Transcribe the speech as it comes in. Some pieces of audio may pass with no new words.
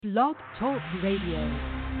Blog Talk Radio.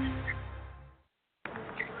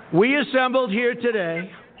 We assembled here today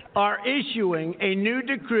are issuing a new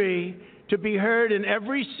decree to be heard in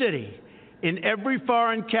every city, in every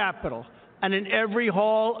foreign capital, and in every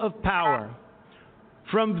hall of power.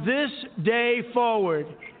 From this day forward,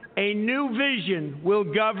 a new vision will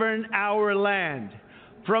govern our land.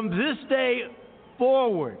 From this day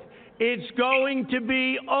forward, it's going to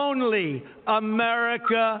be only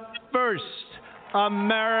America first.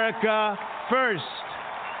 America first.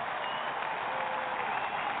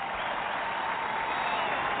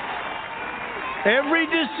 Every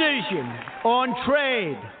decision on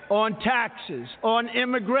trade, on taxes, on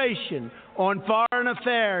immigration, on foreign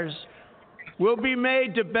affairs will be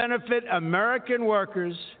made to benefit American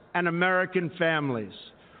workers and American families.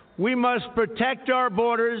 We must protect our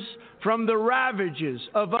borders from the ravages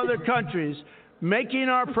of other countries making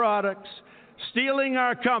our products, stealing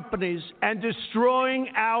our companies, and destroying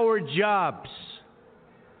our jobs.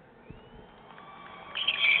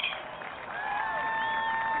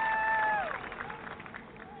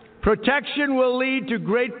 Protection will lead to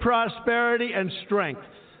great prosperity and strength.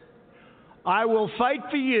 I will fight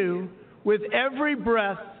for you with every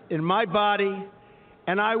breath in my body,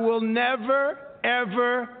 and I will never,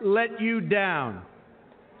 ever let you down.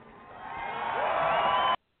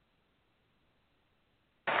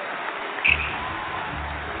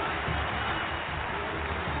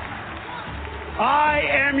 I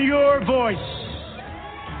am your voice.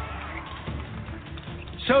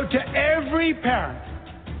 So to every parent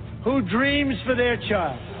who dreams for their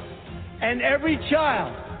child, and every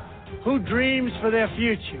child who dreams for their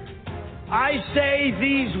future, I say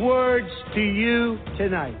these words to you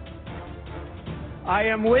tonight. I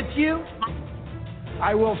am with you,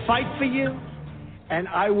 I will fight for you, and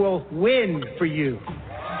I will win for you.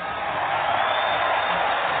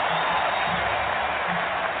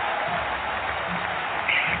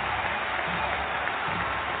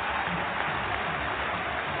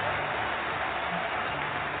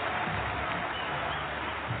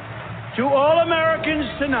 To all Americans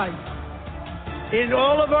tonight, in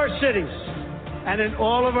all of our cities and in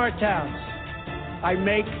all of our towns, I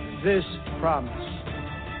make this promise.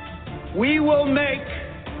 We will make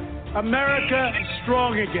America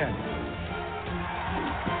strong again.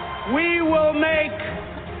 We will make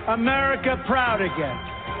America proud again.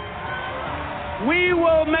 We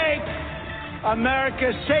will make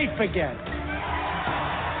America safe again.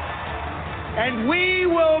 And we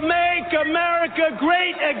will make America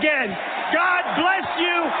great again. God bless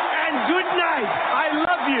you and good night. I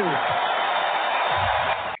love you.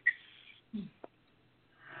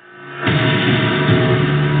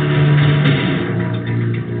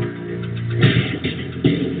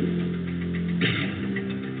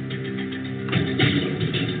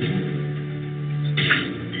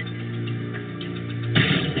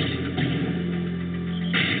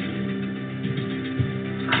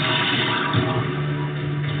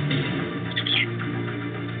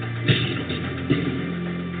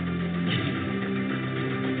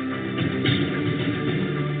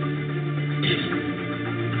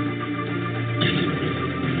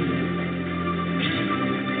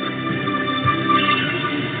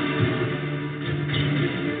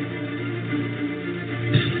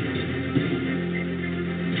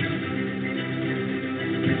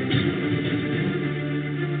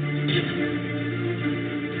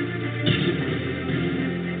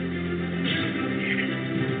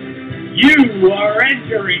 You are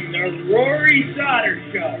entering the Rory Sauter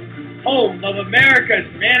Show, home of America's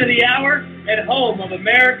Man of the Hour and home of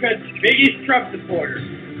America's biggest Trump supporter.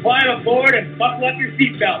 Climb aboard and buckle up your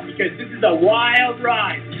seatbelt because this is a wild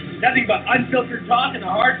ride. Nothing but unfiltered talk and the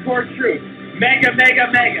hardcore truth. Mega,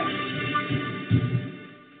 mega, mega.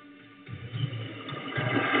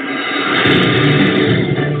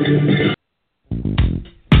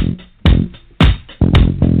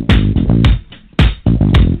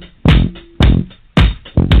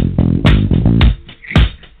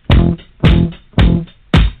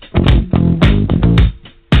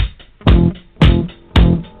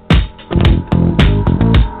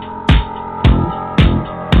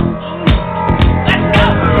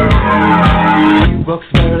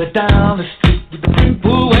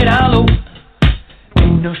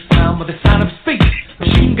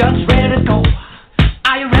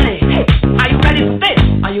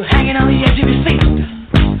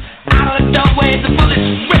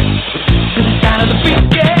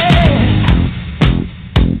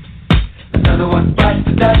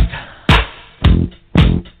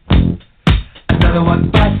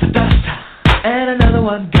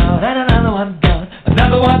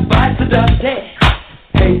 Another one bites the dust. Hey,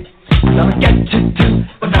 hey, gonna get you too.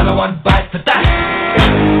 one bites the dust.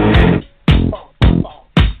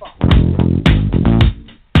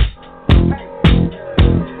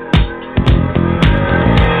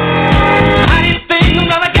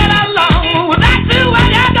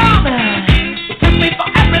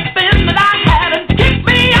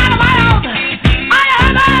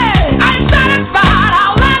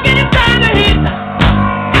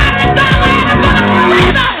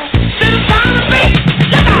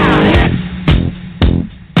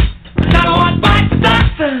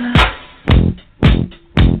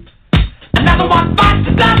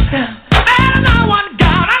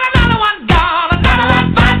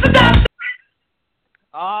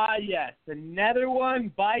 Yes, another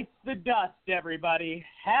one bites the dust, everybody.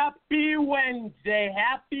 Happy Wednesday,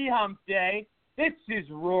 happy hump day. This is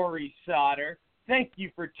Rory Sauter. Thank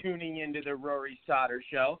you for tuning into the Rory Sauter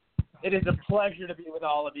Show. It is a pleasure to be with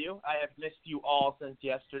all of you. I have missed you all since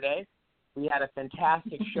yesterday. We had a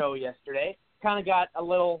fantastic show yesterday. Kind of got a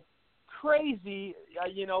little crazy,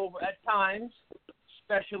 at times,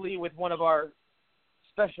 especially with one of our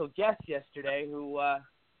special guests yesterday who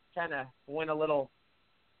kind of went a little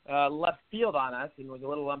left field on us and was a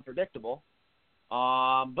little unpredictable.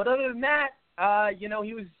 But other than that, he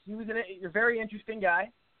was a very interesting guy,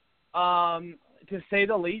 to say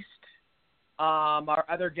the least. Our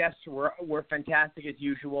other guests were fantastic as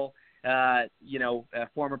usual.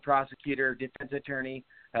 Former prosecutor, defense attorney,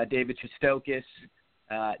 David Chistokis.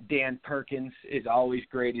 Dan Perkins is always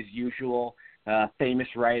great as usual. Famous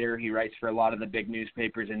writer. He writes for a lot of the big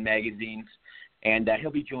newspapers and magazines. And he'll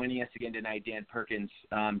be joining us again tonight, Dan Perkins,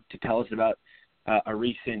 to tell us about a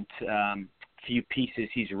recent few pieces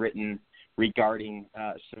he's written regarding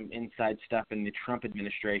some inside stuff in the Trump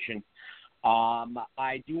administration.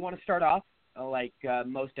 I do want to start off, like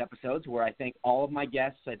most episodes, where I thank all of my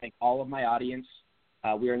guests, I thank all of my audience.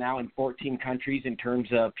 We are now in 14 countries in terms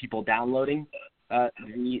of people downloading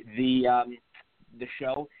the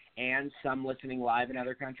show, and some listening live in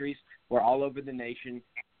other countries. We're all over the nation.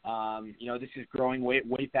 This is growing way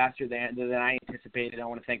faster than I anticipated. I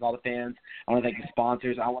want to thank all the fans. I want to thank the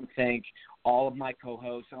sponsors. I want to thank all of my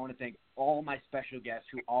co-hosts. I want to thank all my special guests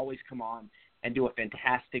who always come on and do a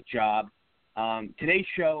fantastic job. Today's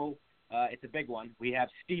show, it's a big one. We have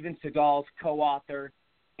Steven Seagal's co-author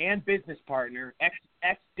and business partner,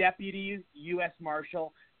 ex-deputy U.S.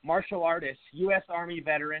 Marshal, martial artist, U.S. Army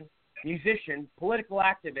veteran, musician, political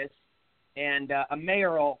activist, and a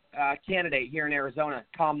mayoral candidate here in Arizona,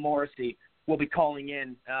 Tom Morrissey, will be calling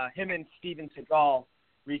in. Him and Steven Seagal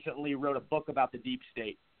recently wrote a book about the deep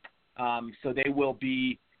state. So they will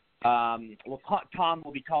be Tom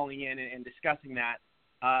will be calling in and discussing that.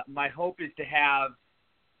 My hope is to have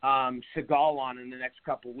Seagal on in the next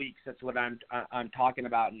couple of weeks. That's what I'm talking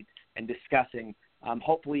about and discussing.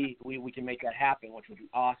 Hopefully we can make that happen, which would be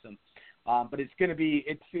awesome. But it's going to be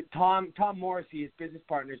Tom Morrissey, his business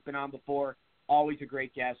partner, has been on before. Always a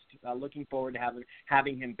great guest. Looking forward to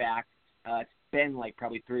having him back. It's been like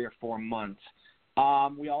probably 3 or 4 months.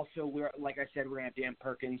 We're like I said, we're going to have Dan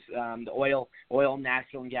Perkins, the oil,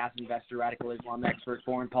 natural and gas investor, radical Islam expert,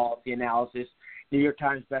 foreign policy analysis, New York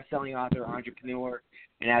Times bestselling author, entrepreneur,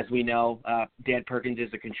 and as we know, Dan Perkins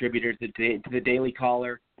is a contributor to the Daily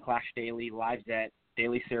Caller, Clash Daily, LiveZet,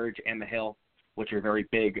 Daily Surge, and The Hill, which are very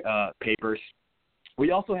big papers.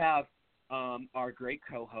 We also have our great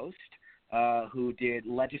co-host who did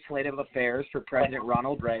legislative affairs for President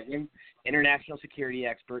Ronald Reagan, international security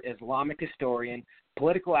expert, Islamic historian,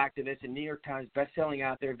 political activist, and New York Times bestselling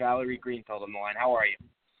author, Valerie Greenfield on the line. How are you?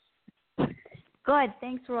 Good.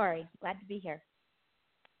 Thanks, Rory. Glad to be here.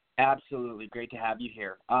 Absolutely. Great to have you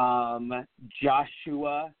here.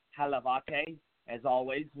 Joshua Halavate, as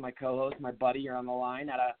always, my co-host, my buddy, you're on the line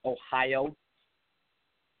out of Ohio.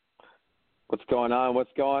 What's going on?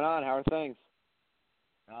 How are things?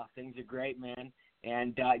 Things are great, man.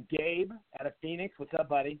 And Gabe out of Phoenix, what's up,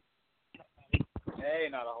 buddy? Hey,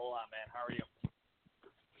 not a whole lot, man. How are you?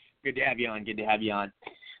 Good to have you on.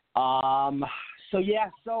 So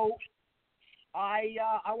I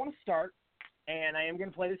want to start, and I am going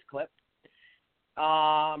to play this clip.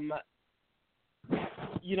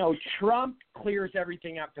 Trump clears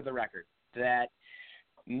everything up for the record that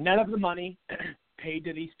none of the money paid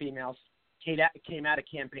to these females came out of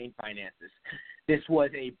campaign finances. This was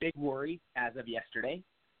a big worry as of yesterday.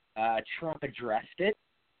 Trump addressed it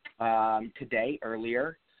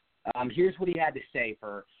earlier. Here's what he had to say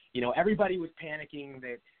everybody was panicking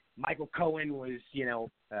that Michael Cohen was,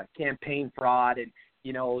 campaign fraud and,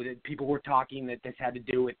 that people were talking that this had to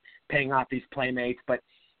do with paying off these playmates. But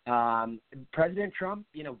President Trump,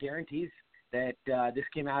 guarantees that this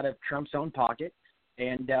came out of Trump's own pocket,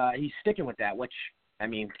 and he's sticking with that, which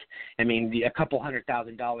A couple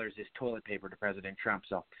 $100,000 is toilet paper to President Trump.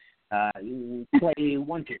 So play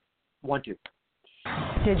 1-2.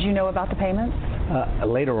 Did you know about the payments?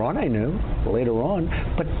 Later on, I knew. Later on.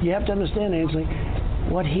 But you have to understand, Ainsley,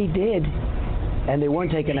 what he did, and they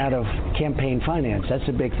weren't taken out of campaign finance. That's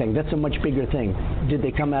a big thing. That's a much bigger thing. Did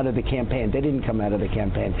they come out of the campaign? They didn't come out of the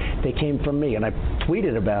campaign. They came from me, and I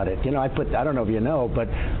tweeted about it. I don't know if you know, but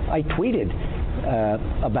I tweeted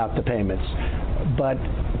about the payments. But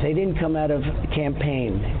they didn't come out of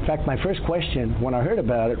campaign. In fact, my first question when I heard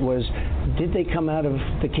about it was, did they come out of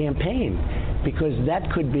the campaign? Because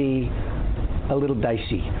that could be a little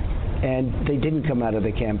dicey. And they didn't come out of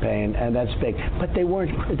the campaign, and that's big. But they weren't.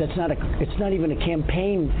 It's not even a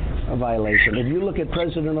campaign violation. If you look at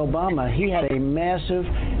President Obama, he had a massive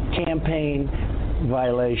campaign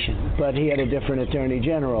violation, but he had a different attorney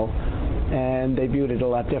general, and they viewed it a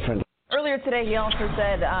lot differently. Earlier today, he also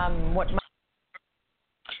said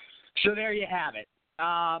So there you have it.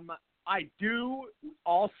 I do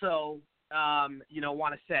also,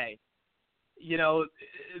 want to say,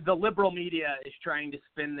 the liberal media is trying to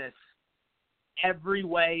spin this every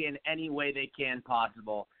way and any way they can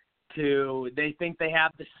possible. They think they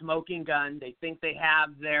have the smoking gun. They think they have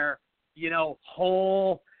their,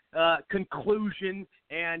 whole conclusion,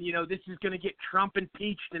 and this is going to get Trump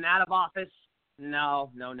impeached and out of office. No.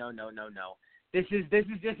 This is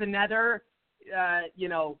just another,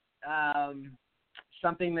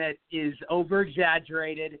 something that is over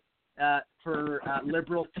exaggerated for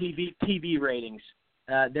liberal TV ratings.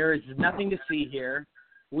 There is nothing to see here.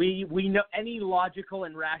 We know, any logical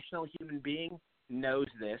and rational human being knows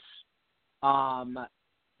this.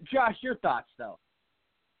 Josh, your thoughts though?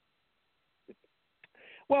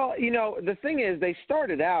 Well, the thing is, they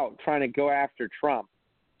started out trying to go after Trump.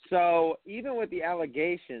 So even with the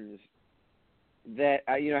allegations that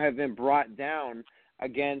have been brought down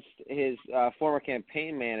against his former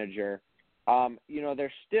campaign manager,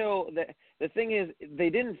 they're still the thing is, they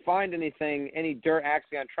didn't find any dirt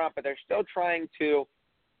actually on Trump, but they're still trying to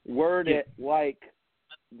word it like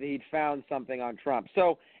he'd found something on Trump.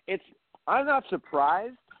 So I'm not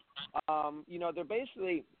surprised. They're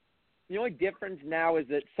basically, the only difference now is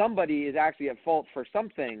that somebody is actually at fault for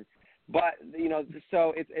something, but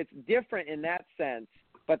so it's different in that sense.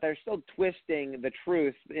 But they're still twisting the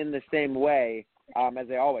truth in the same way as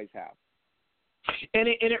they always have. And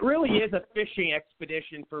it really is a fishing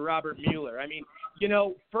expedition for Robert Mueller.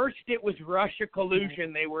 First it was Russia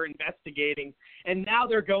collusion they were investigating, and now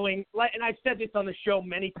they're going, and I've said this on the show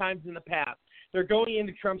many times in the past, they're going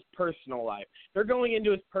into Trump's personal life. They're going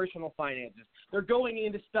into his personal finances. They're going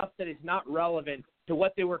into stuff that is not relevant to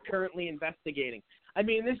what they were currently investigating.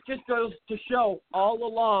 This just goes to show all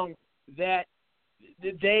along that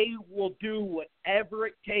they will do whatever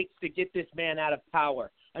it takes to get this man out of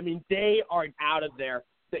power. They are out of there,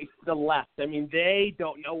 the left. They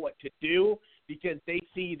don't know what to do because they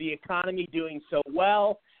see the economy doing so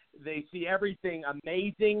well. They see everything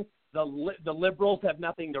amazing. The liberals have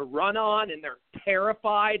nothing to run on, and they're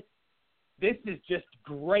terrified. This is just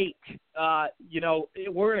great.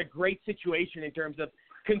 We're in a great situation in terms of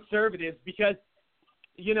conservatives because,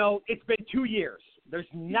 it's been 2 years. There's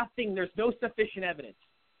no sufficient evidence.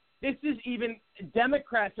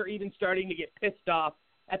 Democrats are even starting to get pissed off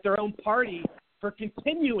at their own party for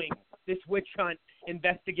continuing this witch hunt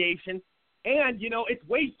investigation. And, it's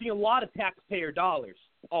wasting a lot of taxpayer dollars,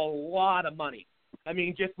 a lot of money.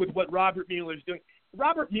 Just with what Robert Mueller's doing.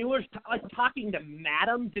 Robert Mueller's talking to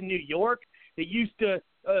madams in New York that used to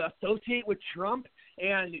associate with Trump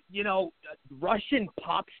and, Russian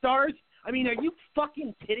pop stars. Are you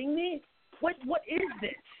fucking kidding me? What is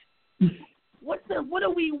this? What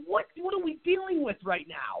are we dealing with right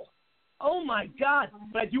now? Oh my God!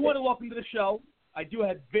 But I do want to welcome to the show. I do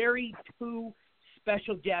have two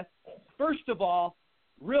special guests. First of all,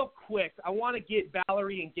 real quick, I want to get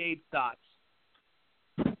Valerie and Gabe's thoughts.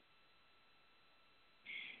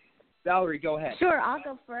 Valerie, go ahead. Sure, I'll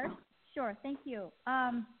go first. Sure, thank you.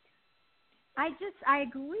 I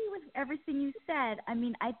agree with everything you said.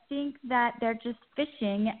 I think that they're just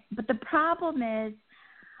fishing, but the problem is,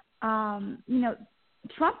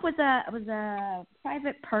 Trump was a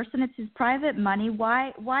private person. It's his private money.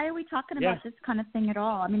 Why are we talking about this kind of thing at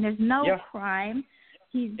all? There's no crime.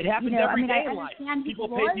 It happens every day in life. People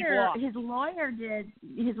pay people off. His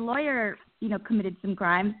lawyer committed some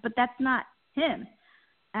crimes, but that's not him.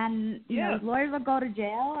 And, his lawyers will go to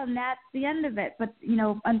jail, and that's the end of it. But,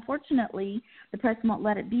 unfortunately, the press won't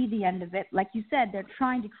let it be the end of it. Like you said, they're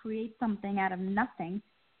trying to create something out of nothing.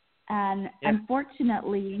 And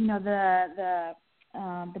unfortunately, the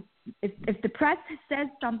if the press says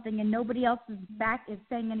something and nobody else is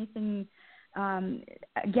saying anything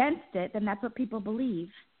against it, then that's what people believe.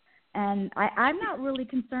 And I'm not really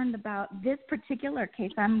concerned about this particular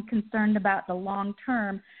case. I'm concerned about the long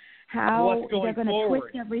term, how they're going to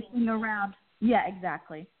twist everything around. Yeah,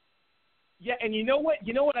 exactly. Yeah, and you know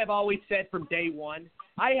what I've always said from day one?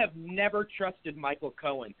 I have never trusted Michael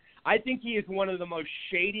Cohen. I think he is one of the most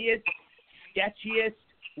shadiest, sketchiest,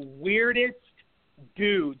 weirdest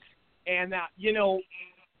dudes. And,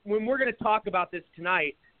 when we're going to talk about this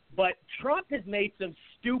tonight, but Trump has made some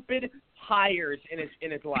stupid hires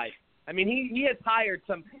in his life. I mean, he has hired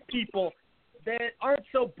some people that aren't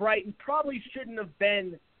so bright and probably shouldn't have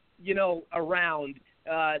been, around.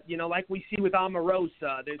 Like we see with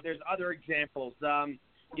Omarosa. There's other examples.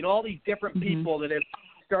 All these different people that have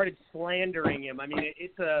started slandering him. I mean,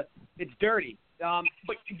 it's dirty.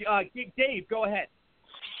 But Dave, go ahead.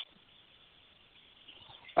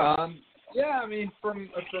 Yeah, I mean, from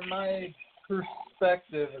my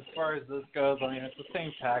perspective, as far as this goes, I mean, it's the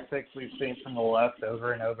same tactics we've seen from the left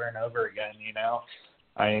over and over and over again,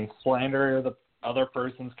 I mean, slander the other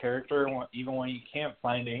person's character, even when you can't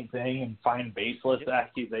find anything and find baseless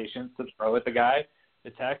accusations to throw at the guy.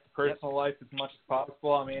 Attack the personal life as much as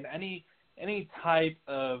possible. I mean, any type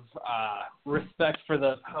of respect for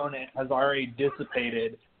the opponent has already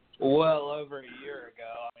dissipated well over a year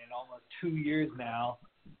ago. I mean, almost 2 years now.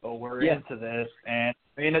 But we're into this, and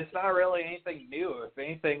I mean, it's not really anything new. If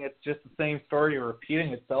anything, it's just the same story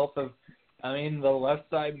repeating itself of, I mean, the left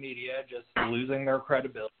side media just losing their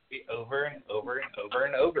credibility over and over and over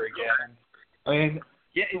and over again. I mean,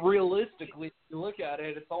 realistically, if you look at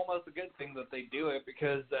it, it's almost a good thing that they do it,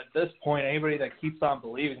 because at this point, anybody that keeps on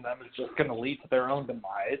believing them is just going to lead to their own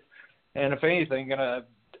demise. And if anything,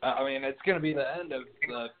 it's going to be the end of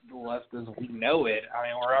the left as we know it. I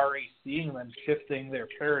mean, we're already seeing them shifting their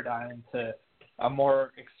paradigm to a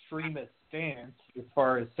more extremist stance as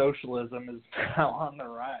far as socialism is now on the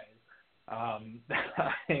rise. I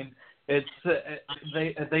mean,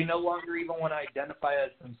 they no longer even want to identify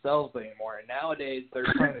as themselves anymore. And nowadays,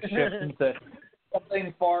 they're trying to shift into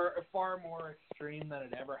something far more extreme than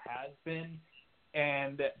it ever has been.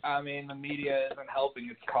 And, I mean, the media isn't helping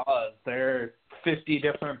its cause. There are 50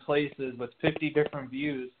 different places with 50 different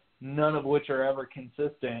views, none of which are ever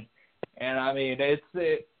consistent. And, I mean,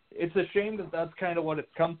 it's a shame that that's kind of what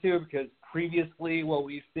it's come to, because previously what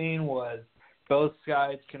we've seen was both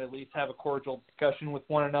sides can at least have a cordial discussion with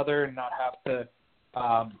one another and not have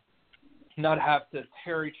to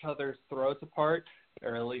tear each other's throats apart.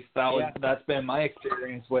 Or at least that's been my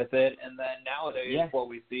experience with it. And then nowadays what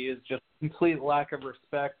we see is just complete lack of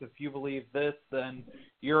respect. If you believe this, then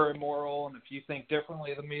you're immoral. And if you think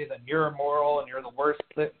differently than me, then you're immoral and you're the worst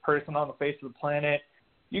person on the face of the planet.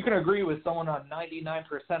 You can agree with someone on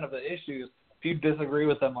 99% of the issues. If you disagree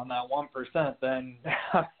with them on that 1%, then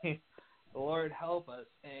I mean, the Lord help us.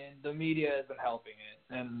 And the media isn't helping it.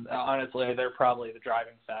 And honestly, they're probably the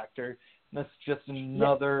driving factor. And that's just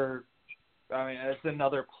another... I mean, it's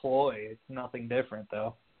another ploy. It's nothing different,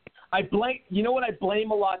 though. What I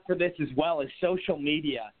blame a lot for this as well is social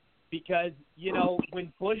media, because,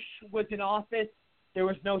 when Bush was in office, there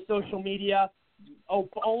was no social media.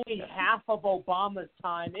 Only half of Obama's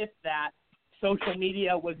time, if that, social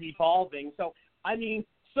media was evolving. So, I mean,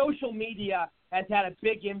 social media has had a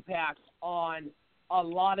big impact on a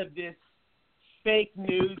lot of this fake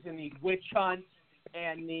news and these witch hunts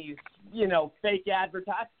and these, fake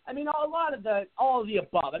advertising. I mean, all of the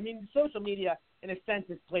above. I mean, social media, in a sense,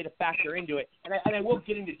 has played a factor into it. And I will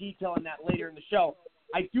get into detail on that later in the show.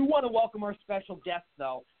 I do want to welcome our special guests,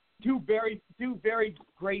 though. Two very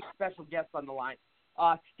great special guests on the line.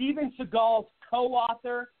 Steven Seagal's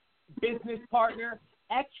co-author, business partner,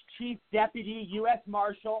 ex-chief deputy, U.S.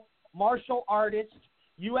 Marshal, martial artist,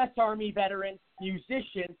 U.S. Army veteran,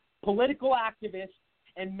 musician, political activist,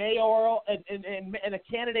 and mayoral and a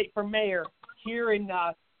candidate for mayor here in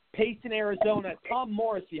Payson, Arizona. Tom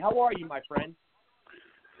Morrissey, how are you, my friend?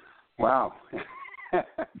 Wow,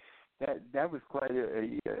 that was quite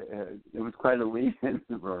a lead-in,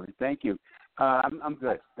 Rory. Thank you. I'm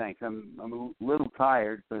good, thanks. I'm a little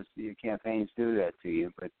tired because the campaigns do that to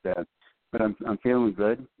you, but I'm feeling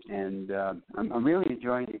good, and I'm really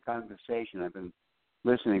enjoying the conversation. I've been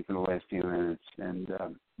listening for the last few minutes, and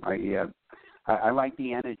I like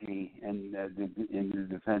the energy in the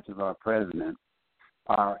defense of our president,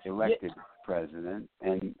 our elected president,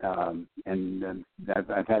 and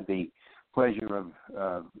I've had the pleasure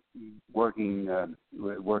of working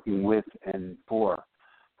with and for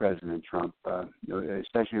President Trump,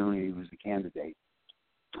 especially when he was a candidate.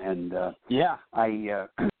 And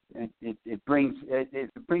it brings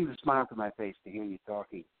a smile to my face to hear you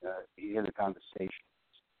talking, hear the conversation.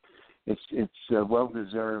 It's well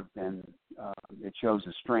deserved, and it shows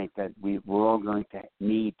the strength that we're all going to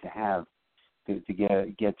need to have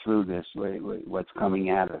to get through this. What's coming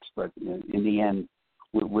at us, but in the end,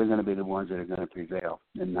 we're going to be the ones that are going to prevail,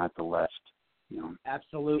 and not the less.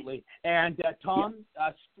 Absolutely. And Tom,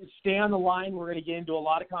 stay on the line. We're going to get into a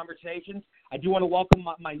lot of conversations. I do want to welcome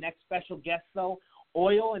my next special guest, though,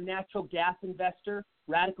 oil and natural gas investor,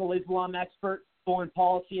 radical Islam expert, foreign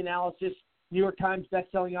policy analysis, New York Times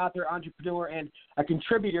bestselling author, entrepreneur, and a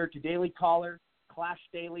contributor to Daily Caller, Clash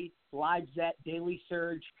Daily, Live Zet, Daily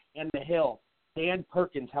Surge, and The Hill. Dan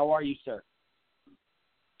Perkins, how are you, sir?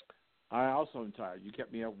 I also am tired. You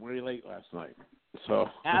kept me up way late last night. So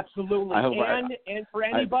absolutely. And for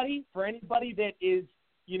anybody that is,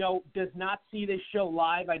 does not see this show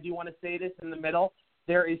live, I do want to say this in the middle.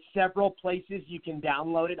 There is several places you can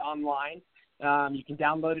download it online. You can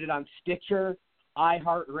download it on Stitcher,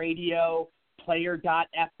 iHeartRadio,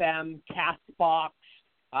 Player.fm, Castbox,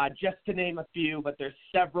 just to name a few, but there's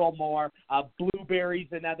several more. Blueberry's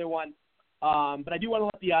another one. But I do want to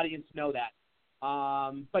let the audience know that.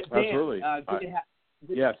 But Dan, absolutely.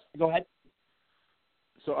 Yes. Go ahead.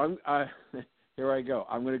 So here I go.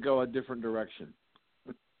 I'm going to go a different direction.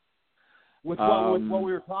 With what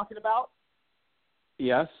we were talking about?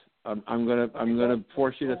 Yes. I'm going to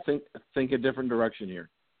force you to think a different direction here.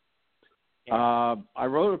 Yeah. I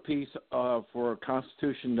wrote a piece for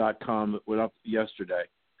Constitution.com that went up yesterday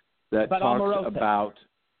that talks about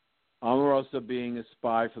Omarosa being a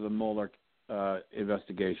spy for the Mueller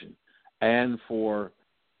investigation and for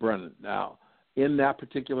Brennan. Now, in that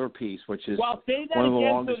particular piece, which is say that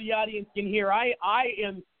again so the audience can hear. I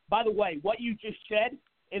am, by the way, what you just said,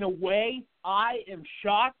 in a way, I am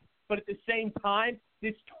shocked, but at the same time,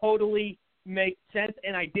 this totally makes sense,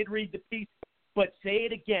 and I did read the piece, but say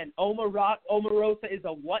it again. Omarosa is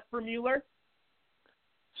a what for Mueller?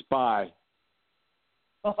 Spy.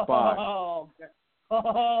 Oh,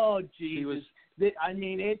 Jesus.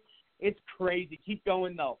 It's crazy. Keep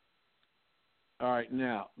going, though. All right,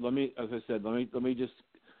 now let me just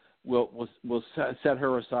we'll set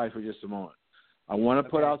her aside for just a moment. I want to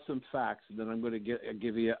put out some facts, and then I'm going to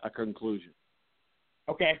give you a conclusion.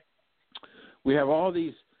 Okay. We have all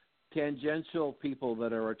these tangential people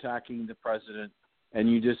that are attacking the president,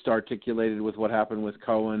 and you just articulated with what happened with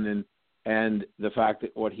Cohen and the fact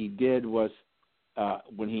that what he did was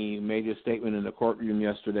when he made his statement in the courtroom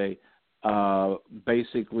yesterday,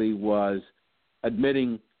 basically was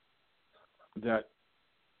admitting that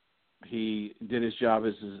he did his job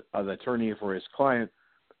as an attorney for his client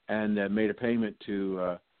and made a payment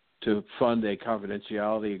to fund a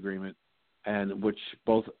confidentiality agreement, and which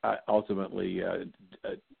both ultimately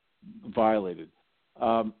violated.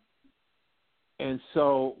 And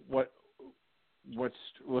so what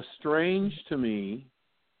was strange to me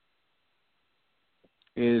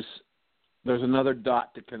is there's another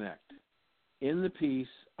dot to connect. In the piece,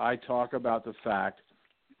 I talk about the fact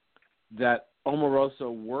that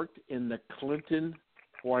Omarosa worked in the Clinton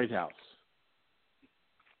White House,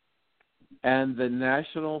 and the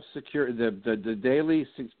national security, the daily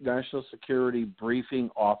national security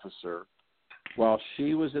briefing officer, while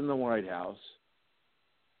she was in the White House,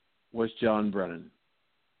 was John Brennan.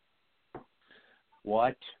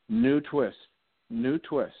 What? New twist.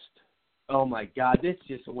 Oh my God! This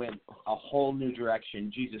just went a whole new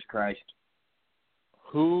direction. Jesus Christ.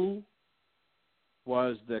 Who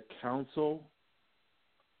was the counsel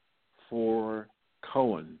for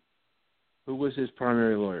Cohen? Who was his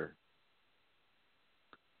primary lawyer?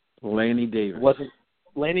 Lanny Davis. Wasn't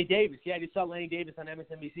Lanny Davis? Yeah, I just saw Lanny Davis on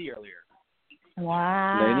MSNBC earlier.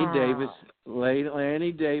 Wow.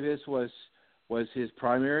 Lanny Davis was his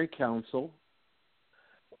primary counsel,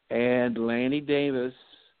 and Lanny Davis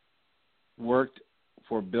worked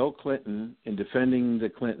for Bill Clinton in defending the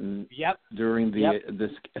Clinton during the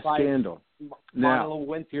scandal. Now,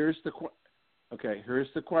 here's the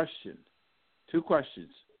question. Two questions,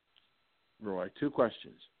 Roy. Two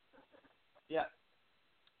questions. Yeah.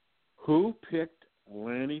 Who picked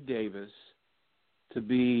Lanny Davis to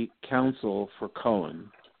be counsel for Cohen?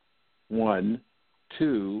 1.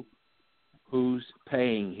 2, who's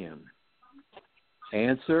paying him?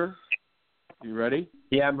 Answer. You ready?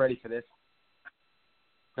 Yeah, I'm ready for this.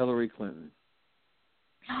 Hillary Clinton.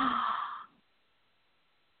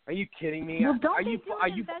 Are you kidding me? Well, don't they do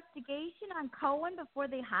an investigation on Cohen before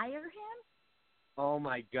they hire him? Oh,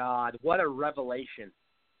 my God. What a revelation.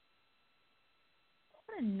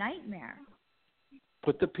 What a nightmare.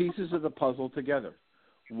 Put the pieces of the puzzle together.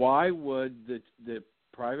 Why would the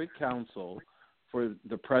private counsel for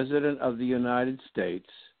the President of the United States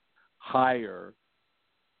hire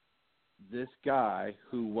this guy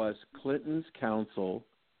who was Clinton's counsel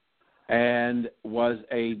and was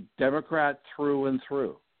a Democrat through and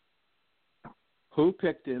through? Who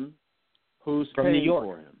picked him? Who's From paying New York.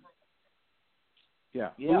 for him? Yeah.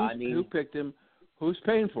 Yeah, Who picked him? Who's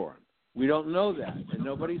paying for him? We don't know that, and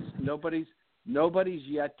nobody's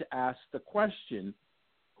yet to ask the question: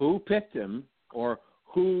 who picked him, or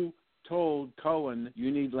who told Cohen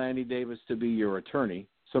you need Lanny Davis to be your attorney?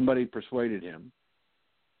 Somebody persuaded him,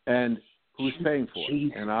 and who's paying for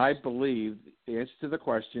it? And I believe the answer to the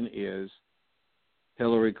question is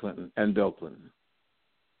Hillary Clinton and Bill Clinton.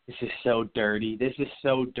 This is so dirty.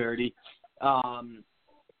 Tom,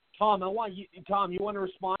 you want to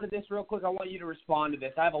respond to this real quick? I want you to respond to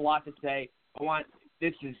this. I have a lot to say.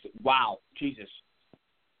 Wow, Jesus.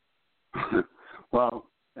 Well,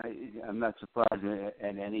 I'm not surprised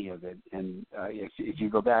at any of it. And if you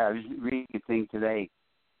go back, I was reading a thing today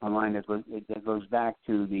online that goes back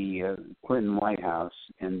to the Clinton White House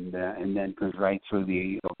and then goes right through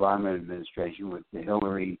the Obama administration with the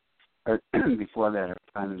Hillary, or before that, her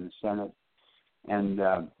time in the Senate, and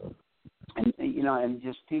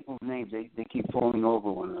just people's names they keep falling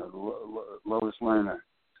over one another. Lois Lerner,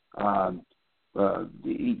 all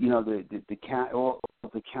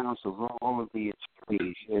the councils, all of the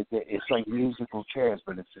attorneys. It's like musical chairs,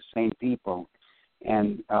 but it's the same people.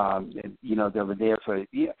 And they were there for.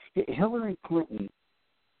 Yeah, Hillary Clinton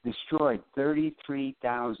destroyed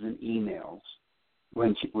 33,000 emails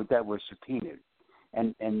that were subpoenaed,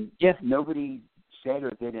 and nobody said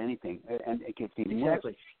or did anything, and it gets even worse.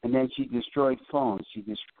 And then she destroyed phones. She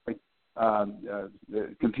destroyed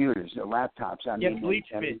computers, laptops.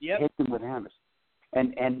 Hit them with hammers.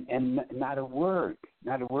 And not a word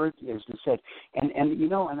is said. And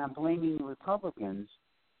I'm blaming the Republicans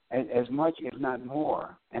as much, if not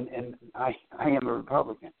more. And I am a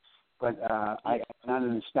Republican, but I'm not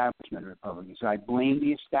an establishment Republican. So I blame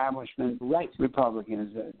the establishment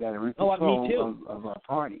Republicans that are in control of our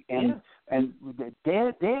party. And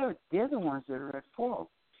they're the ones that are at fault.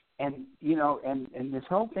 And and this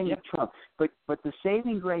whole thing of Trump. But the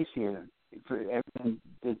saving grace here for everything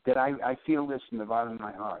that I feel this from the bottom of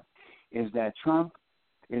my heart is that Trump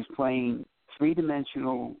is playing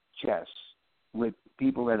three-dimensional chess with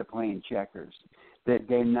people that are playing checkers. That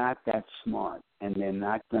they're not that smart, and they're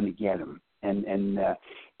not going to get him. And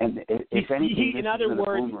if anything, in other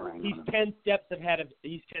words, he's 10 steps ahead.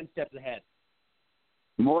 He's 10 steps ahead.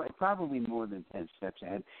 Probably more than 10 steps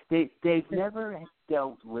ahead. They've never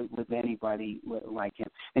dealt with anybody like him.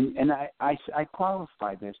 And I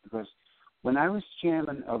qualify this because when I was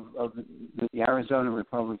chairman of the Arizona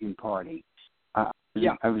Republican Party, I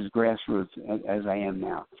was grassroots as I am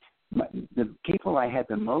now. The people I had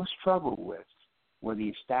the most trouble with were the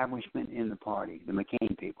establishment in the party, the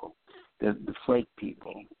McCain people, the Flake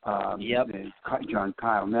people, John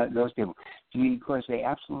Kyle, those people, because they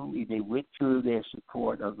withdrew their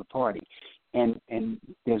support of the party, and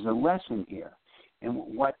there's a lesson here. And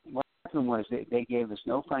what happened was they gave us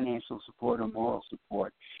no financial support or moral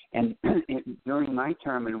support, and during my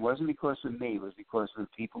term, and it wasn't because of me, it was because of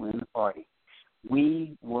the people in the party.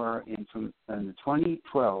 We were in the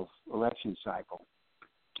 2012 election cycle.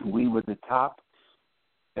 We were the top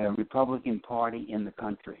Republican Party in the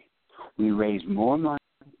country. We raised more money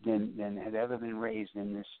than had ever been raised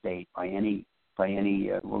in this state by any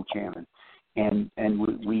world chairman, and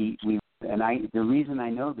the reason I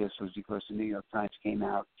know this was because the New York Times came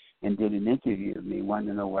out and did an interview with me, wanted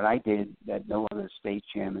to know what I did that no other state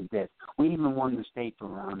chairman did. We even won the state for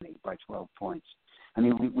Romney by 12 points. I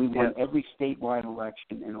mean, we won every statewide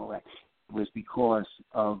election and all that. It was because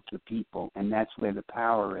of the people, and that's where the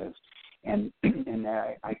power is. And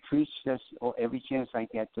I preach this every chance I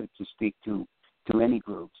get to speak to any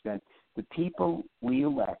groups, that the people we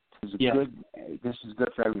elect this is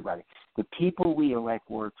good for everybody. The people we elect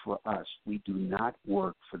work for us. We do not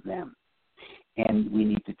work for them. And we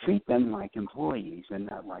need to treat them like employees and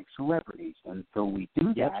not like celebrities. Until we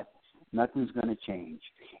do that, nothing's going to change.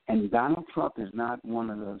 And Donald Trump is not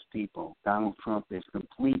one of those people. Donald Trump is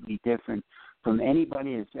completely different from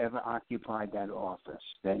anybody that's ever occupied that office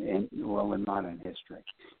in modern history.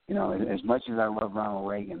 As much as I love Ronald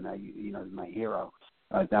Reagan, my hero,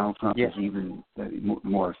 Donald Trump is even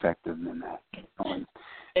more effective than that.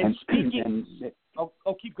 And speaking,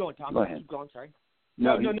 keep going, Tom. Go ahead. Keep going. Sorry.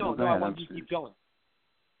 No, I want you to keep going.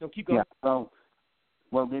 No, keep going. Yeah.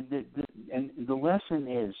 Well, the lesson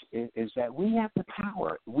is that we have the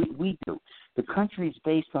power. We do. The country is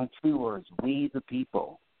based on three words: we the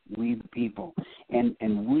people. We the people, and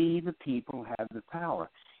we the people have the power.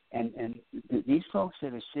 these folks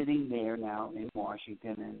that are sitting there now in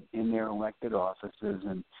Washington and in their elected offices,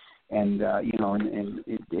 and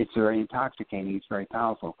it's very intoxicating. It's very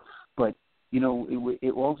powerful, but it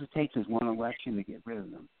all it takes is one election to get rid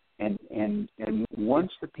of them. And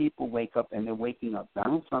once the people wake up, and they're waking up,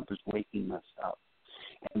 Donald Trump is waking us up.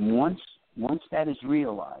 And once that is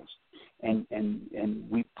realized, and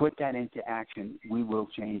we put that into action, we will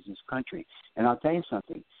change this country. And I'll tell you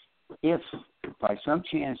something: if by some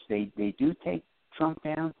chance they do take Trump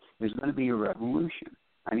down, there's going to be a revolution.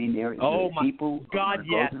 I mean, there people God,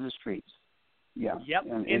 go yes. to the streets. Yeah. Yep.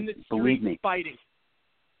 In the believe streets me. fighting.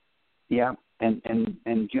 Yeah, and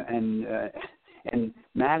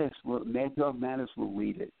Mattis Mad Dog Mattis will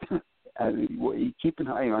lead it. Keep an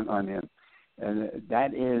eye on him.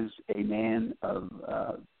 That is a man of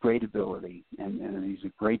great ability, and he's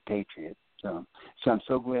a great patriot. So I'm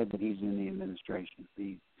so glad that he's in the administration.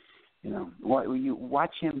 You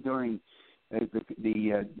watch him during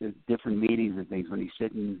the different meetings and things when he's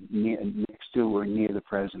sitting next to or near the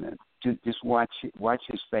president. Just watch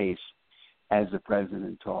his face as the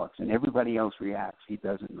president talks, and everybody else reacts. He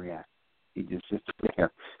doesn't react. He just sits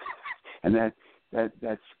there, and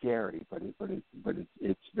that's scary. But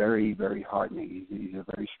it's very, very heartening. He's a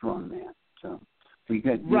very strong man. So you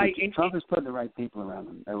got right. Trump has put the right people around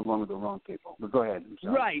him, along with the wrong people. But go ahead.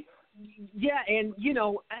 Right. Yeah, and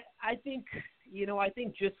I think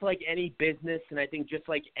just like any business, and I think just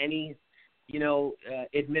like any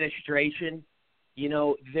administration,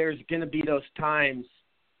 there's going to be those times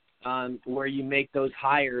where you make those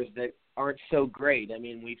hires that aren't so great. I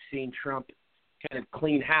mean, we've seen Trump kind of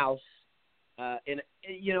clean house in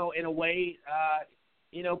a way,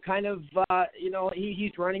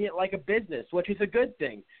 he's running it like a business, which is a good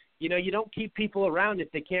thing. You don't keep people around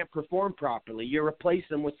if they can't perform properly. You replace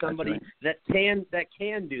them with somebody that can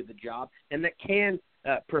do the job and that can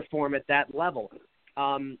perform at that level.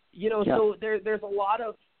 So there's a lot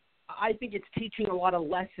of, I think it's teaching a lot of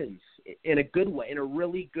lessons in a good way, in a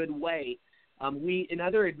really good way. We, in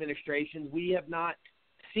other administrations, we have not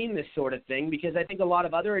seen this sort of thing because I think a lot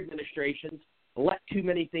of other administrations let too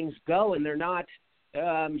many things go, and they're not,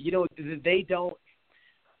 they don't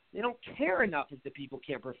care enough if the people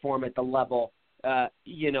can't perform at the level, at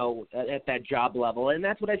that job level. And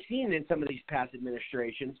that's what I've seen in some of these past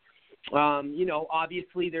administrations.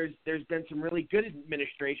 Obviously there's been some really good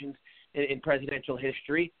administrations in presidential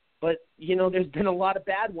history, but, there's been a lot of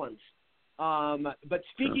bad ones. But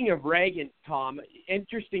speaking of Reagan, Tom,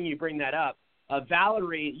 interesting you bring that up.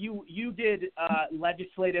 Valerie, you did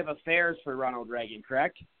legislative affairs for Ronald Reagan,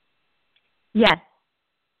 correct? Yes.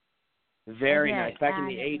 Very nice. Back in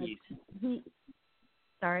the 80s.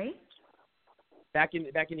 Sorry? Back in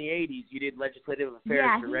the 80s, you did legislative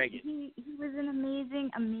affairs for Reagan. He was an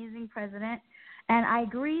amazing president, and I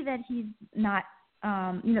agree that he's not.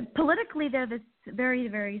 Politically, they're very,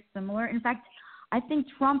 very similar. In fact, I think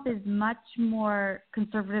Trump is much more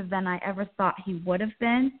conservative than I ever thought he would have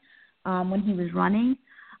been when he was running.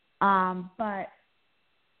 But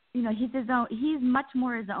he's much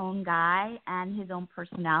more his own guy and his own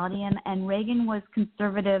personality. And Reagan was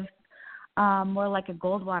conservative, more like a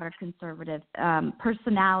Goldwater conservative,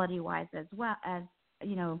 personality-wise as well as,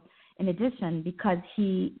 in addition, because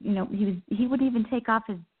he would even take off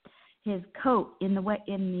his coat in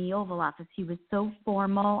the Oval Office. He was so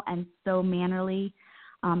formal and so mannerly,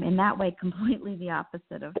 in that way, completely the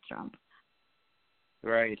opposite of Trump.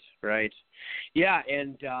 Right. Yeah,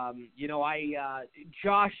 and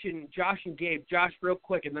Josh and Gabe. Josh, real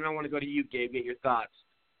quick, and then I want to go to you, Gabe. Get your thoughts.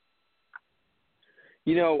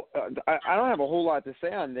 I don't have a whole lot to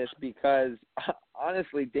say on this because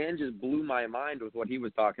honestly, Dan just blew my mind with what he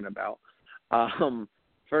was talking about.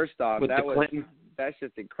 First off, that's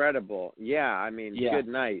just incredible. Yeah, I mean, Good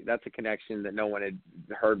night. That's a connection that no one had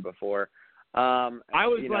heard before. I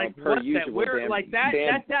was like, what usual, that? Where, Dan, like that? Dan,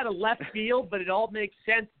 that's out of left field, but it all makes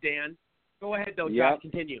sense, Dan. Go ahead, though, Josh.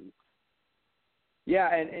 Continue.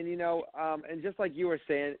 Yeah, and just like you were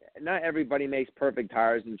saying, not everybody makes perfect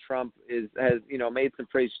hires, and Trump has made some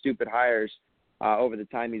pretty stupid hires over the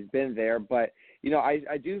time he's been there. But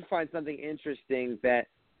I do find something interesting that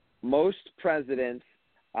most presidents,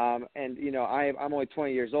 I'm only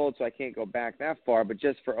 20 years old, so I can't go back that far. But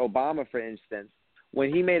just for Obama, for instance,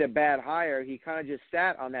 when he made a bad hire, he kind of just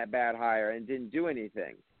sat on that bad hire and didn't do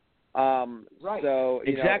anything. Right. So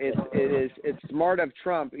exactly. It's smart of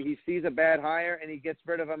Trump. He sees a bad hire and he gets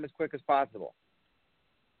rid of him as quick as possible.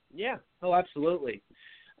 Yeah. Oh, absolutely.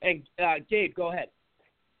 And Gabe, go ahead.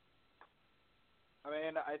 I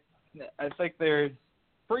mean, I think there's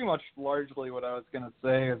pretty much largely what I was going to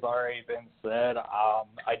say has already been said.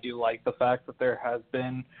 I do like the fact that there has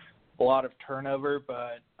been a lot of turnover,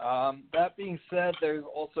 but that being said, there's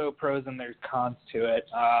also pros and there's cons to it.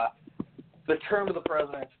 The term of the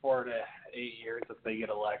president is 4 to 8 years if they get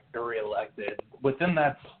elected or reelected. Within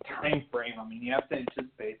that time frame, I mean, you have to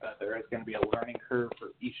anticipate that there is going to be a learning curve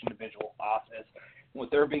for each individual office. With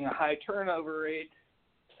there being a high turnover rate,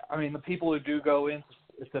 I mean, the people who do go in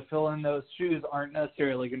to fill in those shoes aren't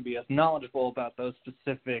necessarily going to be as knowledgeable about those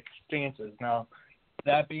specific stances. Now,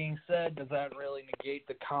 that being said, does that really negate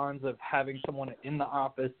the cons of having someone in the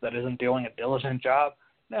office that isn't doing a diligent job?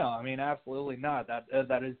 No, I mean, absolutely not. That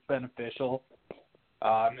is beneficial,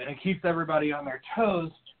 and it keeps everybody on their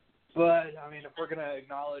toes. But, I mean, if we're going to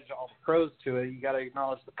acknowledge all the pros to it, you got to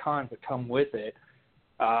acknowledge the cons that come with it.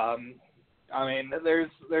 I mean, there's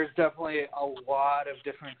definitely a lot of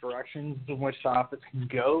different directions in which the office can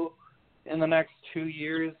go in the next 2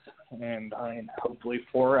 years, and I mean, hopefully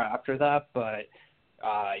 4 after that. But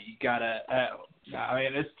you gotta, I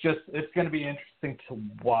mean, it's going to be interesting to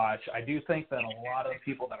watch. I do think that a lot of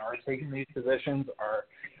people that are taking these positions are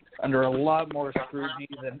under a lot more scrutiny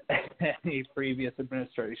than any previous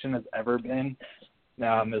administration has ever been,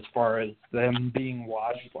 as far as them being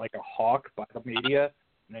watched like a hawk by the media,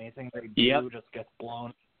 and anything they do just gets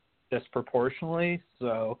blown disproportionately.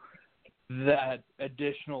 So that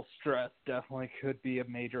additional stress definitely could be a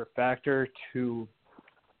major factor to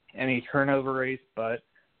any turnover rates, but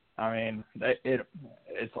I mean,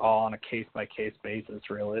 it's all on a case-by-case basis,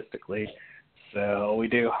 realistically. So we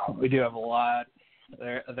do have a lot.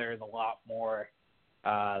 There's a lot more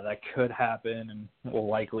that could happen, and we'll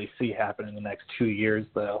likely see happen in the next 2 years,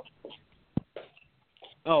 though.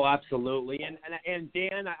 Oh, absolutely. And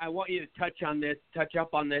Dan, I want you to touch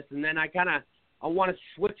up on this, and then I want to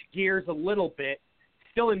switch gears a little bit.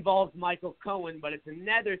 Still involves Michael Cohen, but it's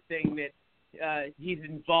another thing that he's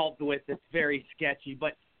involved with that's very sketchy.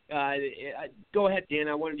 But go ahead, Dan.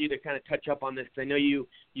 I wanted you to kind of touch up on this. I know you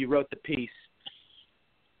wrote the piece.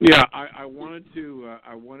 Yeah, I wanted to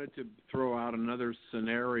throw out another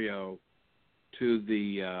scenario to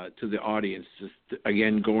the audience. Just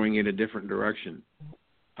again, going in a different direction.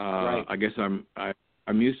 Right. I guess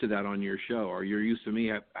I'm used to that on your show, or you're used to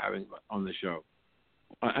me having on the show.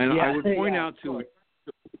 And I would point out to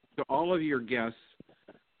all of your guests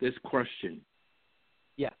this question.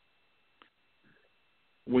 Yeah.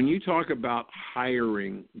 When you talk about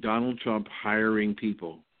hiring, Donald Trump hiring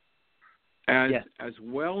people, as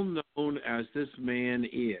well known as this man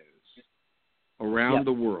is around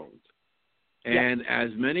the world, and as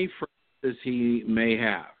many friends as he may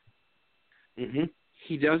have,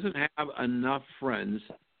 he doesn't have enough friends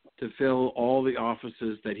to fill all the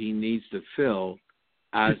offices that he needs to fill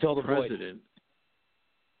as president.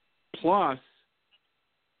 Plus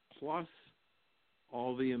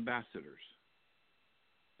all the ambassadors.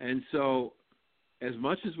 And so as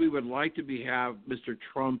much as we would like to have Mr.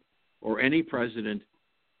 Trump or any president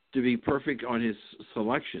to be perfect on his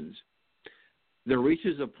selections, there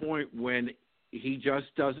reaches a point when he just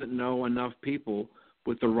doesn't know enough people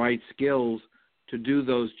with the right skills to do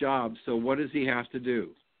those jobs. So what does he have to do?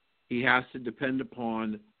 He has to depend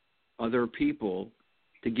upon other people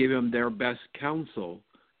to give him their best counsel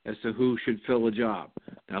as to who should fill a job.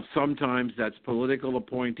 Now, sometimes that's political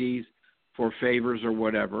appointees for favors or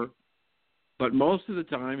whatever, but most of the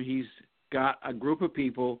time he's got a group of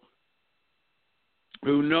people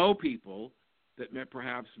who know people that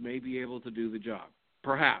perhaps may be able to do the job,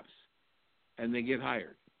 perhaps, and they get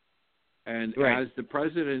hired. And as the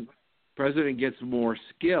president gets more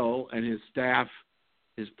skill and his staff,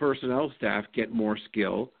 his personnel staff get more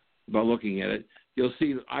skill by looking at it,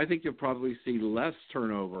 I think you'll probably see less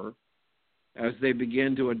turnover as they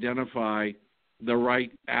begin to identify the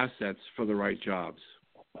right assets for the right jobs.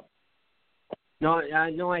 No,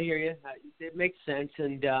 I hear you. It makes sense,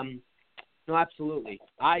 and no, absolutely.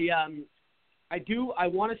 I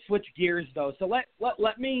want to switch gears though. So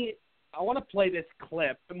let me. I want to play this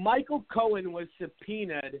clip. Michael Cohen was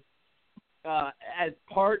subpoenaed as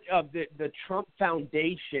part of the Trump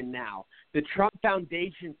Foundation now. The Trump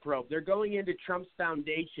Foundation probe. They're going into Trump's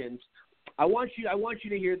foundations. I want you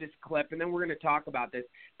to hear this clip, and then we're going to talk about this.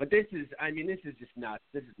 But this is just nuts.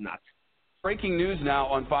 This is nuts. Breaking news now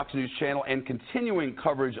on Fox News Channel and continuing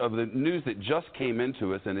coverage of the news that just came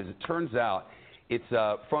into us. And as it turns out, it's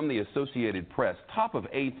from the Associated Press. Top of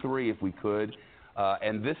A3, if we could.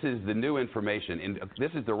 And this is the new information.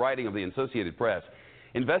 This is the writing of the Associated Press.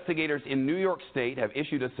 Investigators in New York State have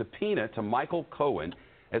issued a subpoena to Michael Cohen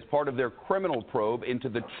as part of their criminal probe into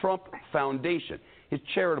the Trump Foundation, his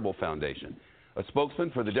charitable foundation. A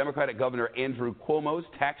spokesman for the Democratic Governor Andrew Cuomo's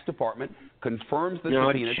tax department confirms the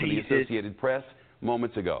subpoena to the Associated Press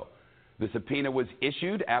moments ago. The subpoena was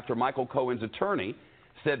issued after Michael Cohen's attorney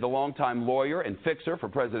said the longtime lawyer and fixer for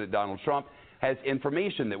President Donald Trump has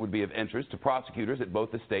information that would be of interest to prosecutors at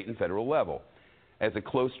both the state and federal level. As a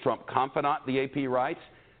close Trump confidant, the AP writes,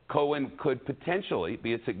 Cohen could potentially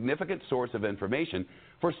be a significant source of information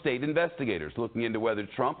for state investigators looking into whether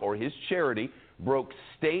Trump or his charity broke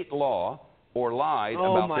state law or lied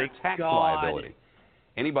about their tax liability.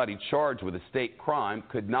 Anybody charged with a state crime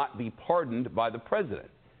could not be pardoned by the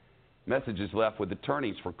president. Messages left with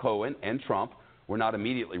attorneys for Cohen and Trump were not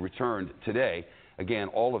immediately returned today. Again,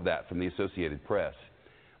 all of that from the Associated Press.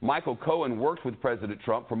 Michael Cohen worked with President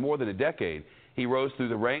Trump for more than a decade. He rose through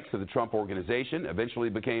the ranks of the Trump Organization, eventually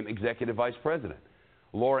became executive vice president.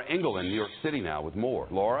 Laura Engel in New York City now with more.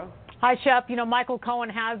 Laura? Hi, Shep. You know, Michael Cohen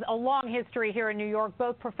has a long history here in New York,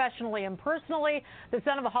 both professionally and personally. The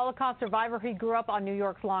son of a Holocaust survivor, he grew up on New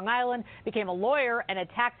York's Long Island, became a lawyer and a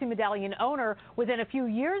taxi medallion owner within a few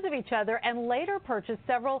years of each other, and later purchased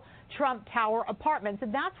several Trump Tower apartments.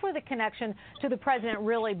 And that's where the connection to the president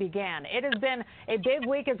really began. It has been a big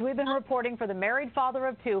week, as we've been reporting, for the married father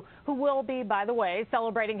of two, who will be, by the way,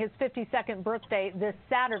 celebrating his 52nd birthday this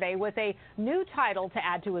Saturday with a new title to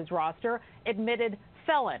add to his roster, admitted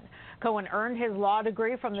felon. Cohen earned his law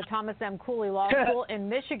degree from the Thomas M. Cooley Law School in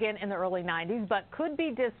Michigan in the early 90s, but could be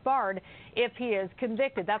disbarred if he is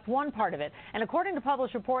convicted. That's one part of it. And according to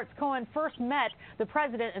published reports, Cohen first met the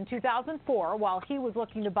president in 2004 while he was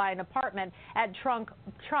looking to buy an apartment at Trump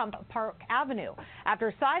Park Avenue.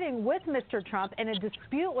 After siding with Mr. Trump in a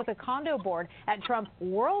dispute with a condo board at Trump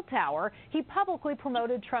World Tower, he publicly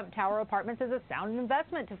promoted Trump Tower apartments as a sound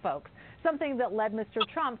investment to folks, something that led Mr.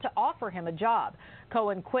 Trump to offer him a job.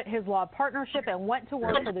 Cohen quit his law partnership and went to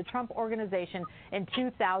work for the Trump Organization in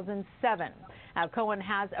 2007. Now, Cohen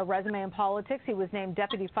has a resume in politics. He was named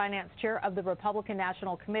Deputy Finance Chair of the Republican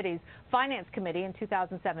National Committee's Finance Committee in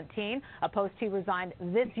 2017, a post he resigned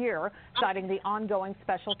this year, citing the ongoing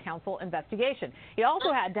special counsel investigation. He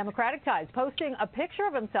also had Democratic ties, posting a picture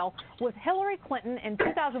of himself with Hillary Clinton in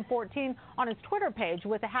 2014 on his Twitter page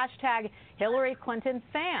with the hashtag Hillary Clinton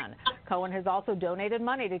fan. Cohen has also donated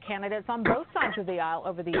money to candidates on both sides of the aisle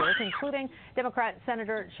over the years, including Democrat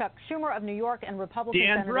Senator Chuck Schumer of New York and Republican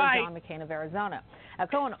Senator John McCain of Arizona.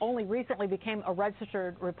 Cohen only recently became a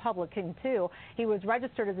registered Republican, too. He was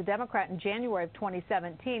registered as a Democrat in January of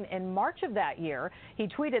 2017. In March of that year, he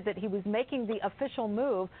tweeted that he was making the official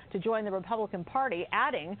move to join the Republican Party,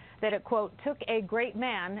 adding that it, quote, took a great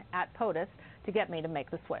man at POTUS to get me to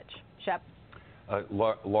make the switch. Shep?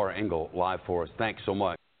 Laura Engel, live for us. Thanks so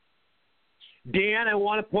much. Dan, I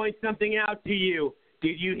want to point something out to you.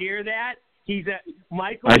 Did you hear that?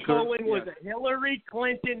 Michael Cohen was a Hillary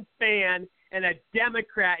Clinton fan and a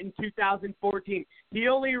Democrat in 2014. He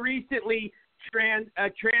only recently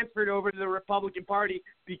transferred over to the Republican Party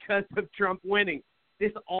because of Trump winning.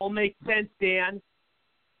 This all makes sense, Dan.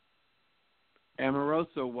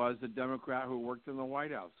 Omarosa was a Democrat who worked in the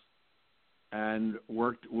White House and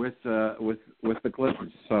worked with the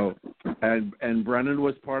Clintons. So, and Brennan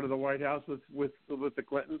was part of the White House with the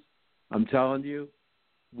Clintons. I'm telling you,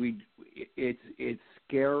 it's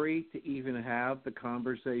scary to even have the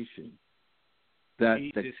conversation that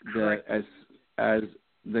as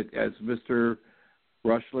Mr.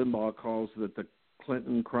 Rush Limbaugh calls it, the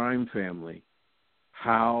Clinton crime family,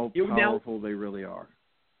 how powerful they really are.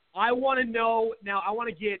 I want to know now. I want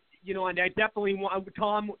to get and I definitely want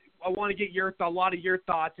Tom. I want to get a lot of your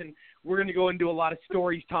thoughts, and we're going to go into a lot of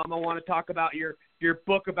stories, Tom. I want to talk about your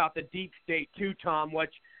book about the deep state too, Tom,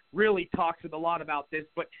 which really talks a lot about this.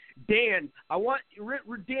 But Dan,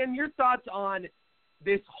 Dan, your thoughts on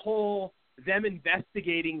this whole them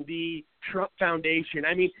investigating the Trump Foundation.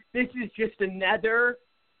 I mean, this is just another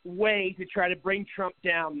way to try to bring Trump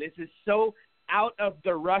down. This is so out of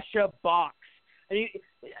the Russia box. I mean,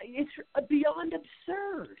 it's beyond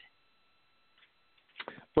absurd.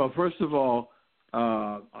 Well, first of all,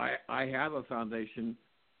 I have a foundation,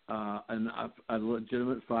 a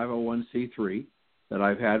legitimate 501c3 that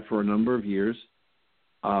I've had for a number of years,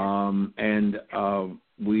 and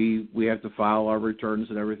we have to file our returns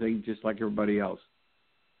and everything just like everybody else.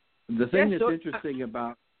 The thing that's interesting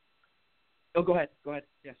about go ahead.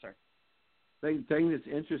 Yes, sir. The thing that's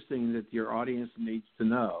interesting that your audience needs to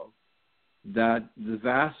know that the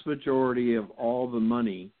vast majority of all the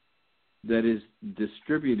money that is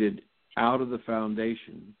distributed out of the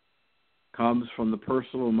foundation comes from the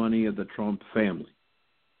personal money of the Trump family.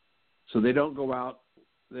 So they don't go out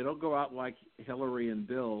like Hillary and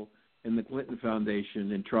Bill in the Clinton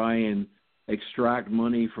Foundation and try and extract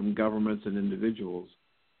money from governments and individuals.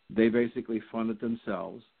 They basically fund it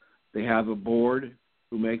themselves. They have a board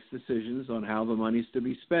who makes decisions on how the money's to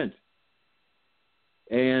be spent.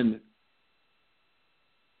 And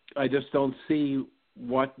I just don't see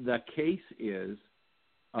what the case is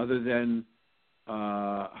other than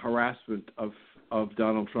harassment of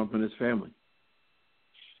Donald Trump and his family.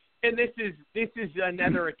 And this is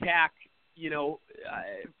another attack.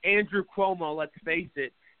 Andrew Cuomo, let's face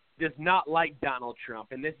it, does not like Donald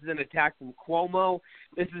Trump. And this is an attack from Cuomo.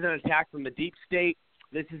 This is an attack from the deep state.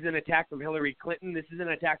 This is an attack from Hillary Clinton. This is an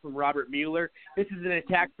attack from Robert Mueller. This is an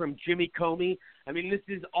attack from Jimmy Comey. I mean, this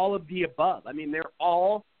is all of the above. I mean, they're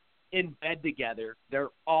all in bed together. They're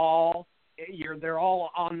all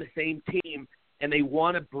on the same team, and they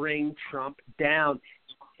want to bring Trump down.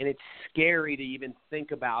 And it's scary to even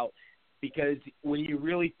think about, because when you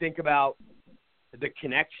really think about the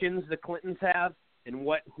connections the Clintons have and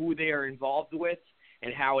who they are involved with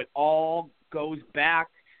and how it all goes back,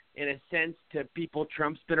 in a sense, to people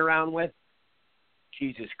Trump's been around with,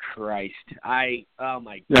 Jesus Christ. Oh,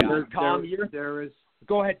 my God. Tom,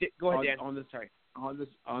 go ahead, Dan.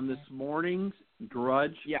 On this morning's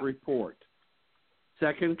Drudge report,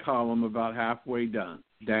 second column about halfway down,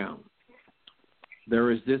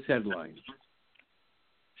 there is this headline: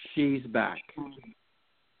 "She's back."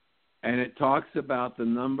 And it talks about the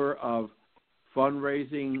number of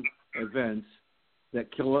fundraising events that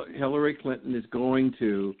Hillary Clinton is going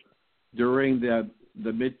to during the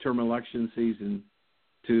midterm election season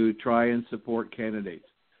to try and support candidates.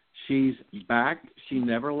 She's back. She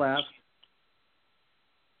never left.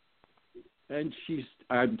 And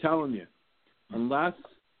I'm telling you, unless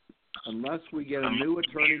we get a new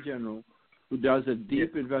attorney general who does a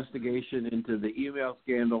deep investigation into the email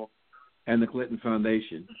scandal and the Clinton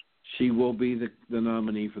Foundation, she will be the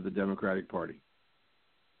nominee for the Democratic Party.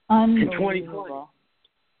 Unbelievable.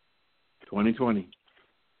 2020.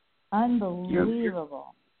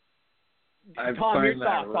 Unbelievable. Tom, your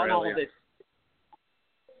thoughts on all of this?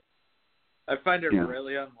 I find it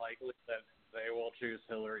really unlikely that they will choose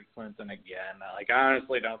Hillary Clinton again. I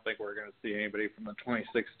honestly don't think we're going to see anybody from the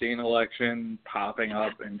 2016 election popping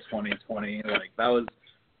up in 2020. That was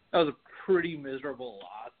a pretty miserable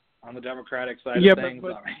loss on the Democratic side of things.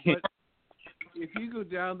 But if you go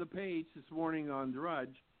down the page this morning on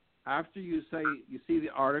Drudge, after you see the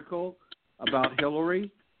article about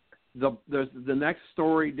Hillary, the next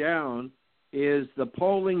story down is the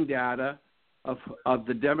polling data of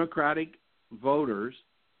the Democratic voters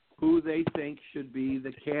who they think should be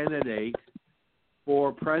the candidate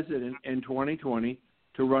for president in 2020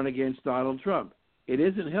 to run against Donald Trump. It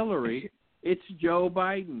isn't Hillary, it's Joe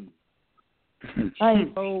Biden.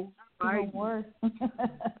 Joe Biden. Worse.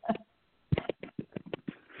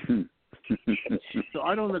 So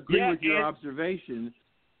I don't agree with your observation.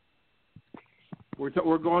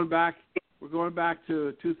 We're going back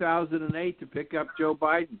to 2008 to pick up Joe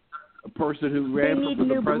Biden, a person who ran for the presidency. They need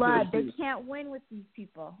new blood. They can't win with these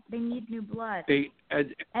people. They need new blood. I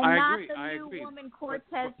not agree. the new woman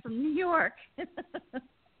Cortez from New York.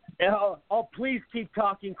 Please keep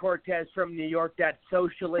talking Cortez from New York, that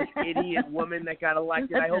socialist idiot woman that got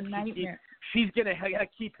elected. I hope she's going to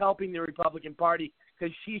keep helping the Republican Party,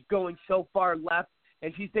 because she's going so far left,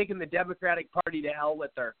 and she's taking the Democratic Party to hell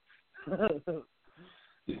with her.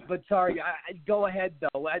 But sorry, go ahead,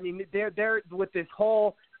 though. I mean, they're with this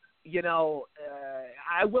whole,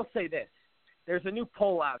 I will say this. There's a new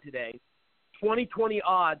poll out today. 2020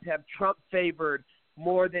 odds have Trump favored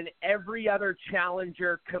more than every other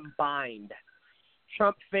challenger combined.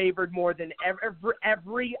 Trump favored more than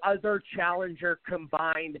every other challenger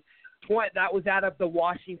combined. That was out of the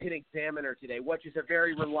Washington Examiner today, which is a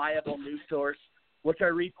very reliable news source, which I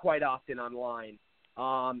read quite often online.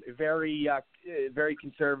 Very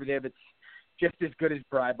conservative. It's just as good as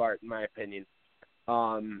Breitbart, in my opinion.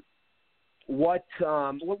 Tom, what's your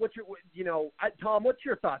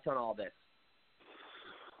thoughts on all this?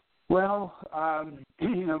 Well,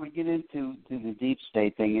 we get into the deep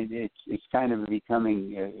state thing. It's kind of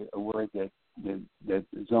becoming a word that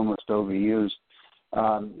is almost overused.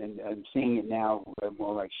 And I'm seeing it now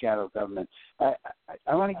more like shadow government.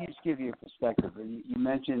 I want to just give you a perspective. You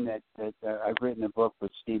mentioned that I've written a book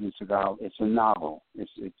with Steven Seagal. It's a novel. It's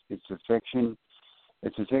a fiction.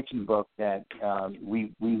 It's a fiction book that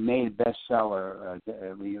we made a bestseller.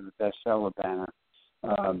 We have a bestseller banner,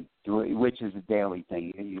 which is a daily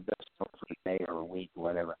thing. You bestseller for a day or a week or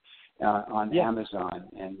whatever on Amazon,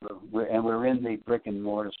 and we're in the brick and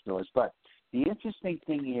mortar stores, but. The interesting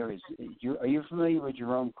thing here is, are you familiar with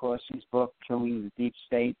Jerome Corsi's book, Killing the Deep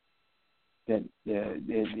State? a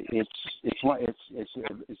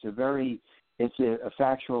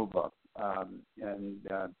factual book, and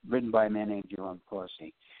written by a man named Jerome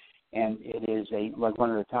Corsi, and it is like one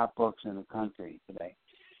of the top books in the country today.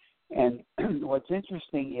 And what's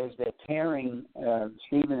interesting is that pairing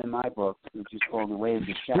Stephen and my book, which is called The Way of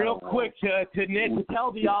the Shadow. Real quick, to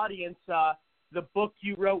tell the audience, the book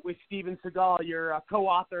you wrote with Steven Seagal, your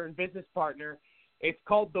co-author and business partner, it's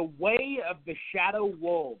called The Way of the Shadow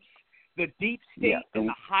Wolves, the Deep State and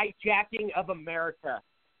the Hijacking of America.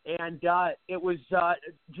 And it was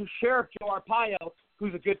Sheriff Joe Arpaio,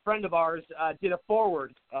 who's a good friend of ours, did a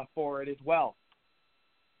foreword for it as well.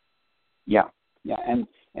 Yeah, and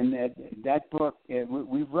that book,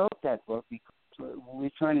 we wrote that book because what we're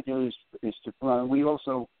trying to do is to we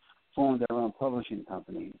also formed our own publishing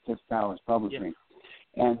company, Fifth Palace Publishing,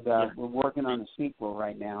 and we're working on a sequel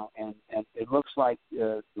right now, and it looks like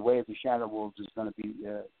The Way of the Shadow Wolves is going to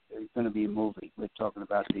be a movie. We're talking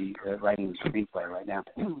about the writing the screenplay right now.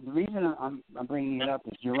 The reason I'm bringing it up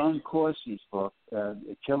is Jerome Corsi's book,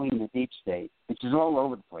 Killing the Deep State, which is all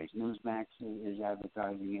over the place. Newsmax is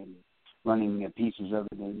advertising it and running pieces of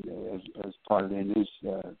it as part of their news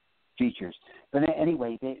features. But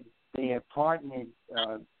anyway, they have partnered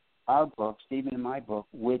our book, Stephen and my book,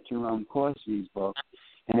 with Jerome Corsi's book,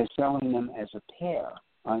 and they're selling them as a pair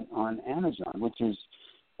on Amazon, which is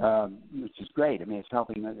great. I mean, it's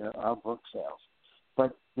helping our book sales.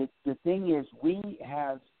 But the thing is, we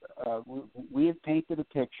have painted a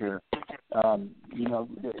picture. The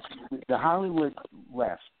Hollywood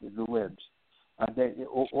left, the libs.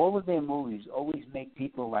 All of their movies always make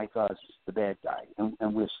people like us the bad guy,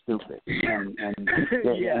 and we're stupid, and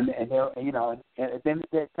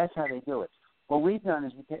that's how they do it. What we've done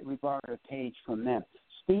is we borrowed a page from them.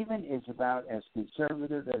 Stephen is about as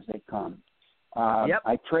conservative as they come.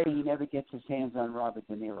 I pray he never gets his hands on Robert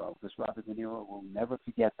De Niro, because Robert De Niro will never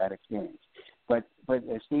forget that experience. But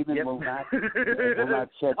Stephen will not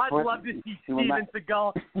set foot. I'd love to see Steven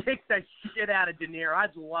Seagal kick the shit out of De Niro.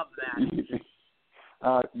 I'd love that.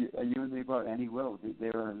 You and me both, and he will. They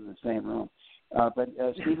were in the same room. But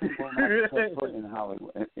Stephen will not set foot in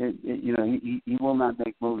Hollywood. He will not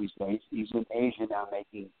make movies. He's in Asia now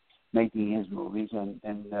making his movies, and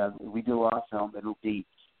we do our film. It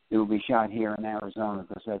will be shot here in Arizona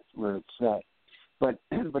because that's where it's set. But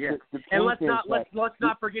and let's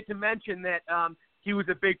not forget to mention that he was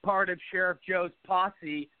a big part of Sheriff Joe's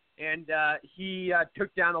posse, and he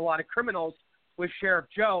took down a lot of criminals with Sheriff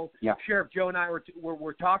Joe. Yeah. Sheriff Joe and I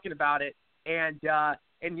were talking about it, and that's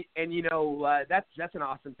an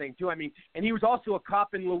awesome thing too. I mean, and he was also a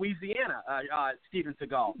cop in Louisiana, Steven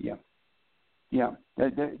Seagal. Yeah,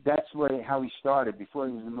 that's how he started. Before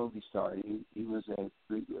he was a movie star, he was a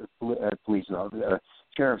police officer, a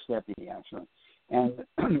sheriff's deputy actually. And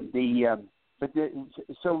the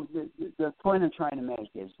point I'm trying to make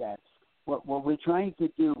is that what we're trying to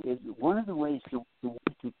do is one of the ways to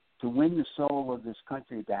win the soul of this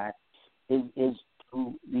country back is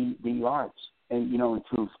through the arts, and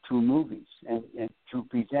through movies and through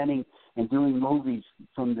presenting and doing movies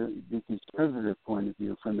from the conservative point of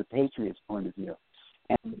view, from the patriots' point of view.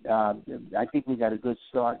 And I think we got a good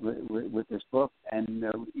start with this book. And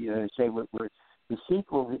the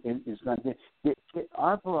sequel is going to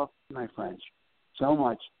our book, my friends, so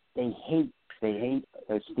much they hate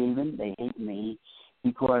Stephen, they hate me,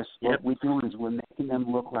 because what we're doing is we're making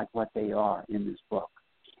them look like what they are in this book.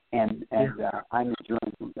 And I'm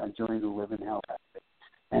enjoying the living hell out of it.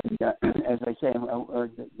 And as I say,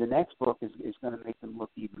 the next book is going to make them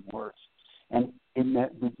look even worse. And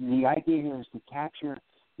the idea here is to capture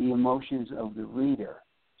the emotions of the reader,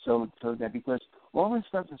 so that, because all this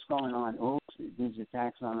stuff that's going on, all these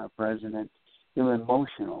attacks on our president, they're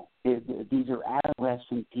emotional. These are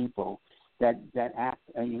adolescent people that act,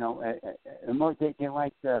 they're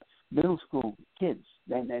like middle school kids.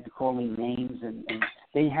 They're calling names, and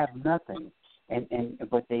they have nothing,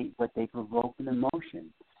 but they provoke an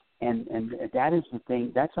emotion, and that is the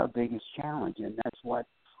thing. That's our biggest challenge, and that's what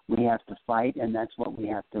we have to fight, and that's what we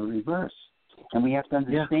have to reverse. And we have to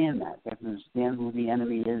understand that. We have to understand who the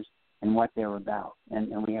enemy is and what they're about,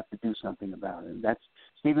 and we have to do something about it. That's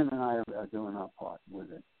Stephen and I are doing our part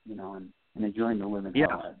with it, and enjoying the living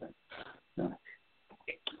hell out of it. So.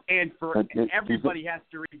 And everybody has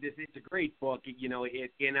to read this. It's a great book,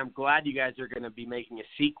 and I'm glad you guys are going to be making a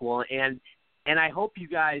sequel. And I hope you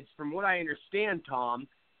guys, from what I understand, Tom,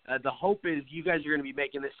 the hope is you guys are going to be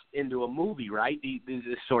making this into a movie, right?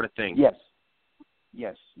 This sort of thing. Yes.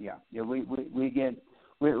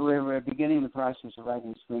 We're beginning the process of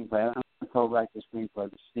writing a screenplay. I'm going to co-write the screenplay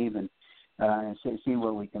with Stephen. and see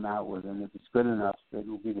what we come out with. And if it's good enough, it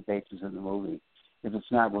will be the basis of the movie. If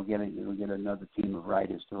it's not, we'll get another team of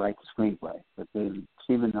writers to write the screenplay. But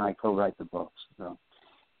Stephen and I co-write the books. So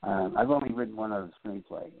I've only written one other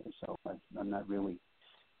screenplay, so I'm not really.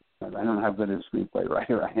 I don't know how good a screenplay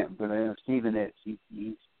writer I am, but I know Stephen is.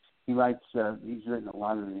 He writes. He's written a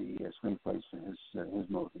lot of the screenplays for his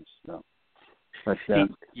movies. So, but the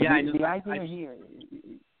idea here.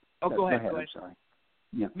 Oh, go ahead. I'm sorry.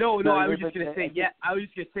 Yeah. No, I was just gonna say,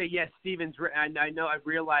 yes. Steven's written. I know. I've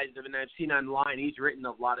realized him, and I've seen online. He's written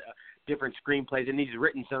a lot of different screenplays, and he's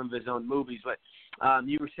written some of his own movies. But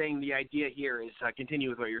you were saying the idea here is continue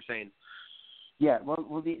with what you're saying. Yeah.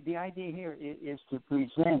 Well, the idea here is to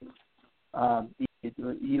present,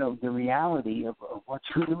 the reality of what's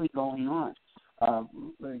really going on.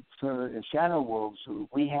 For Shadow Wolves,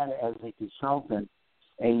 we had as a consultant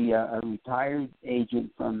a retired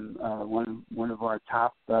agent from one of our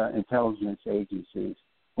top intelligence agencies,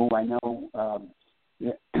 who I know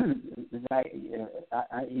the guy.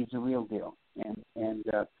 He's a real deal, and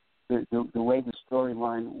the way the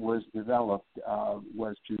storyline was developed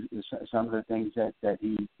was to some of the things that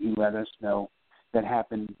he let us know that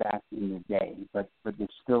happened back in the day, but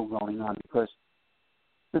it's still going on because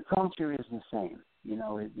the culture is the same.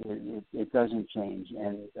 It doesn't change,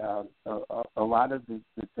 and a lot of the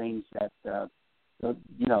things that the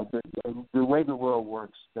way the world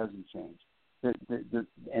works doesn't change.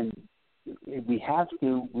 And we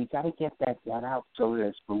got to get that out so that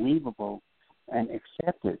it's believable and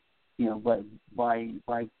accepted,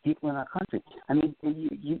 by people in our country. I mean,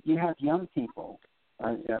 you have young people,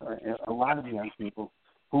 a lot of young people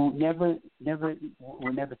who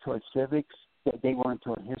were never taught civics. They weren't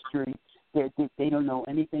taught history. They don't know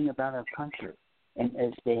anything about our country, and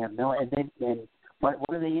they have no. And then what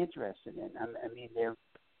are they interested in? I mean, their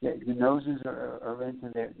noses are into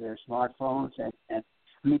their smartphones, and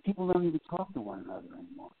I mean, people don't even talk to one another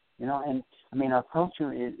anymore. And I mean, our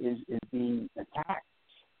culture is being attacked,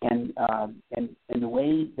 and the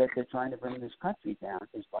way that they're trying to bring this country down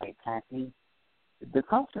is by attacking the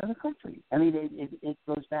culture of the country. I mean, it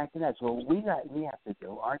goes back to that. So what we have to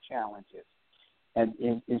do, our challenge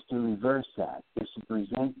is to reverse that, is to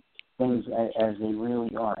present things as they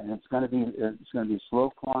really are, and it's going to be a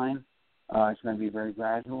slow climb. It's going to be very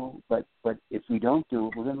gradual, but if we don't do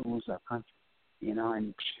it, we're going to lose our country.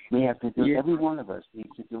 And we have to do. Every one of us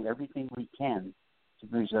needs to do everything we can to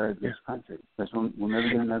preserve this country, because we'll never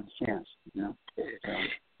get another chance. So.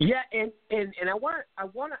 Yeah, and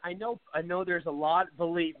I know there's a lot.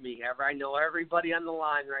 Believe me, I know everybody on the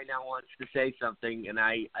line right now wants to say something, and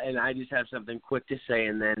I just have something quick to say,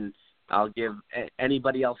 and then I'll give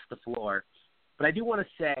anybody else the floor. But I do want to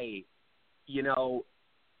say,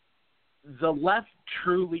 the left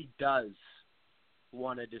truly does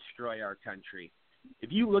want to destroy our country.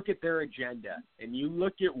 If you look at their agenda and you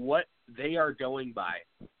look at what they are going by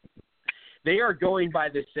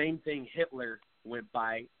the same thing Hitler went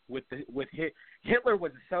by. Hitler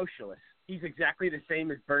was a socialist. He's exactly the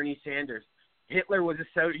same as Bernie Sanders. Hitler was a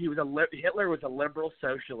liberal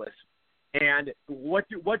socialist. And what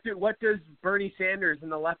does Bernie Sanders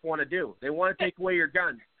and the left want to do? They want to take away your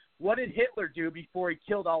guns. What did Hitler do before he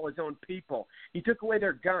killed all his own people? He took away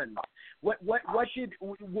their guns. This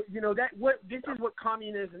is what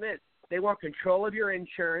communism is. They want control of your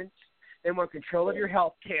insurance. They want control of your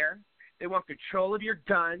health care. They want control of your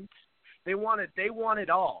guns. They want it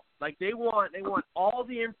all. Like they want all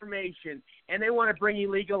the information, and they want to bring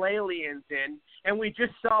illegal aliens in. And we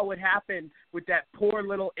just saw what happened with that poor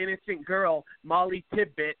little innocent girl, Molly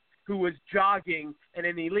Tibbet, who was jogging, and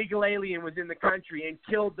an illegal alien was in the country and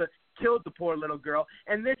killed the poor little girl.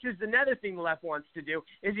 And this is another thing the left wants to do,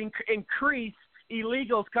 is increase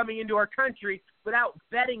illegals coming into our country without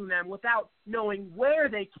vetting them, without knowing where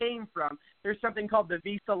they came from. There's something called the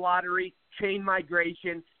visa lottery, chain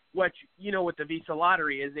migration, which, what the visa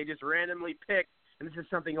lottery is. They just randomly pick, and this is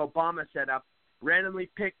something Obama set up, randomly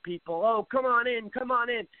pick people, oh, come on in.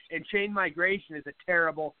 And chain migration is a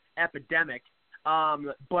terrible epidemic.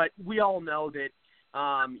 But we all know that,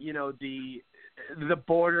 the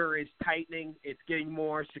border is tightening. It's getting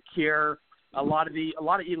more secure. A lot of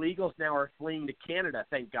illegals now are fleeing to Canada,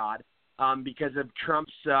 thank God, because of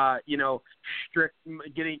Trump's, strict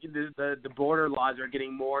getting the border laws are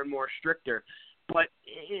getting more and more stricter. But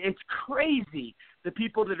it's crazy, the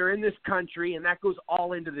people that are in this country, and that goes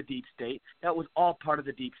all into the deep state. That was all part of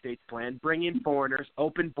the deep state's plan. Bring in foreigners,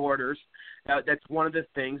 open borders. That's one of the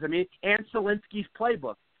things. I mean, and Zelensky's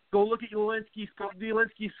playbook. Go look at Zelensky's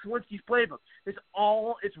playbook.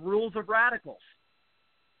 It's rules of radicals.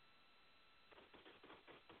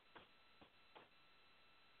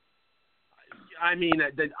 I mean,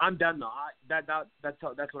 I'm done though. That's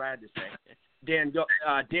what I had to say. Dan, go.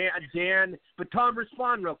 Dan, but Tom,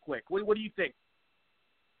 respond real quick. What do you think?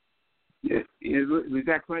 Yeah, was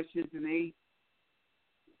that question to me?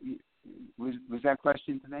 Was that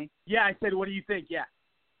question to me? Yeah, I said, what do you think? Yeah.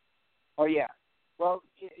 Oh yeah. Well,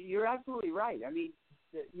 you're absolutely right. I mean,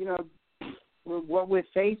 you know, what we're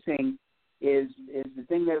facing is the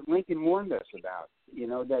thing that Lincoln warned us about. You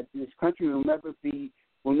know, that this country will never be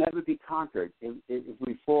conquered. If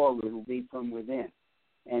we fall, it will be from within.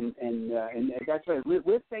 And that's right.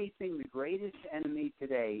 We're facing the greatest enemy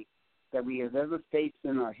today that we have ever faced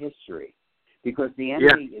in our history, because the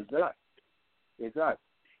enemy is us. Is us.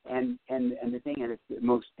 And the thing, and it's the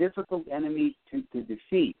most difficult enemy to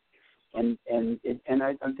defeat. And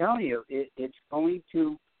I'm telling you, it's going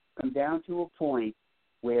to come down to a point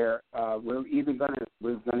where we're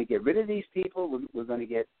gonna get rid of these people. We're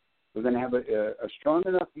gonna have a strong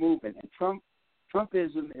enough movement. And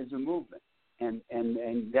Trumpism is a movement, and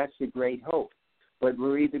that's the great hope. But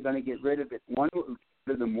we're either going to get rid of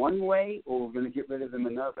them one way, or we're going to get rid of them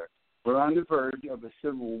another. We're on the verge of a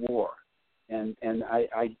civil war, and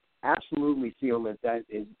I absolutely feel that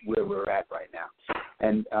is where we're at right now.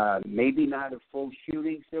 And maybe not a full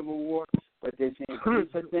shooting civil war, but this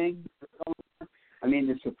Antifa thing. I mean,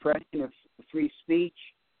 the suppression of free speech.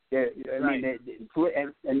 And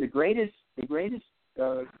the greatest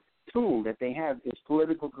tool that they have is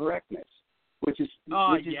political correctness, which is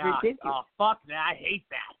ridiculous. Oh, fuck that! I hate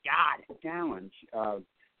that. God. Challenge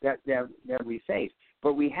that we face,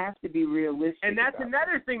 but we have to be realistic. And that's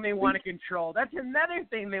another thing they want to control. That's another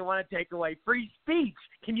thing they want to take away: free speech.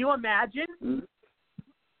 Can you imagine? Mm-hmm.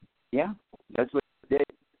 Yeah, that's what they did.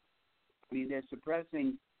 I mean, they're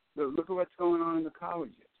suppressing. Look at what's going on in the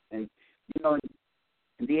colleges, and you know,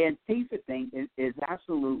 the Antifa thing is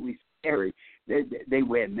absolutely scary. They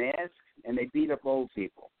wear masks and they beat up old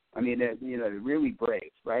people. I mean, they're really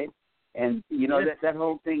brave, right? And you know that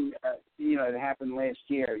whole thing, that happened last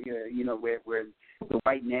year. You know, where the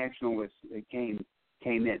white nationalists came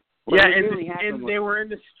in. What and they were in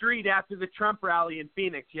the street after the Trump rally in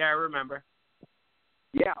Phoenix. Yeah, I remember.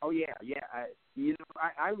 Yeah. Oh yeah.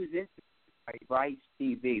 I was in Vice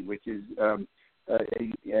TV, which is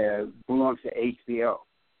belongs to HBO,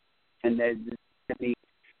 and they sent me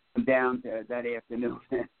down that afternoon,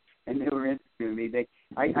 and they were interviewing me.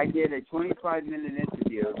 I did a 25-minute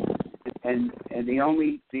interview, and the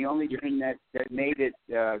only thing that made it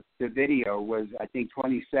the video was, I think,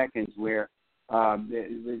 20 seconds where I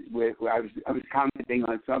was commenting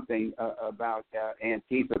on something about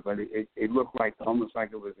Antifa, but it looked almost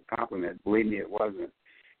like it was a compliment. Believe me, it wasn't.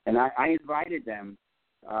 And I invited them,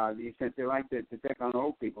 since they like to pick on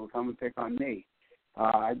old people, come and pick on me.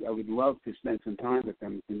 I would love to spend some time with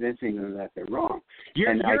them, convincing them that they're wrong.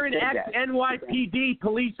 You're an ex-NYPD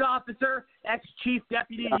police officer, ex-chief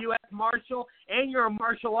deputy U.S. Marshal, and you're a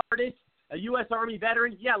martial artist, a U.S. Army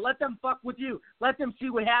veteran. Yeah, let them fuck with you. Let them see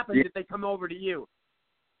what happens if they come over to you.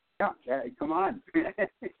 Yeah, come on.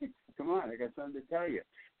 Come on, I got something to tell you.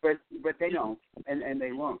 But they don't, and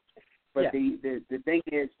they won't. But the thing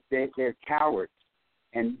is, they're cowards,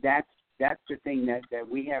 and that's the thing that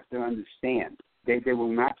we have to understand. They will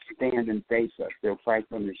not stand and face us. They'll fight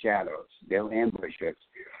from the shadows. They'll ambush us,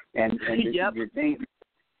 and the thing,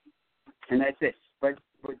 and that's it. But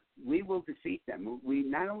we will defeat them. We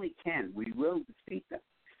not only can, we will defeat them.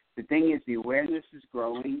 The thing is, the awareness is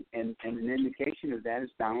growing, and an indication of that is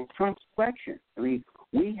Donald Trump's election. I mean,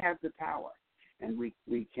 we have the power, and we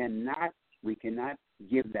cannot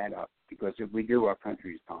give that up, because if we do, our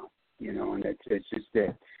country's gone. You know, and it's just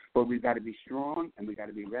it. But we've got to be strong, and we got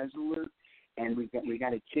to be resolute, and we got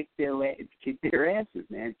to kick their asses,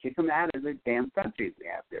 man. Kick them out of the damn country if we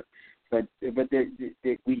have to. But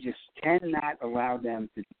we just cannot allow them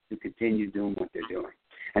to continue doing what they're doing.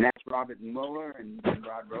 And that's Robert Mueller and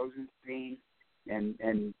Rod Rosenstein,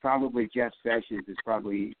 and probably Jeff Sessions is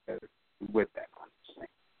probably with that kind of thing.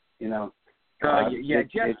 You know.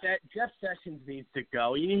 Jeff Sessions needs to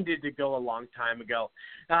go. He needed to go a long time ago.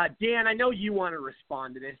 Dan, I know you want to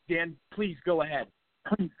respond to this. Dan, please go ahead.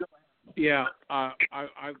 Yeah,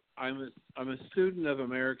 I'm a student of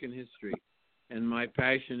American history, and my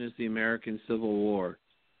passion is the American Civil War.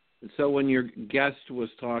 And so when your guest was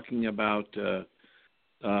talking about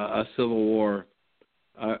a civil war,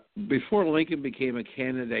 before Lincoln became a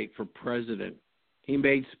candidate for president, he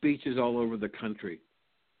made speeches all over the country.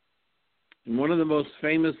 And one of the most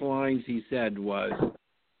famous lines he said was,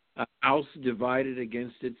 "A house divided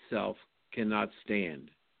against itself cannot stand.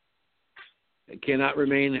 It cannot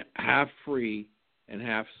remain half free and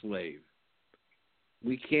half slave."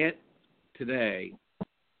 We can't today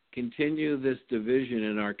continue this division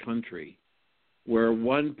in our country, where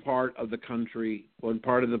one part of the country, one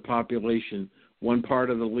part of the population, one part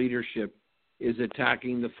of the leadership is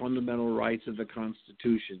attacking the fundamental rights of the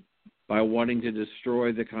Constitution by wanting to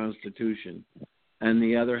destroy the Constitution, and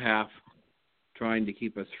the other half trying to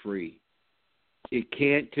keep us free. It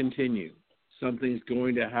can't continue. Something's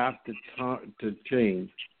going to have to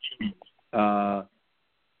change, or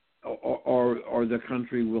the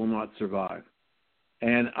country will not survive.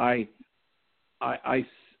 And I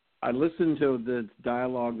listened to the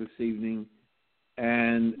dialogue this evening,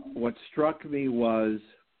 and what struck me was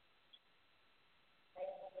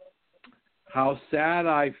how sad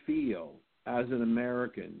I feel as an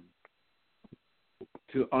American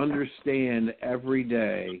to understand every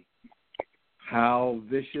day how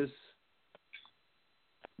vicious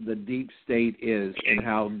the deep state is and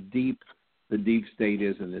how deep the deep state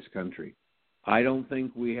is in this country. I don't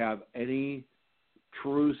think we have any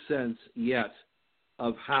true sense yet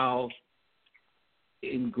of how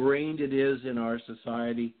ingrained it is in our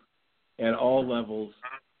society at all levels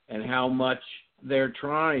and how much they're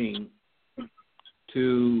trying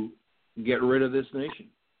to get rid of this nation.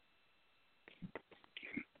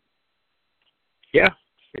 Yeah,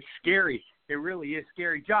 it's scary. It really is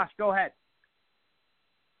scary. Josh, go ahead.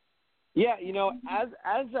 Yeah, as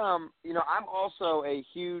I'm also a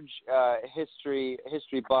huge history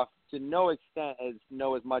buff to no extent as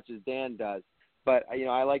much as Dan does. But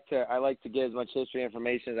I like to get as much history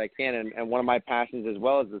information as I can, and one of my passions as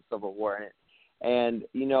well is the Civil War. And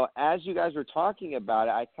as you guys were talking about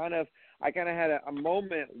it, I kind of had a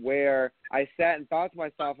moment where I sat and thought to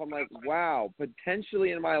myself, I'm like, wow,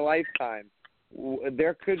 potentially in my lifetime,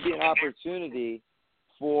 there could be an opportunity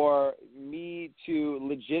for me to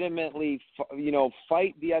legitimately,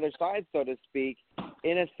 fight the other side, so to speak,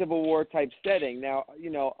 in a Civil War type setting. Now,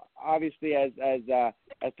 obviously, as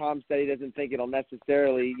Tom said, he doesn't think it'll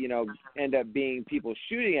necessarily, end up being people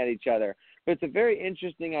shooting at each other. But it's a very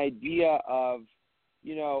interesting idea of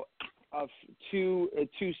two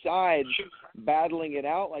sides battling it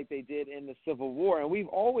out like they did in the Civil War. And we've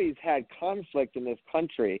always had conflict in this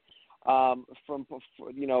country.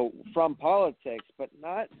 From politics, but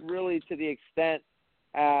not really to the extent,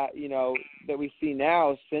 that we see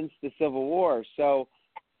now since the Civil War. So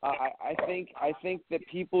I think that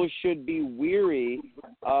people should be weary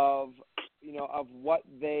of what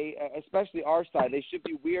they, especially our side, they should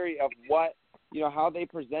be weary of what, how they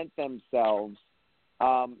present themselves.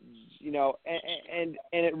 And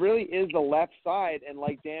it really is the left side. And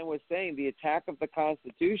like Dan was saying, the attack of the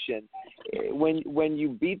Constitution, when you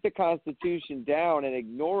beat the Constitution down and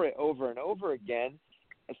ignore it over and over again,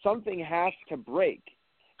 something has to break.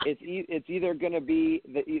 It's either going to be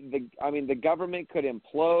the government could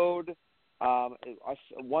implode.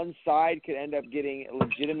 One side could end up getting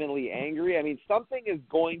legitimately angry. I mean, something is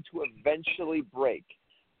going to eventually break.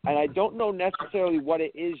 And I don't know necessarily what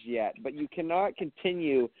it is yet, but you cannot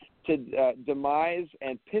continue to demise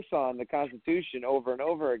and piss on the Constitution over and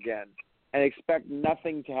over again and expect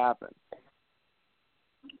nothing to happen.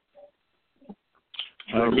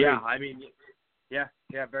 Yeah,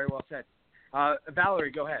 very well said.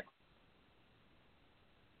 Valerie, go ahead.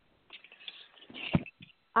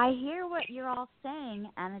 I hear what you're all saying,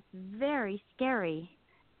 and it's very scary.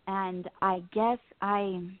 And I guess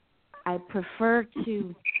I prefer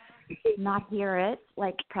to not hear it,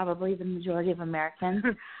 like probably the majority of Americans,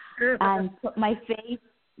 and put my faith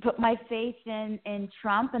in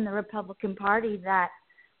Trump and the Republican Party that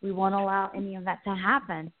we won't allow any of that to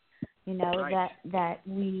happen. Right. that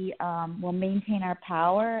we will maintain our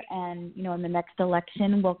power, and in the next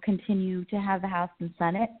election we'll continue to have the House and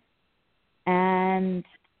Senate, and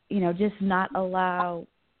just not allow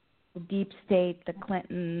the deep state, the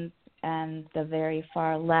Clintons, and the very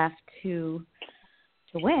far left to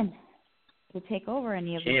win, to take over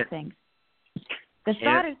any of these things. The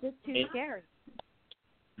thought is just too scary.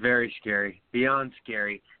 Very scary, beyond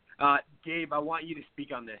scary. Gabe, I want you to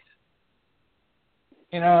speak on this.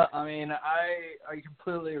 I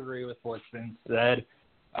completely agree with what's been said.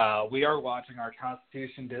 We are watching our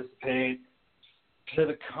Constitution dissipate. To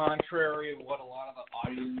the contrary of what a lot of the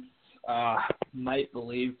audience might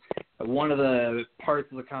believe, one of the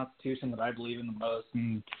parts of the Constitution that I believe in the most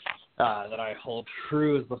and that I hold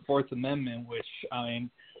true is the Fourth Amendment, which,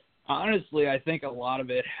 honestly, I think a lot of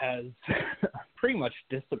it has pretty much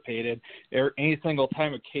dissipated. Any single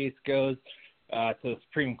time a case goes to the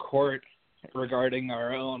Supreme Court regarding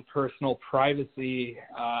our own personal privacy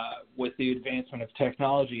with the advancement of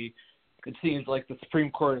technology, it seems like the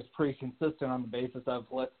Supreme Court is pretty consistent on the basis of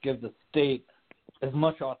let's give the state as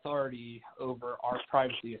much authority over our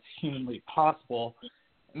privacy as humanly possible.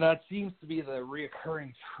 that seems to be the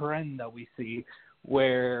reoccurring trend that we see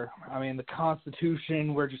where, I mean, the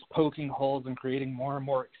Constitution, we're just poking holes and creating more and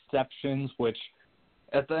more exceptions, which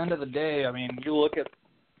at the end of the day, I mean, you look at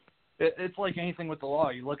it's like anything with the law.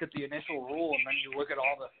 You look at the initial rule and then you look at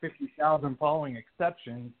all the 50,000 following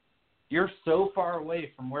exceptions. You're so far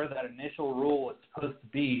away from where that initial rule was supposed to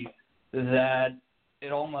be that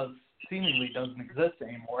it almost seemingly doesn't exist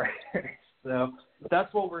anymore. So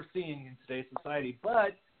that's what we're seeing in today's society.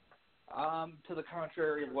 But to the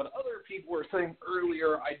contrary of what other people were saying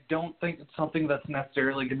earlier, I don't think it's something that's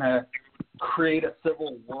necessarily going to create a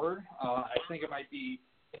civil war. I think it might be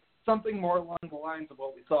something more along the lines of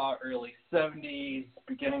what we saw early 70s,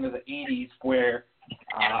 beginning of the 80s, where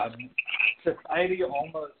society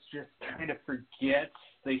almost just kind of forgets.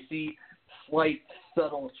 They see slight,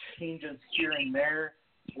 subtle changes here and there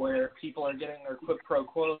where people are getting their quid pro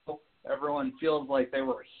quo. Everyone feels like they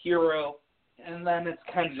were a hero. And then it's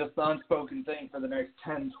kind of just the unspoken thing for the next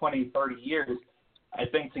 10, 20, 30 years. I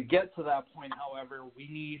think to get to that point, however, we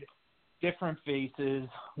need different faces.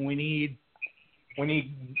 We need,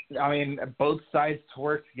 I mean, both sides to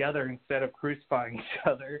work together instead of crucifying each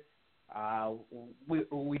other.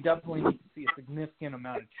 We definitely need to see a significant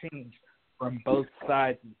amount of change from both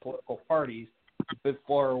sides of the political parties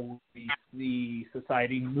before we see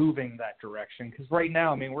society moving that direction. Because right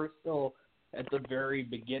now, I mean, we're still at the very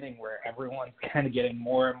beginning where everyone's kind of getting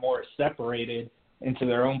more and more separated into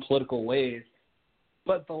their own political ways.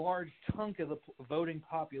 But the large chunk of the voting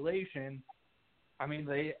population, I mean,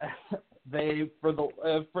 they for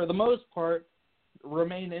the most part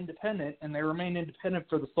remain independent, and they remain independent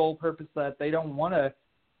for the sole purpose that they don't want to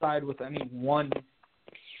side with any one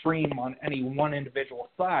extreme on any one individual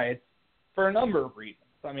side for a number of reasons.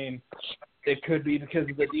 I mean, it could be because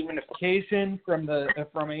of the demonification from a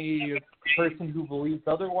person who believes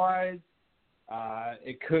otherwise.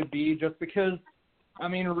 It could be just because, I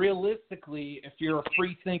mean, realistically, if you're a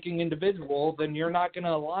free-thinking individual, then you're not going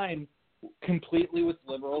to align completely with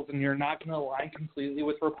liberals, and you're not going to align completely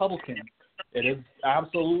with Republicans. It is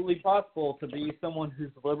absolutely possible to be someone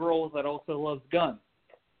who's liberal that also loves guns.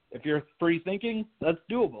 If you're free-thinking, that's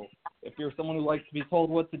doable. If you're someone who likes to be told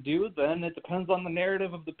what to do, then it depends on the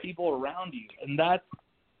narrative of the people around you. And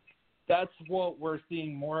that's what we're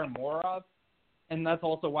seeing more and more of. And that's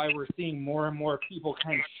also why we're seeing more and more people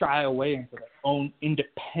kind of shy away into their own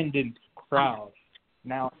independent crowd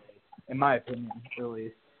nowadays, in my opinion, at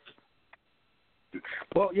least.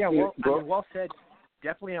 Well, yeah, well said.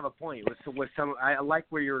 Definitely have a point. I like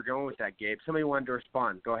where you were going with that, Gabe. Somebody wanted to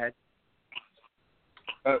respond. Go ahead.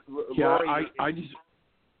 Rory, I just.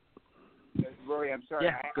 Rory, I'm sorry.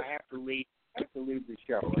 I have to leave. I have to leave the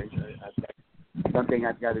show. Something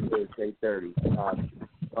I've got to do at 8:30.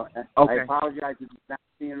 Okay. I apologize if it's not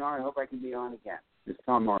being on. I hope I can be on again. It's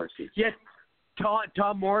Tom Morrissey. Yes,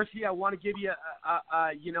 Tom Morrissey. I want to give you,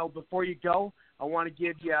 before you go, I want to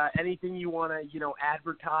give you anything you want to,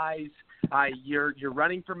 advertise. You're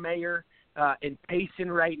running for mayor in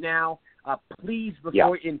Payson right now. Please,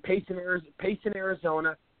 in Payson,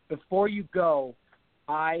 Arizona, before you go,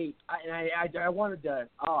 I wanted to.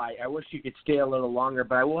 I wish you could stay a little longer,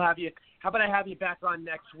 but I will have you. How about I have you back on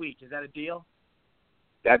next week? Is that a deal?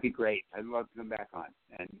 That'd be great. I'd love to come back on.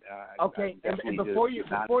 And okay. And before you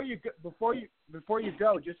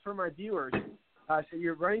go, just for my viewers, so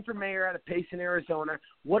you're running for mayor out of Payson, Arizona.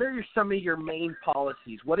 What are some of your main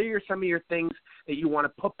policies? What are some of your things that you want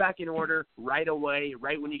to put back in order right away,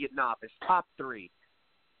 right when you get in office? Top 3.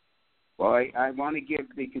 Well, I want to give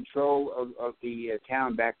the control of the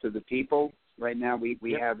town back to the people. Right now, we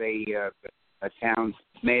have a town's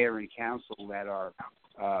mayor and council that are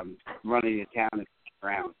running the town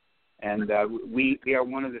around, and we are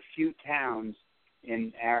one of the few towns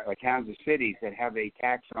in towns and cities that have a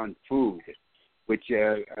tax on food, which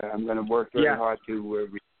I'm going to work very hard to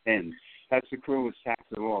rescind. That's the cruelest tax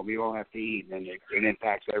of all. We all have to eat, and it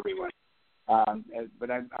impacts everyone. But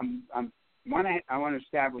I want to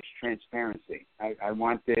establish transparency. I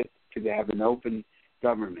want it to have an open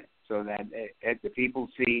government so that the people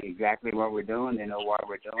see exactly what we're doing, they know why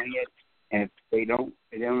we're doing it, and if they don't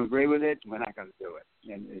agree with it, we're not going to do it.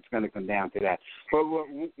 And it's going to come down to that. But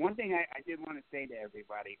one thing I did want to say to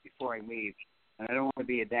everybody before I leave, and I don't want to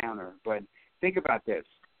be a downer, but think about this.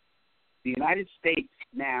 The United States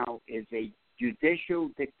now is a judicial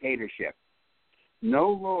dictatorship. No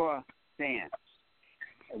law stands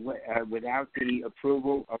without the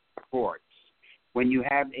approval of the courts. When you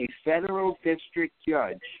have a federal district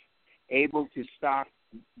judge able to stop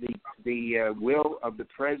the will of the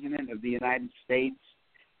President of the United States,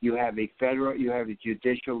 you have a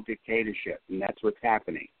judicial dictatorship, and that's what's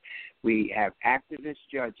happening. We have activist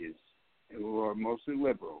judges who are mostly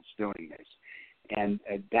liberals doing this, and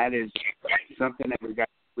that is something that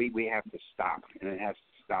we have to stop, and it has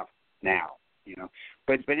to stop now. You know,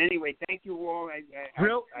 but anyway, thank you all. I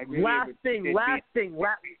really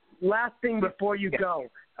last thing before you go,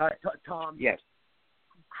 Tom. Yes.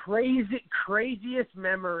 Craziest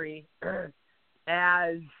memory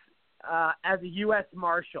as a U.S.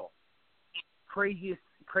 Marshal.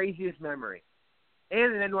 Craziest memory,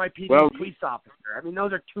 and an NYPD police officer. I mean,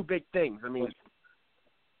 those are two big things. I mean,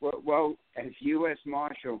 well, as U.S.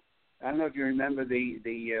 Marshal, I don't know if you remember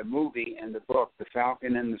the movie and the book, The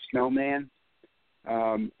Falcon and the Snowman.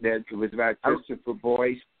 That was about Christopher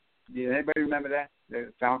Boyce. Did anybody remember that?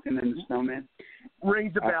 The Falcon and the Snowman?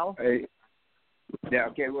 Rings a bell. Yeah.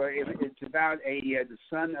 Okay. Well, it's about the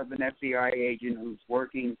son of an FBI agent who's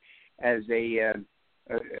working as working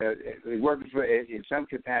for in some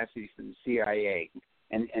capacity for the CIA,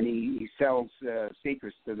 and he sells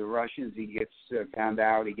secrets to the Russians. He gets found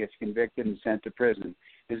out. He gets convicted and sent to prison.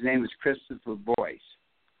 His name is Christopher Boyce,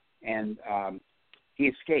 and he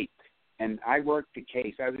escaped. And I worked the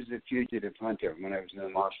case. I was a fugitive hunter when I was in the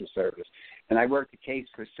Marshal Service, and I worked the case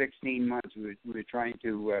for 16 months. We were trying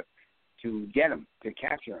to get him, to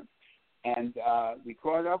capture him, and we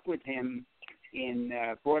caught up with him in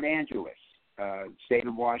Port Angeles, state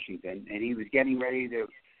of Washington, and he was getting ready to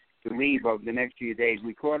leave over the next few days.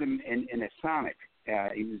 We caught him in a Sonic.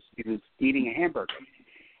 He was eating a hamburger,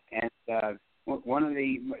 and one of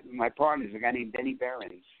my partners, a guy named Denny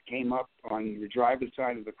Behrens, came up on the driver's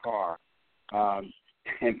side of the car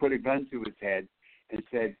and put a gun to his head and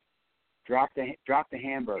said, "Drop the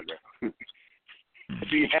hamburger."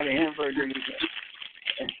 He had a hamburger in his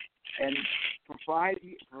head. And for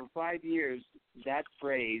five years, that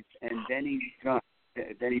phrase and Denny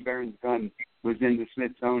Behrens' gun was in the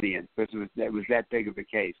Smithsonian because that was that big of a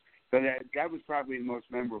case. So that was probably the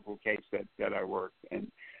most memorable case that I worked.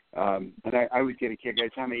 And I would get a kick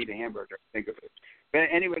every time I eat a hamburger. Think of it. But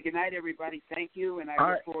anyway, good night, everybody. Thank you, and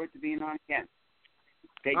I look forward to being on again.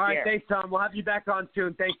 Take care. All right, thanks, Tom. We'll have you back on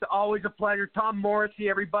soon. Thanks. Always a pleasure. Tom Morrissey,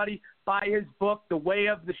 everybody, buy his book, The Way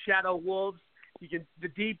of the Shadow Wolves. The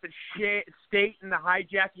Deep State and the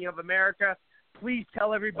Hijacking of America. Please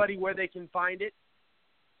tell everybody where they can find it.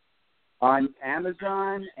 On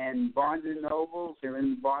Amazon and Barnes & Noble. They're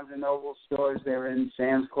in Barnes & Noble stores. They're in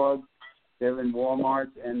Sam's Club. They're in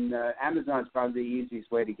Walmart. And Amazon's probably the easiest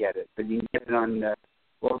way to get it. But you can get it on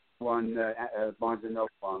Barnes & Noble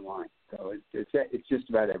online. So it's just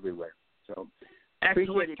about everywhere. So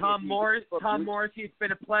excellent. Tom Morrissey, it's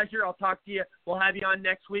been a pleasure. I'll talk to you. We'll have you on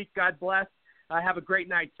next week. God bless. Have a great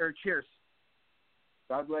night, sir. Cheers.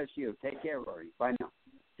 God bless you. Take care, Rory. Bye now.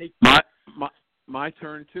 My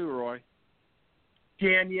turn too, Roy.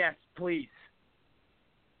 Dan, yes, please.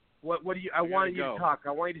 What do you? I wanted you to talk.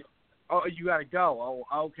 I want you to. Oh, you got to go.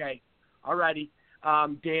 Oh, okay. All righty.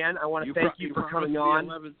 Dan, I want to thank you for coming on.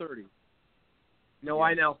 11:30. No,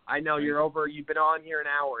 yes. I know. You're over. You've been on here an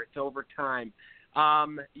hour. It's over time.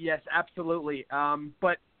 Yes, absolutely.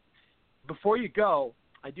 But before you go,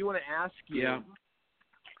 I do want to ask you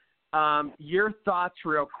your thoughts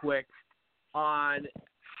real quick on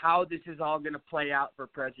how this is all going to play out for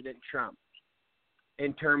President Trump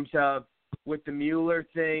in terms of with the Mueller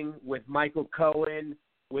thing, with Michael Cohen,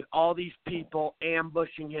 with all these people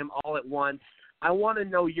ambushing him all at once. I want to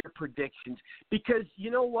know your predictions because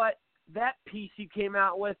you know what? That piece you came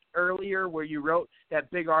out with earlier where you wrote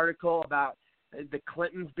that big article about the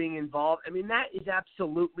Clintons being involved, I mean, that is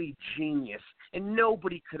absolutely genius, and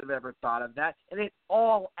nobody could have ever thought of that, and it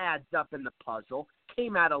all adds up in the puzzle.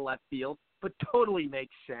 Came out of left field, but totally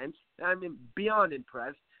makes sense. I'm beyond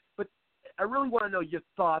impressed, but I really want to know your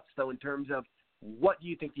thoughts, though, in terms of what do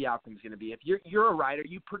you think the outcome is going to be. If you're a writer,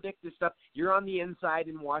 you predict this stuff, you're on the inside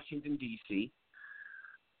in Washington, D.C.,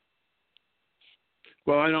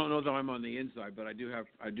 Well, I don't know that I'm on the inside, but I do have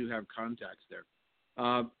contacts there.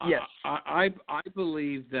 Yes. I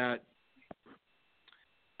believe that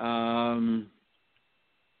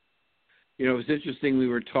it's interesting. We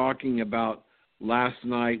were talking about last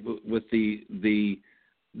night with the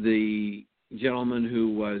gentleman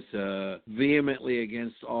who was vehemently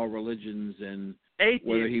against all religions and atheist,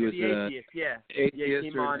 whether he was atheist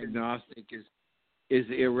or agnostic is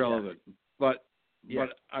irrelevant. Yeah.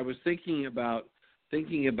 But I was thinking about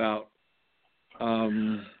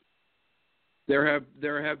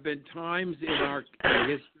there have been times in our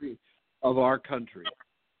history of our country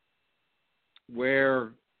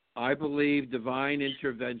where I believe divine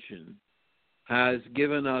intervention has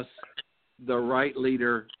given us the right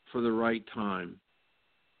leader for the right time,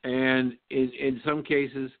 and in some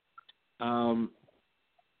cases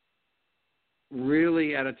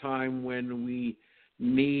really at a time when we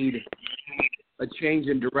need a change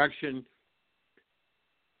in direction,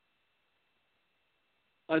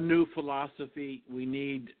 a new philosophy. We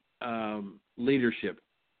need leadership.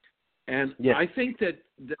 And I think that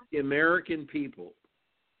the American people,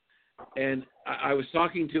 and I was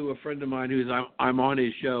talking to a friend of mine I'm on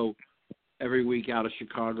his show every week out of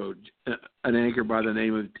Chicago, an anchor by the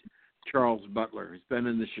name of Charles Butler. He's been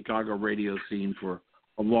in the Chicago radio scene for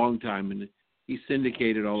a long time, and he's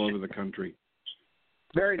syndicated all over the country.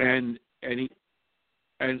 Very nice.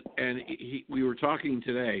 And we were talking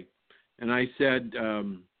today, and I said,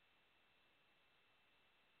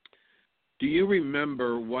 do you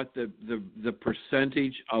remember what the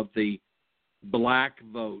percentage of the black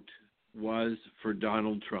vote was for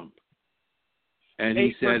Donald Trump? And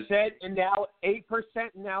he 8%, said, and now 8%.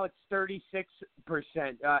 Now it's 36%.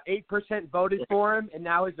 8% voted for him, and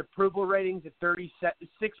now his approval ratings at 36%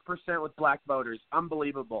 with black voters.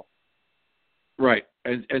 Unbelievable. Right,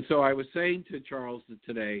 and so I was saying to Charles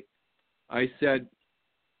today, I said,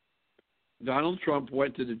 Donald Trump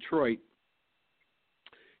went to Detroit,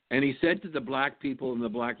 and he said to the black people and the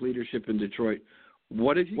black leadership in Detroit,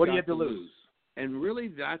 what have you got to lose? And really,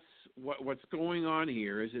 that's what's going on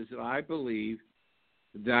here is that I believe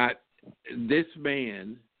that this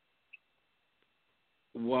man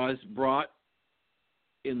was brought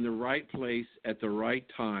in the right place at the right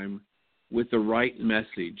time with the right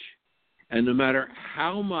message. And no matter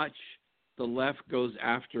how much the left goes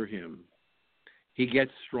after him, he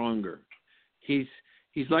gets stronger. He's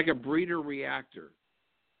like a breeder reactor.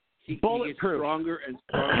 He gets stronger and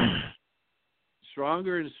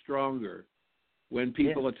stronger when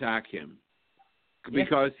people attack him,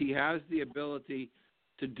 because he has the ability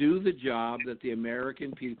to do the job that the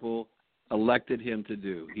American people elected him to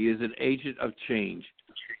do. He is an agent of change.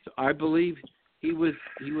 So I believe he was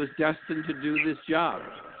destined to do this job,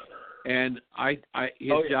 and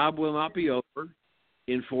his job will not be over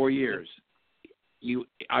in 4 years.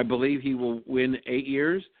 I believe he will win 8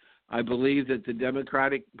 years. I believe that the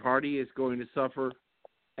Democratic Party is going to suffer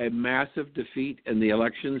a massive defeat in the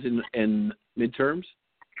elections in midterms,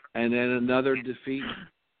 and then another defeat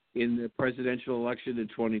in the presidential election in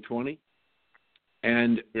 2020.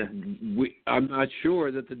 And I'm not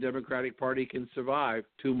sure that the Democratic Party can survive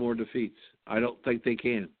 2 more defeats. I don't think they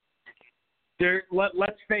can.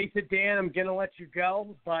 Let's face it, Dan, I'm going to let you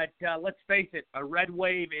go, but let's face it, a red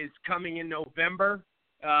wave is coming in November,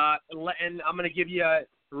 and I'm going to give you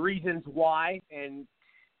reasons why, and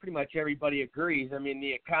pretty much everybody agrees. I mean,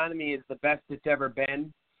 the economy is the best it's ever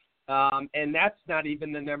been, and that's not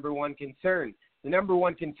even the number one concern. The number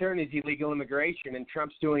one concern is illegal immigration, and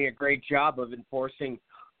Trump's doing a great job of enforcing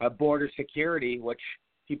border security, which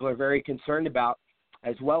people are very concerned about,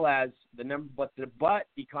 as well as but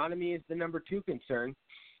economy is the number 2 concern,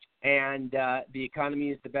 and the economy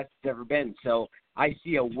is the best it's ever been. So I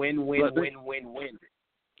see a win-win-win-win-win.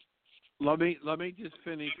 Let me just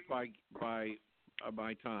finish by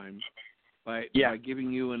my time by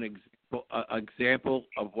giving you an example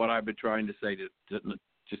of what I've been trying to say to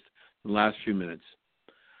just the last few minutes.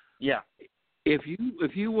 Yeah. If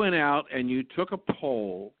you went out and you took a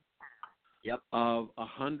poll of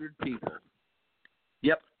 100 people.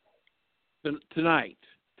 Yep. Tonight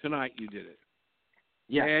you did it.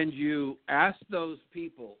 Yeah. And you asked those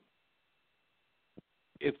people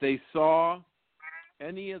if they saw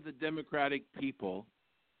any of the Democratic people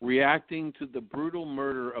reacting to the brutal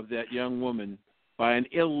murder of that young woman by an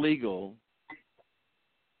illegal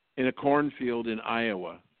in a cornfield in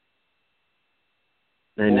Iowa.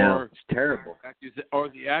 I know. It's terrible. Or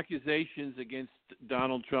the accusations against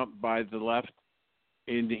Donald Trump by the left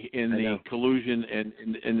in the collusion and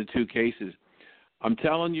in the 2 cases. I'm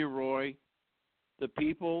telling you, Roy, the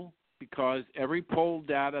people, because every poll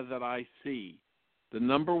data that I see, the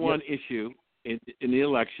number one issue in the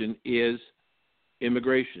election is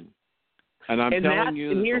immigration. And I'm telling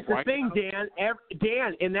you, and here's the thing,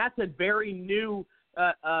 Dan, and that's a very new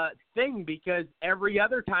thing, because every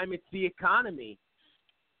other time it's the economy.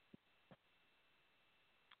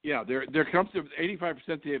 Yeah, there comes to 85%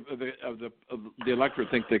 of the electorate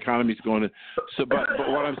think the economy is going to. So, but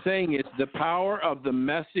what I'm saying is the power of the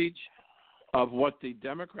message of what the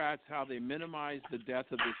Democrats, how they minimize the death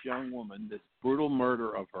of this young woman, this brutal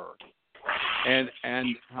murder of her, and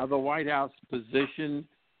how the White House positioned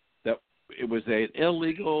that it was an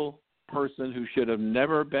illegal person who should have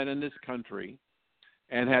never been in this country,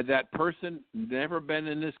 and had that person never been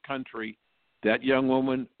in this country, that young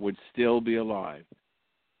woman would still be alive.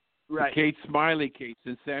 Right. The Kate Smiley case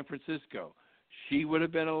in San Francisco she would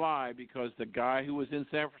have been alive because the guy who was in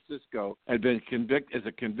San Francisco had been convicted as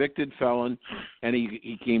a convicted felon, and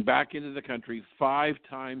he came back into the country 5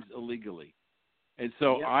 times illegally. And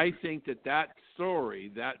so I think that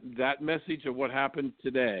story, that message of what happened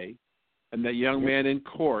today and that young man in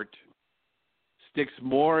court sticks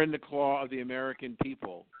more in the claw of the American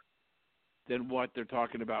people than what they're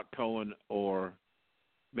talking about Cohen or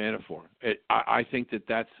Manafort. I think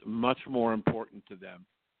that's much more important to them.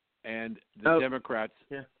 And the Democrats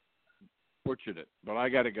butchered it. But I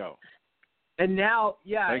got to go. And now,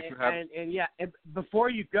 and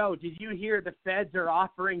before you go, did you hear the feds are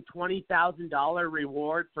offering $20,000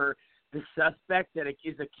 reward for the suspect that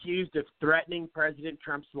is accused of threatening President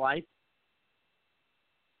Trump's life?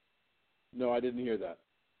 No, I didn't hear that.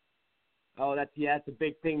 Oh, that's a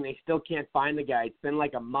big thing. They still can't find the guy. It's been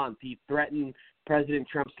like a month. He threatened President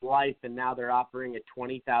Trump's life, and now they're offering a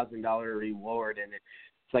 $20,000 reward, and it's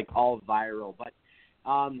like all viral. But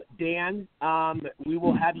Dan, we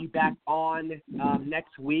will have you back on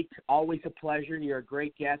next week. Always a pleasure. You're a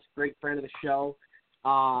great guest, great friend of the show.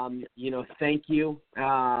 Thank you.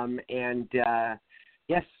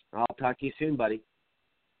 Yes, I'll talk to you soon, buddy.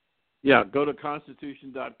 Yeah, go to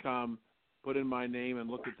Constitution.com, put in my name, and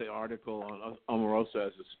look at the article on Omarosa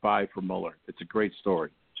as a spy for Mueller. It's a great story.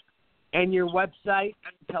 And your website,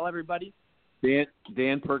 tell everybody.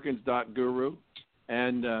 DanPerkins.guru.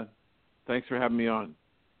 And thanks for having me on.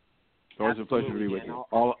 It's always a pleasure to be with you.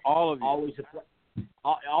 All of you. Always a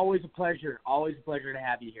pleasure. Always a pleasure to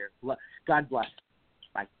have you here. God bless.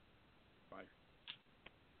 Bye. Bye.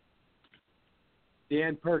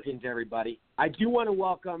 Dan Perkins, everybody. I do want to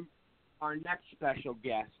welcome our next special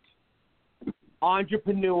guest,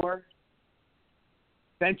 entrepreneur,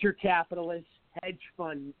 venture capitalist, hedge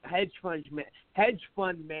fund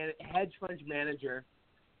manager.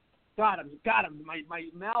 God, my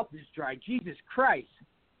mouth is dry. Jesus Christ.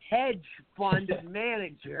 Hedge fund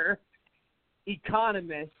manager,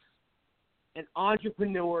 economist, and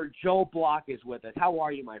entrepreneur Joel Block is with us. How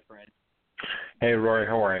are you, my friend? Hey, Rory.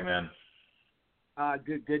 How are you, man?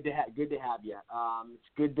 Good to have you.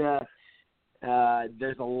 It's good to.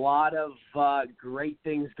 There's a lot of great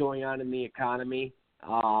things going on in the economy.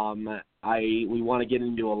 We want to get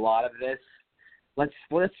into a lot of this. Let's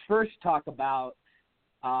first talk about.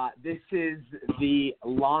 This is the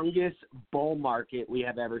longest bull market we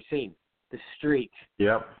have ever seen. The streak.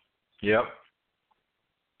 Yep.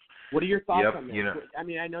 What are your thoughts on this? I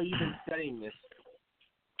mean, I know you've been studying this.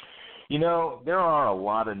 There are a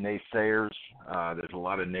lot of naysayers. There's a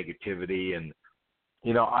lot of negativity, and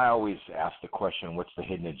I always ask the question, what's the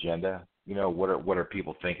hidden agenda? What are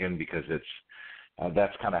people thinking? Because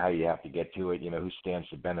that's kind of how you have to get to it. Who stands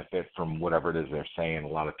to benefit from whatever it is they're saying? A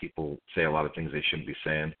lot of people say a lot of things they shouldn't be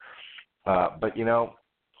saying. But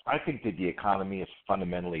I think that the economy is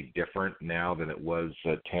fundamentally different now than it was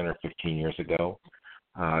 10 or 15 years ago.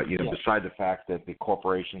 Beside the fact that the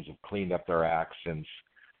corporations have cleaned up their acts since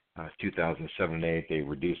 2007 and 8, they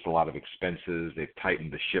reduced a lot of expenses. They've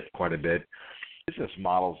tightened the ship quite a bit. Business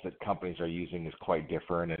models that companies are using is quite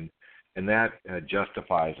different, and that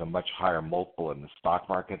justifies a much higher multiple in the stock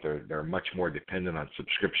market. They're much more dependent on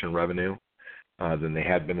subscription revenue than they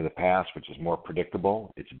had been in the past, which is more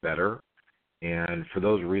predictable. It's better. And for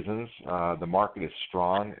those reasons, the market is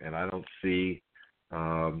strong, and I don't see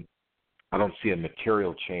a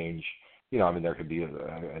material change. There could be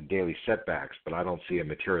a daily setbacks, but I don't see a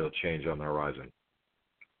material change on the horizon.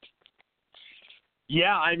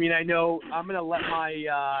 Yeah, I know I'm going to let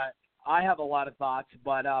I have a lot of thoughts,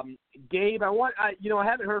 but Gabe, I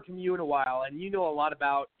haven't heard from you in a while, and you know a lot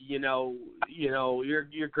about, you're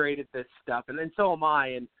great at this stuff, and then so am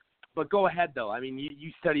I. But go ahead though.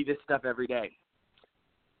 You study this stuff every day.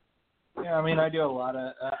 Yeah, I do a lot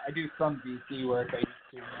of I do some VC work. I used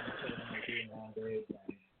to nowadays.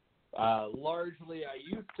 Largely, I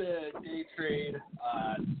used to day trade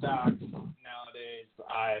stocks. Nowadays,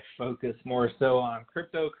 I focus more so on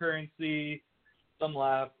cryptocurrency. Some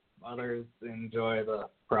laugh, others enjoy the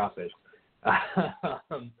profits.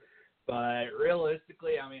 But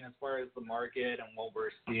realistically, as far as the market and what we're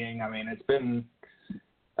seeing, it's been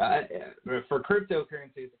for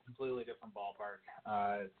cryptocurrency, it's a completely different ballpark.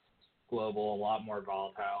 It's global, a lot more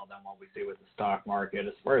volatile than what we see with the stock market.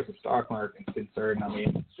 As far as the stock market is concerned,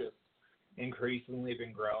 it's just increasingly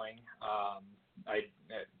been growing. I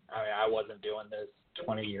wasn't doing this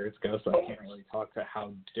 20 years ago, so I can't really talk to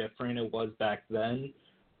how different it was back then.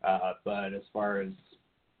 But as far as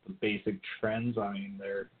the basic trends,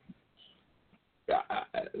 they're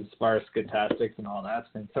as far as stochastics and all that's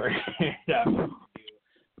concerned, I have to do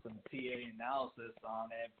some TA analysis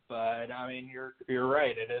on it. But you're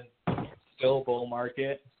right. It is still bull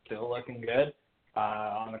market, still looking good.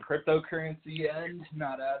 On the cryptocurrency end,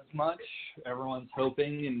 not as much. Everyone's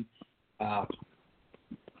hoping and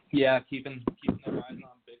keeping their eyes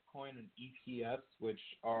on Bitcoin and ETFs, which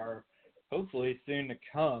are hopefully soon to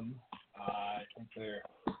come. I think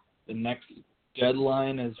the next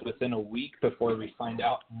deadline is within a week before we find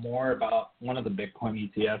out more about one of the Bitcoin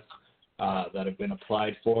ETFs that have been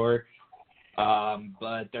applied for.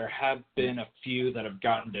 But there have been a few that have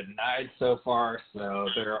gotten denied so far, so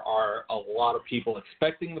there are a lot of people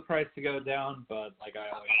expecting the price to go down, but like I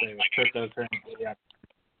always say with cryptocurrency,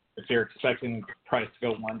 if you're expecting the price to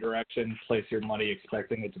go one direction, place your money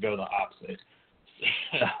expecting it to go the opposite.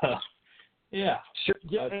 Yeah. Sure.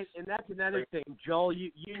 Yeah, and that's another thing, Joel.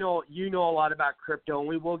 You know a lot about crypto, and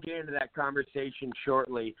we will get into that conversation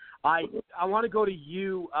shortly. I want to go to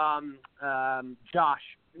you, Josh.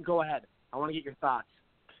 Go ahead. I want to get your thoughts.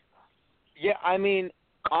 Yeah, I mean,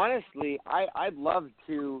 honestly, I'd love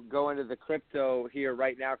to go into the crypto here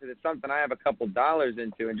right now because it's something I have a couple dollars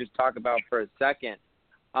into and just talk about for a second.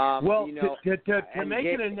 Well, you know, to make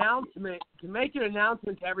an announcement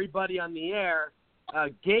to everybody on the air,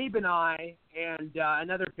 Gabe and I and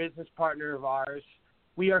another business partner of ours,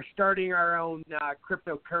 we are starting our own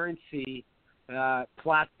cryptocurrency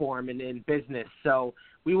platform and business. So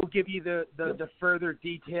we will give you the further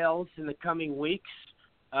details in the coming weeks.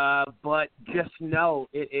 But just know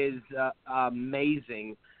it is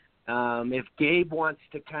amazing. If Gabe wants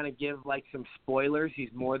to kind of give like some spoilers,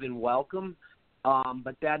 he's more than welcome.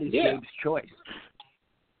 But that is Gabe's choice.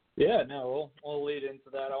 Yeah, no, we'll lead into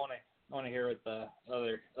that. I want to hear what the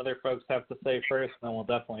other folks have to say first, and then we'll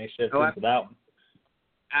definitely shift into that one.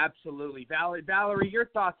 Absolutely. Valerie, your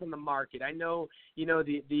thoughts on the market. I know,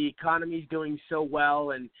 the economy's doing so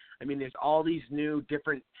well, and, I mean, there's all these new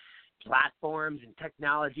different platforms and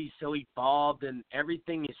technology so evolved, and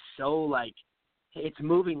everything is so, it's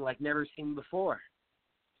moving like never seen before.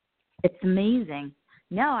 It's amazing.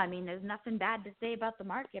 No, I mean, there's nothing bad to say about the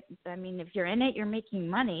market. I mean, if you're in it, you're making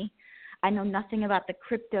money. I know nothing about the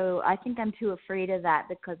crypto. I think I'm too afraid of that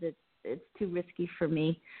because it's too risky for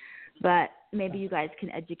me. But maybe you guys can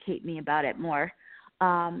educate me about it more.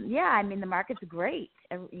 I mean, the market's great.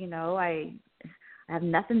 I have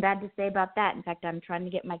nothing bad to say about that. In fact, I'm trying to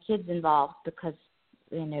get my kids involved because,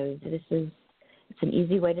 it's an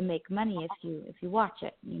easy way to make money if you watch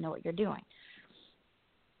it. You know what you're doing.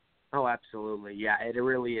 Oh, absolutely. Yeah, it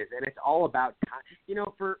really is. And it's all about time.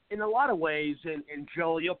 In a lot of ways, and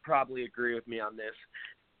Joel, you'll probably agree with me on this,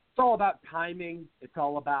 it's all about timing. It's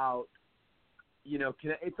all about,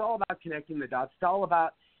 it's all about connecting the dots. It's all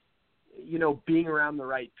about, being around the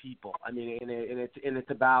right people. I mean, and it's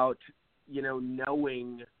about,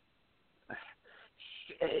 knowing,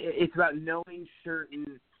 it's about knowing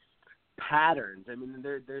certain patterns. I mean,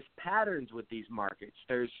 there's patterns with these markets.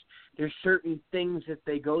 There's certain things that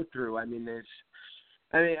they go through. I mean,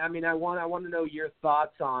 I want to know your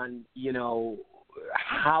thoughts on,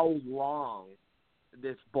 how long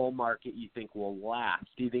this bull market you think will last.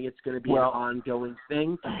 Do you think it's going to be an ongoing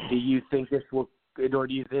thing? Do you think this will, or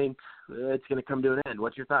do you think it's going to come to an end?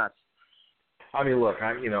 What's your thoughts? I mean, look,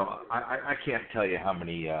 I can't tell you how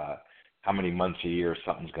many months a year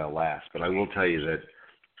something's going to last, but I will tell you that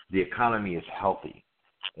the economy is healthy,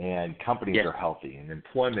 and companies are healthy, and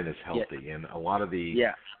employment is healthy, and a lot of the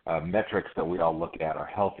metrics that we all look at are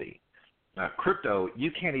healthy. Crypto,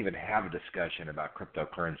 you can't even have a discussion about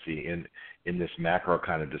cryptocurrency in this macro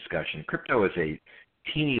kind of discussion. Crypto is a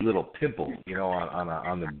teeny little pimple,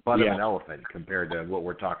 on the butt of an elephant compared to what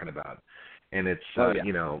we're talking about. And it's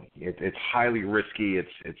it's highly risky.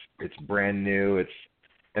 It's brand new.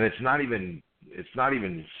 It's not even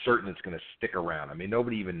certain it's going to stick around. I mean,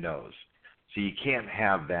 nobody even knows. So you can't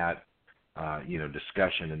have that,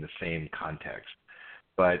 discussion in the same context.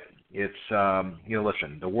 But it's,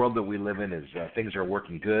 listen, the world that we live in is things are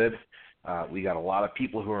working good. We got a lot of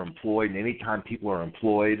people who are employed, and anytime people are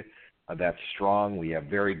employed, that's strong. We have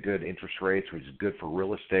very good interest rates, which is good for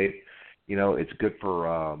real estate. It's good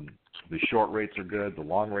for the short rates are good, the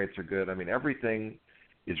long rates are good. I mean, everything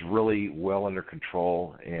is really well under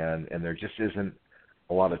control, and there just isn't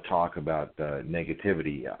a lot of talk about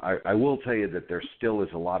negativity. I will tell you that there still is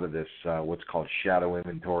a lot of this what's called shadow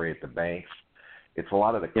inventory at the banks. It's a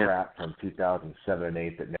lot of the crap from 2007 and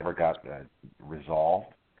 8 that never got resolved,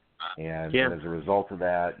 and as a result of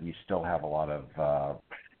that, you still have a lot of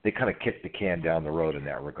they kind of kick the can down the road in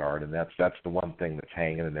that regard, and that's the one thing that's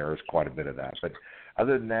hanging, and there is quite a bit of that. But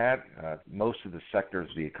other than that, most of the sectors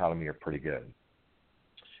of the economy are pretty good.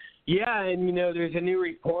 Yeah, and, there's a new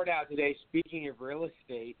report out today. Speaking of real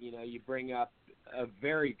estate, you bring up a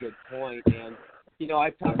very good point. And,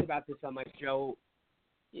 I've talked about this on my show,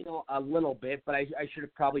 a little bit, but I should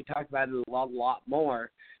have probably talked about it a lot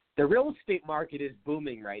more. The real estate market is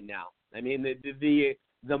booming right now. I mean,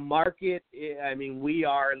 the market, we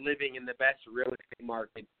are living in the best real estate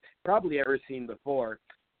market probably ever seen before.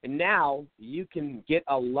 And now you can get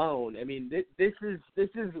a loan. I mean, this is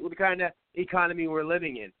the kind of economy we're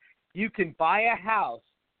living in. You can buy a house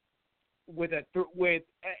at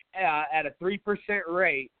a 3%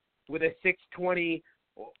 rate with a 620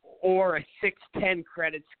 or a 610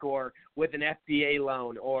 credit score with an FBA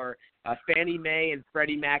loan, or Fannie Mae and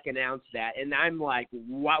Freddie Mac announced that. And I'm like,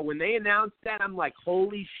 wow, when they announced that, I'm like,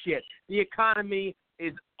 holy shit, the economy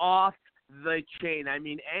is off the chain. I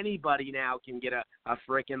mean, anybody now can get a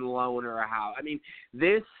freaking loan or a house. I mean,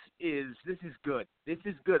 this is good. This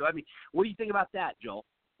is good. I mean, what do you think about that, Joel?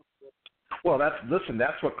 Well,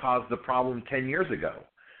 that's what caused the problem 10 years ago,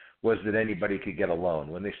 was that anybody could get a loan.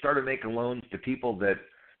 When they started making loans to people that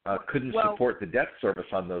couldn't support the debt service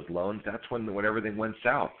on those loans, that's when everything went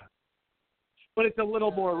south. But it's a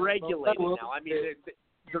little more regulated now. I mean,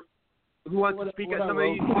 who wants to speak on some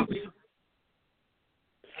of these?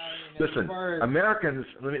 Listen, Americans,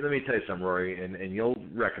 let me tell you something, Rory, and you'll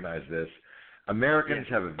recognize this. Americans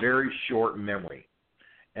have a very short memory.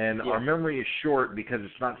 And our memory is short because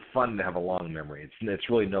it's not fun to have a long memory. It's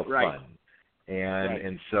really no fun.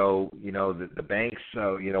 And so, the banks,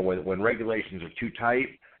 when regulations are too tight,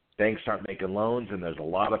 banks aren't making loans, and there's a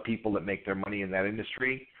lot of people that make their money in that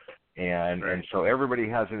industry. And so everybody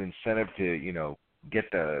has an incentive to, get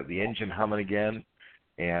the engine humming again,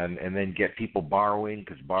 and then get people borrowing,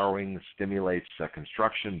 because borrowing stimulates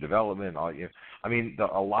construction, development.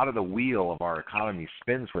 A lot of the wheel of our economy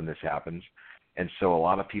spins when this happens, and so a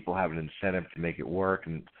lot of people have an incentive to make it work.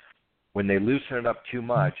 And when they loosen it up too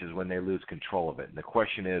much is when they lose control of it. And the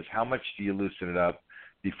question is, how much do you loosen it up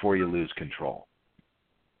before you lose control?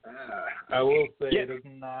 I will say it is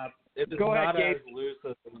not. It is Go not ahead, as loose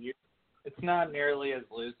as it's not nearly as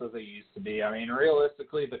loose as it used to be. I mean,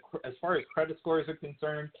 realistically, as far as credit scores are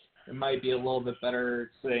concerned, it might be a little bit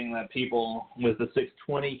better saying that people with the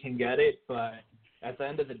 620 can get it, but at the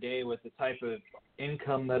end of the day, with the type of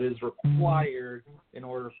income that is required in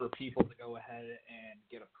order for people to go ahead and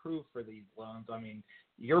get approved for these loans, I mean,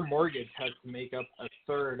 your mortgage has to make up a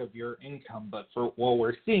third of your income. But for what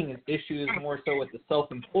we're seeing is issues more so with the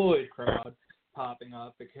self-employed crowd popping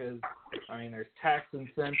up, because, there's tax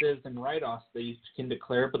incentives and write-offs that you can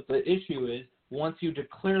declare. But the issue is, once you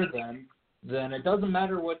declare them, then it doesn't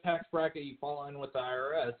matter what tax bracket you fall in with the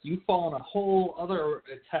IRS. You fall in a whole other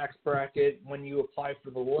tax bracket when you apply for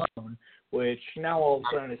the loan, which now all of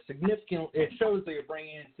a sudden is significant. It shows that you're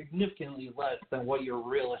bringing in significantly less than what you're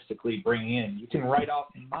realistically bringing in. You can write off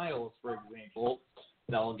miles, for example,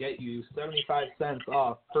 that'll get you 75 cents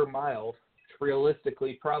off per mile, which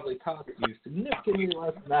realistically probably costs you significantly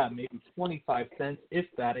less than that, maybe 25 cents, if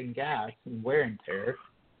that, in gas and wear and tear.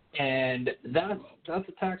 And that's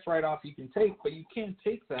a tax write-off you can take, but you can't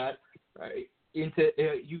take that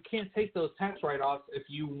you can't take those tax write-offs if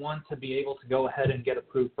you want to be able to go ahead and get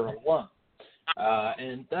approved for a loan.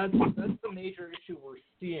 And that's the major issue we're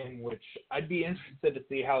seeing, which I'd be interested to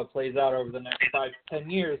see how it plays out over the next 5 to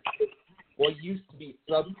 10 years. What used to be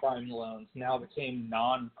subprime loans now became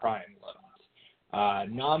non-prime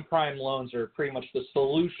loans. Non-prime loans are pretty much the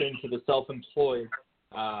solution to the self-employed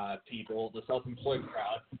people, the self-employed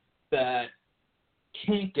crowd, that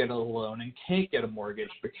can't get a loan and can't get a mortgage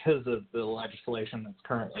because of the legislation that's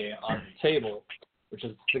currently on the table, which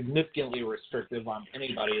is significantly restrictive on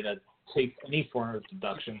anybody that takes any form of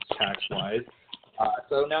deductions tax-wise.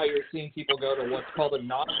 So now you're seeing people go to what's called a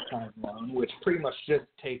non-prime loan, which pretty much just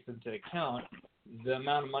takes into account the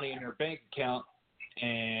amount of money in your bank account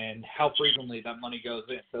and how frequently that money goes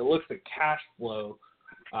in. So it looks at cash flow,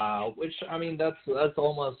 which, that's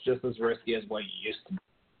almost just as risky as what you used to be.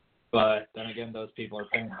 But then again, those people are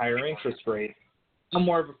paying higher interest rates. I'm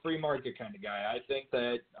more of a free market kind of guy. I think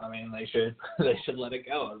that, they should let it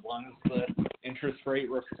go as long as the interest rate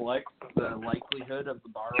reflects the likelihood of the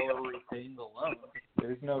borrower repaying the loan.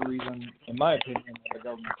 There's no reason, in my opinion, that the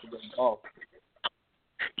government should get involved.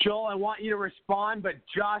 Joel, I want you to respond, but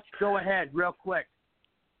Josh, go ahead real quick.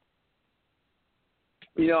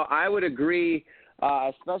 I would agree,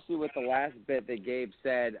 especially with the last bit that Gabe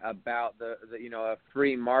said about the a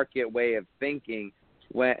free market way of thinking.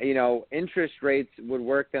 When interest rates would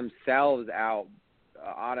work themselves out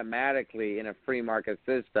automatically in a free market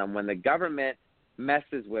system. When the government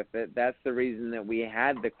messes with it, that's the reason that we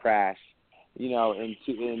had the crash, in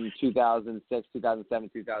 2006, 2007,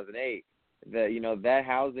 2008. That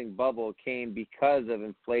housing bubble came because of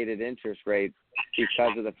inflated interest rates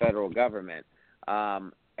because of the federal government.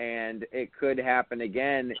 And it could happen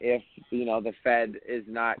again if, the Fed is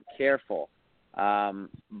not careful.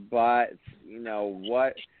 But,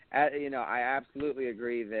 I absolutely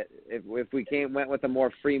agree that if we went with a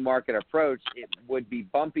more free market approach, it would be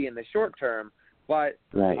bumpy in the short term, but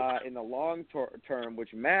in the long term,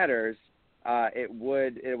 which matters, it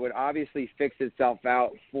would obviously fix itself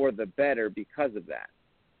out for the better because of that.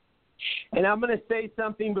 And I'm going to say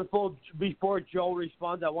something before Joel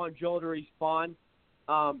responds. I want Joel to respond,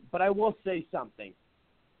 but I will say something.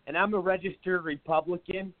 And I'm a registered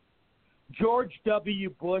Republican. George W.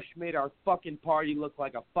 Bush made our fucking party look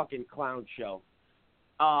like a fucking clown show.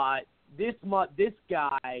 This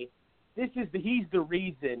guy, he's the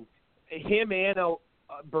reason. Him and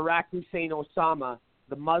Barack Hussein Osama,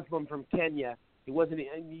 the Muslim from Kenya, he wasn't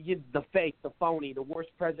the fake, the phony, the worst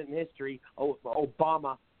president in history,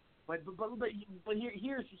 Obama. But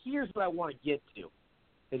here's what I want to get to,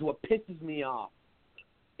 is what pisses me off,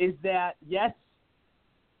 is that yes,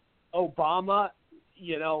 Obama,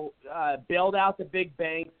 bailed out the big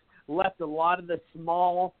banks, left a lot of the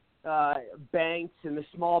small banks and the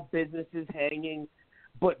small businesses hanging,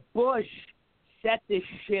 but Bush set this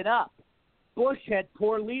shit up. Bush had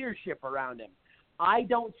poor leadership around him. I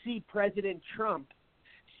don't see President Trump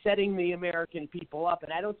setting the American people up,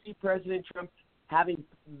 and I don't see President Trump having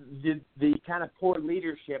the kind of poor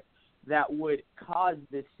leadership that would cause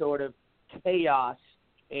this sort of chaos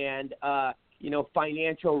and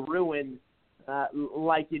financial ruin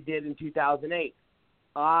like it did in 2008.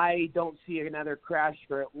 I don't see another crash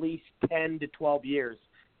for at least 10 to 12 years.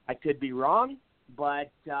 I could be wrong,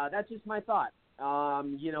 but that's just my thought.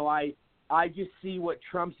 I just see what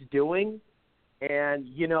Trump's doing, and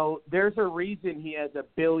there's a reason he has $1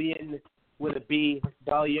 billion with a B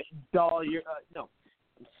dollar.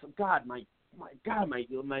 My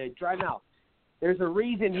driving out. There's a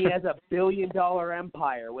reason he has $1 billion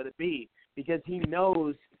empire with a B, because he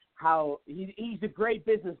knows how he's a great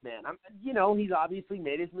businessman. He's obviously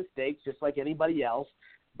made his mistakes just like anybody else,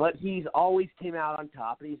 but he's always came out on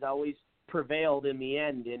top, and he's always prevailed in the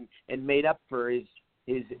end and made up for his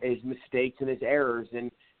mistakes and his errors,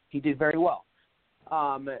 and he did very well.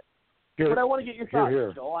 But I want to get your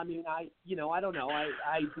thoughts, Joel. I mean, I don't know.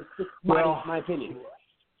 Just my opinion.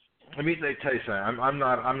 Let me tell you something. I'm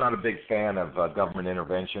not a big fan of government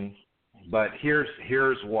intervention, but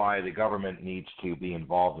here's why the government needs to be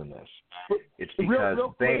involved in this. It's because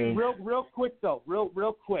real quick though.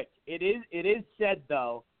 Real quick. It is said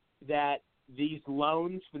though that these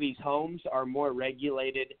loans for these homes are more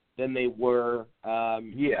regulated than they were.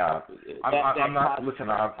 I'm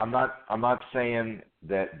not saying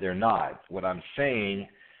that they're not. What I'm saying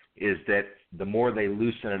is that the more they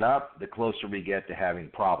loosen it up, the closer we get to having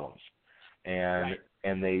problems. And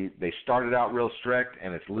they started out real strict,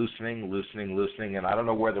 and it's loosening, and I don't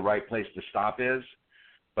know where the right place to stop is,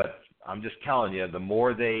 but I'm just telling you, the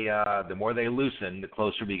more they loosen, the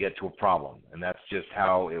closer we get to a problem, and that's just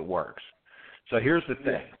how it works. So here's the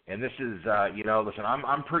thing, and this is, listen,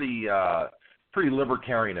 I'm pretty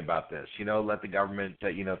libertarian about this. Let the government,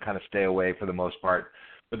 kind of stay away for the most part.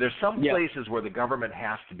 But there's some places where the government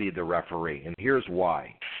has to be the referee, and here's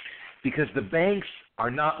why. Because the banks are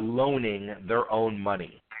not loaning their own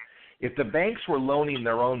money. If the banks were loaning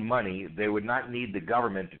their own money, they would not need the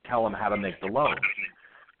government to tell them how to make the loan.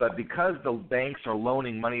 But because the banks are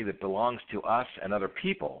loaning money that belongs to us and other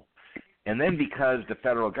people, and then because the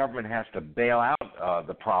federal government has to bail out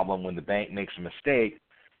the problem when the bank makes a mistake,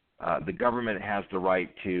 the government has the right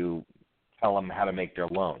to tell them how to make their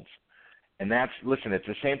loans. And it's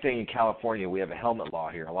the same thing in California. We have a helmet law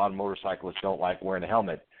here. A lot of motorcyclists don't like wearing a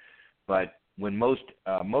helmet. But when most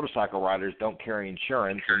motorcycle riders don't carry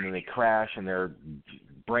insurance and then they crash and their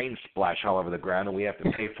brains splash all over the ground and we have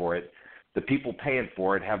to pay for it, the people paying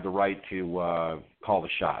for it have the right to call the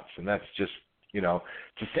shots. And that's just, it's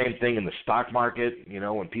the same thing in the stock market,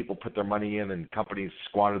 when people put their money in and companies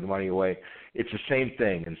squander the money away. It's the same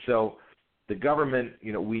thing. And so the government,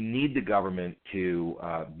 we need the government to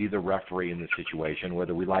be the referee in the situation,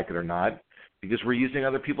 whether we like it or not, because we're using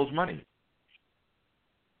other people's money.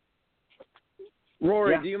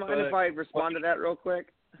 Rory, do you mind if I respond to that real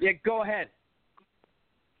quick? Yeah, go ahead.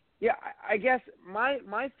 Yeah, I guess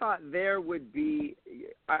my thought there would be,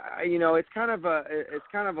 it's kind of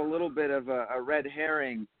a little bit of a red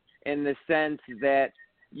herring in the sense that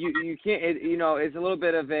you can't, it's a little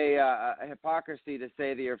bit of a hypocrisy to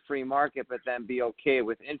say that you're a free market but then be okay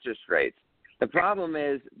with interest rates. The problem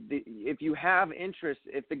is if you have interest,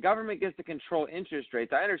 if the government gets to control interest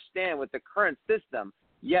rates, I understand with the current system,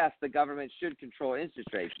 yes, the government should control interest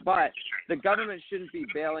rates, but the government shouldn't be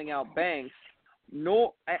bailing out banks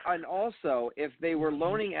And also, if they were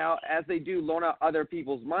loaning out, as they do loan out other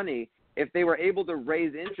people's money, if they were able to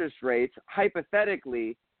raise interest rates,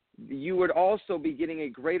 hypothetically, you would also be getting a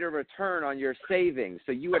greater return on your savings.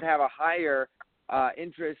 So you would have a higher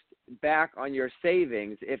interest back on your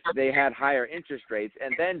savings if they had higher interest rates.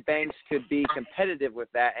 And then banks could be competitive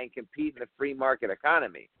with that and compete in the free market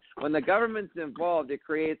economy. When the government's involved, it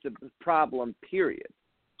creates a problem, period.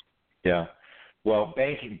 Yeah. Well,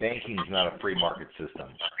 banking is not a free market system.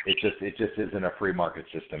 It just isn't a free market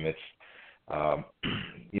system. It's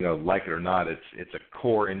like it or not, it's a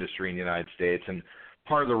core industry in the United States. And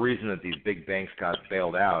part of the reason that these big banks got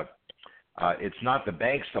bailed out, it's not the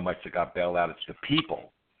banks so much that got bailed out, it's the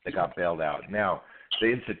people that got bailed out. Now, the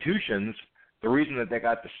institutions, the reason that they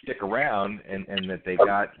got to stick around and that they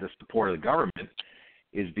got the support of the government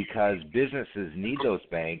is because businesses need those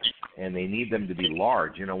banks and they need them to be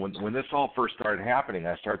large. When this all first started happening,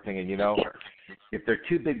 I started thinking, if they're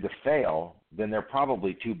too big to fail, then they're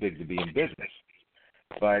probably too big to be in business.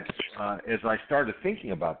 But as I started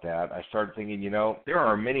thinking about that, I started thinking, there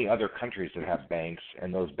are many other countries that have banks,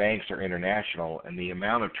 and those banks are international, and the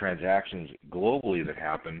amount of transactions globally that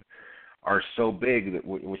happen are so big that,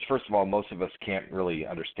 which first of all, most of us can't really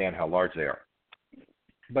understand how large they are.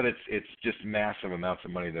 But it's just massive amounts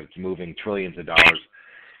of money that's moving, trillions of dollars,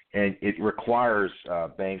 and it requires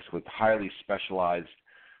banks with highly specialized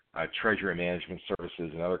treasury management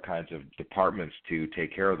services and other kinds of departments to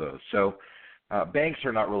take care of those. So banks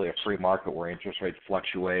are not really a free market where interest rates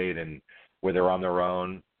fluctuate and where they're on their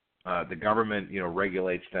own. The government,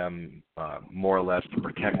 regulates them more or less to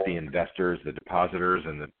protect the investors, the depositors,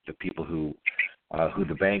 and the people who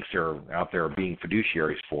the banks are out there being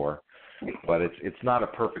fiduciaries for. But it's not a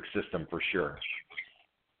perfect system for sure.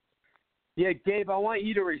 Yeah, Gabe, I want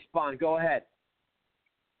you to respond. Go ahead.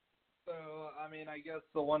 So, I guess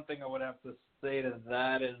the one thing I would have to say to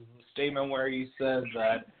that is the statement where you said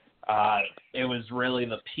that it was really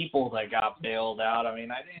the people that got bailed out. I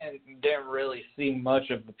didn't really see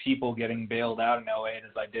much of the people getting bailed out in 2008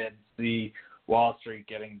 as I did see Wall Street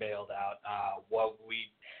getting bailed out.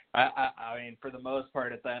 For the most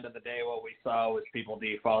part, at the end of the day, what we saw was people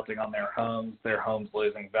defaulting on their homes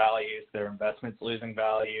losing values, their investments losing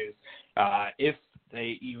values. If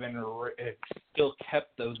they even still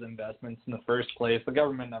kept those investments in the first place, the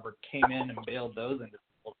government never came in and bailed those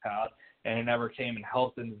individuals out, and it never came and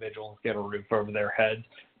helped individuals get a roof over their heads,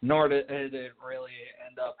 nor did it really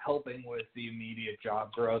end up helping with the immediate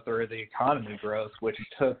job growth or the economy growth, which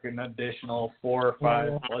took an additional 4 or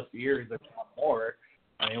 5 plus years, if not more.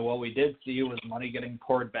 What we did see was money getting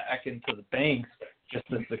poured back into the banks just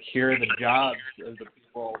to secure the jobs of the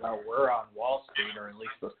people that were on Wall Street, or at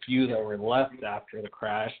least the few that were left after the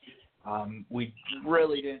crash. We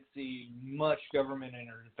really didn't see much government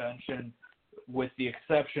intervention, with the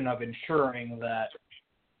exception of ensuring that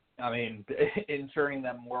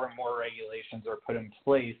more and more regulations are put in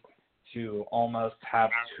place to almost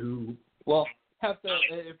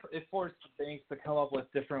it forced the banks to come up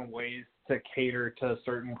with different ways to cater to a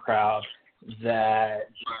certain crowd that,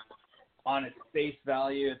 on its face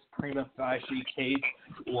value, its prima facie case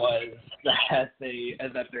was that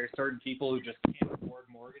there are certain people who just can't afford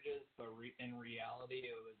mortgages. So in reality,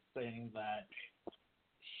 it was saying that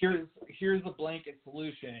here's a blanket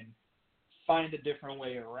solution. Find a different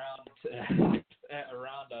way around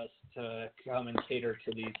us to come and cater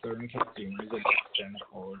to these certain consumers and extend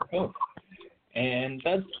forward hope. And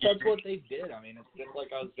that's what they did. It's just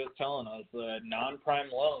like I was just telling us, non-prime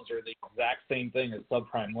loans are the exact same thing as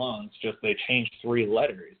subprime loans, just they changed 3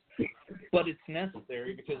 letters. But it's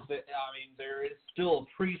necessary because, there is still a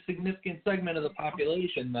pretty significant segment of the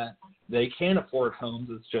population that they can't afford homes.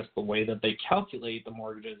 It's just the way that they calculate the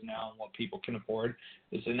mortgages now and what people can afford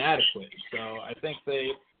is inadequate. So I think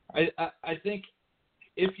I think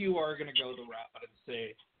if you are going to go the route and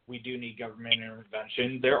say, we do need government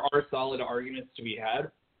intervention, there are solid arguments to be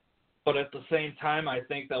had. But at the same time, I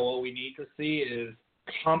think that what we need to see is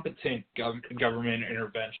competent government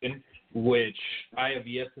intervention, which I have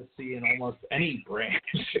yet to see in almost any branch,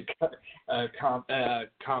 a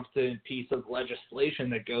competent piece of legislation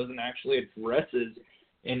that goes and actually addresses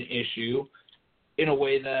an issue in a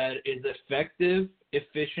way that is effective,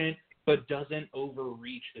 efficient, but doesn't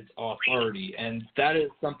overreach its authority. And that is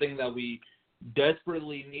something that we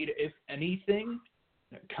desperately need, if anything,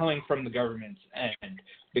 coming from the government's end,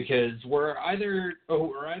 because we're either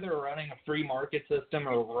running a free market system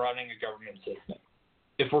or we're running a government system.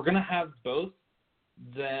 If we're going to have both,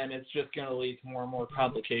 then it's just going to lead to more and more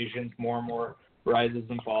complications, more and more rises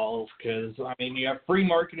and falls, because you have free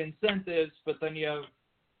market incentives, but then you have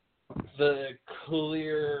the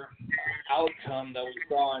clear outcome that we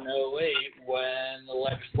saw in '08 when the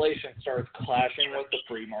legislation starts clashing with the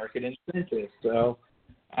free market incentives. So,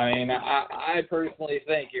 I mean, I personally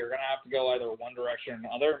think you're going to have to go either one direction or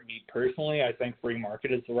another. Me personally, I think free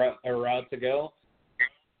market is the route to go.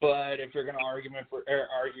 But if you're going to argue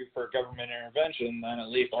for government intervention, then at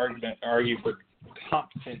least argue for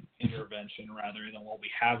competent intervention rather than what we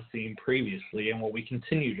have seen previously and what we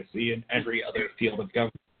continue to see in every other field of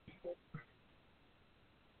government.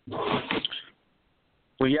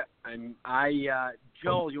 Well, yeah,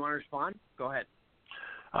 Joel, you want to respond? Go ahead.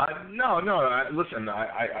 No. Listen,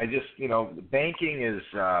 I just, banking is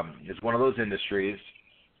one of those industries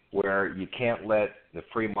where you can't let the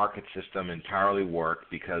free market system entirely work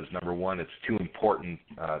because, number one, it's too important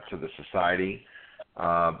to the society.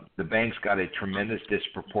 The banks got a tremendous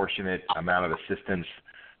disproportionate amount of assistance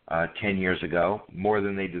 10 years ago, more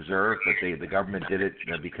than they deserved, but the government did it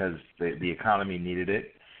because the economy needed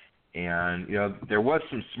it. And, there was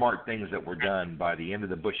some smart things that were done by the end of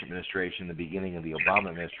the Bush administration, the beginning of the Obama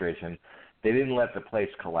administration. They didn't let the place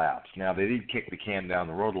collapse. Now, they did kick the can down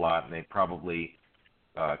the road a lot, and they probably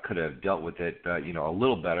could have dealt with it, a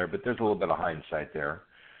little better, but there's a little bit of hindsight there.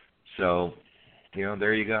 So,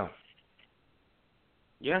 there you go.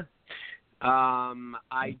 Yeah.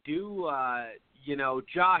 I do,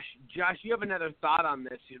 Josh, you have another thought on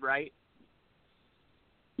this, right?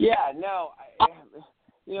 Yeah, no.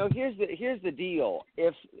 Here's the deal.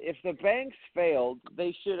 If the banks failed,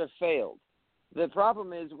 they should have failed. The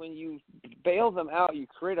problem is when you bail them out, you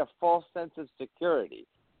create a false sense of security.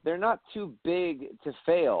 They're not too big to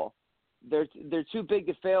fail. They're too big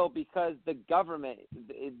to fail because the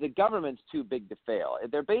government's too big to fail.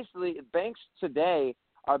 They're basically, banks today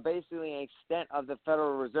are basically an extent of the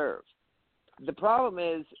Federal Reserve. The problem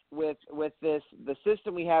is with the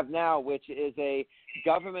system we have now, which is a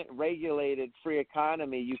government-regulated free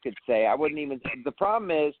economy, you could say. The problem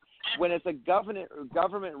is when it's a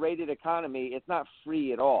government-rated economy, it's not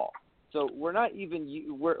free at all. So we're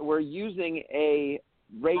using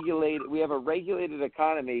we have a regulated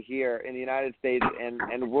economy here in the United States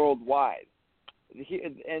and worldwide.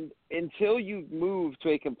 And until you move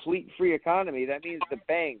to a complete free economy, that means the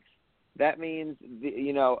banks. That means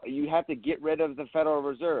you have to get rid of the Federal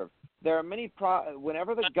Reserve. There are many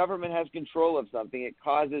whenever the government has control of something, it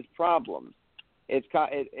causes problems.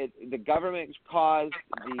 The government caused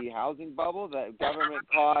the housing bubble. The government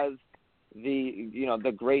caused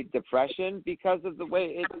the Great Depression because of the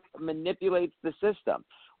way it manipulates the system.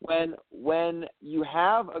 When you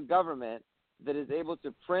have a government that is able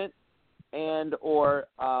to print and or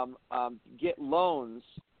get loans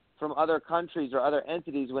from other countries or other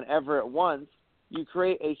entities whenever it wants, you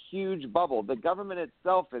create a huge bubble. The government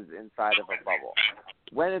itself is inside of a bubble.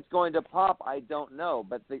 When it's going to pop, I don't know.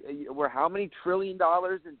 But we're how many $1 trillion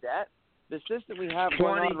in debt? The system we have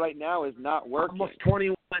going on right now is not working. Almost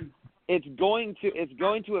 21. It's going to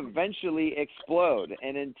eventually explode,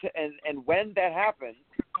 and when that happens,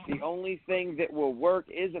 the only thing that will work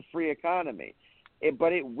is a free economy.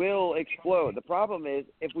 But it will explode. The problem is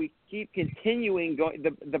if we keep continuing going,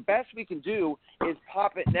 the best we can do is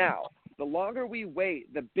pop it now. The longer we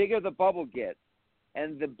wait, the bigger the bubble gets.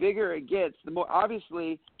 And the bigger it gets, the more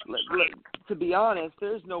obviously, to be honest,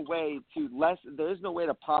 there's no way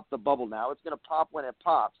to pop the bubble now. It's going to pop when it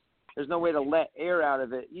pops. There's no way to let air out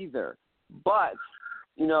of it either. But,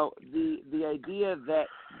 the idea that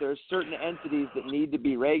there's certain entities that need to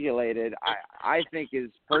be regulated, I think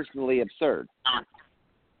is personally absurd.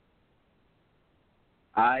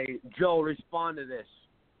 Joe, respond to this.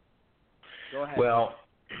 Go ahead. Well,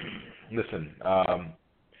 listen,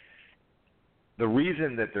 the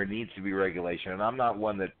reason that there needs to be regulation, and I'm not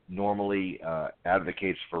one that normally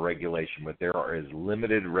advocates for regulation, but there is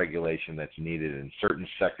limited regulation that's needed in certain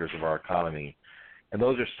sectors of our economy. And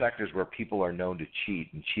those are sectors where people are known to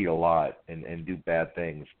cheat and cheat a lot and do bad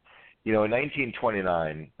things. In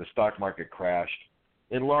 1929, the stock market crashed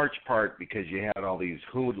in large part because you had all these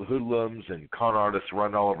hoodlums and con artists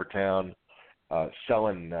running all over town,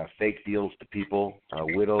 selling fake deals to people,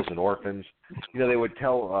 widows and orphans. They would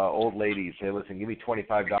tell old ladies, hey, listen, give me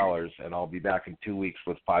 $25 and I'll be back in 2 weeks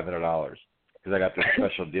with $500 because I got this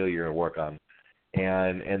special deal you're going to work on.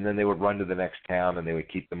 And then they would run to the next town and they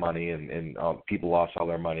would keep the money and people lost all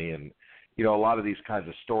their money. And, a lot of these kinds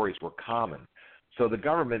of stories were common. So the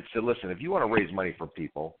government said, listen, if you want to raise money for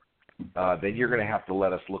people, then you're going to have to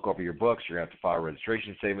let us look over your books. You're going to have to file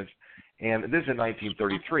registration statements. And this is in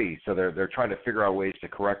 1933, so they're trying to figure out ways to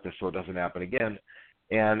correct this so it doesn't happen again.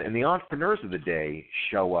 And the entrepreneurs of the day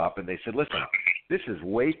show up and they said, listen, this is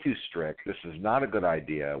way too strict. This is not a good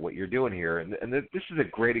idea, what you're doing here. And this is a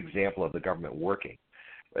great example of the government working.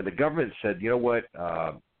 The government said, you know what,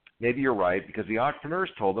 maybe you're right, because the entrepreneurs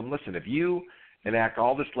told them, listen, if you enact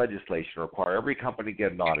all this legislation, require every company to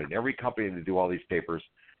get an audit, and every company to do all these papers,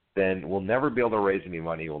 then we'll never be able to raise any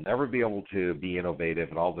money. We'll never be able to be innovative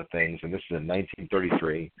and all the things. And this is in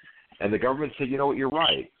 1933. And the government said, you know what, you're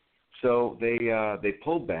right. So they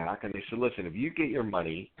pulled back and they said, listen, if you get your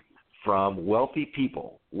money from wealthy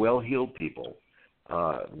people, well-heeled people,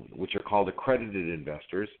 which are called accredited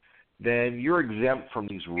investors, then you're exempt from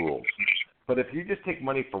these rules. But if you just take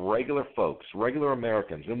money from regular folks, regular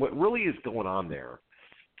Americans, and what really is going on there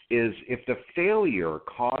is if the failure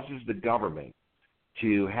causes the government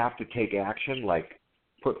to have to take action, like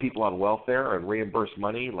put people on welfare and reimburse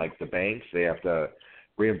money, like the banks, they have to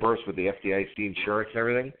reimburse with the FDIC insurance and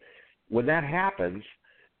everything. When that happens,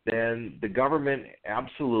 then the government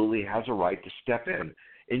absolutely has a right to step in.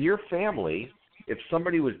 In your family, if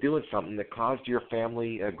somebody was doing something that caused your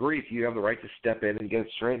family grief, you have the right to step in and get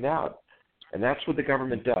it straightened out. And that's what the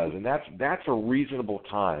government does. And that's a reasonable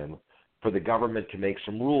time for the government to make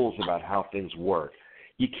some rules about how things work.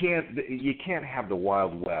 You can't have the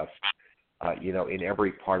Wild West, in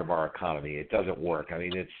every part of our economy. It doesn't work. I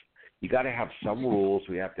mean, you got to have some rules.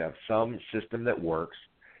 We have to have some system that works,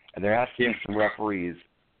 and there has to be some referees.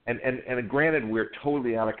 And granted, we're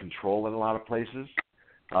totally out of control in a lot of places.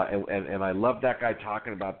 And I love that guy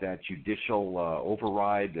talking about that judicial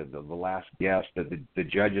override, the last guest, that the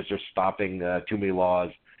judges are stopping too many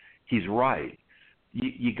laws. He's right.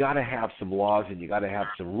 You got to have some laws and you got to have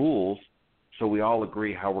some rules so we all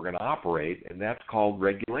agree how we're going to operate, and that's called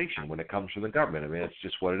regulation when it comes from the government. I mean, it's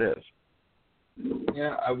just what it is.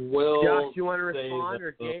 Yeah, I will. Josh, you want to respond,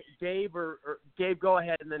 or Gabe, or Gabe? Go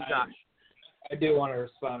ahead, and then Josh. I do want to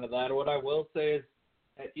respond to that. What I will say is,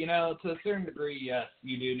 to a certain degree, yes,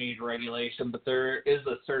 you do need regulation, but there is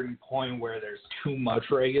a certain point where there's too much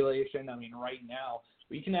regulation. I mean, right now,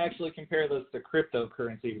 we can actually compare this to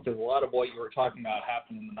cryptocurrency because a lot of what you were talking about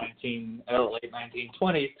happened in the late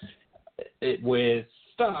 1920s with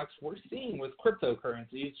stocks. We're seeing with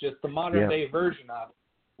cryptocurrencies, just the modern-day version of it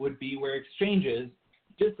would be where exchanges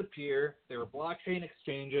disappear. There were blockchain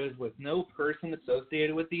exchanges with no person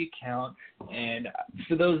associated with the account. And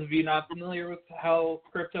for those of you not familiar with how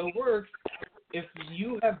crypto works, if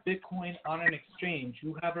you have Bitcoin on an exchange,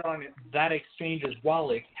 you have it on that exchange's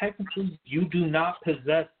wallet. Technically, you do not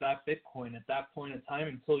possess that Bitcoin at that point in time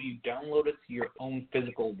until you download it to your own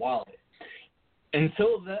physical wallet.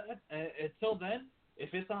 Until then,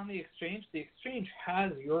 if it's on the exchange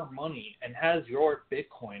has your money and has your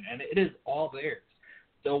Bitcoin, and it is all theirs.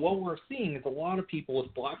 So what we're seeing is a lot of people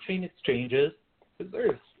with blockchain exchanges, because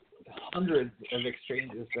there's hundreds of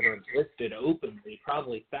exchanges that are listed openly,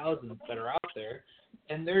 probably thousands that are out there,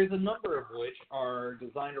 and there's a number of which are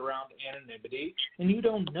designed around anonymity, and you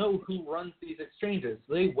don't know who runs these exchanges.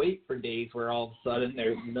 They wait for days where all of a sudden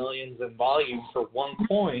there's millions in volume for one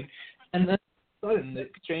coin, and then all of a sudden the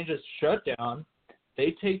exchanges shut down.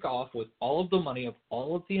 They take off with all of the money of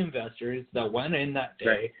all of the investors that went in that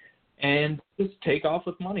day, and just take off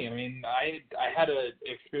with money. I mean, I had an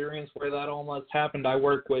experience where that almost happened. I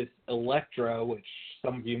work with Electra, which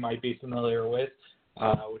some of you might be familiar with,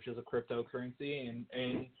 which is a cryptocurrency. And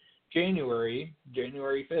in January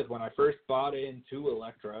 5th, when I first bought into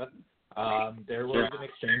Electra, there was an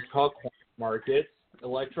exchange called Coin Markets.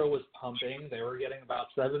 Electra was pumping. They were getting about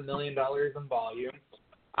 $7 million in volume.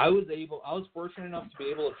 I was fortunate enough to be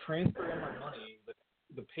able to transfer in my money.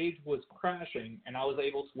 The page was crashing, and I was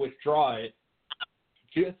able to withdraw it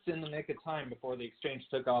just in the nick of time before the exchange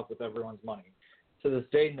took off with everyone's money. To this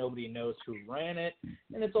day, nobody knows who ran it,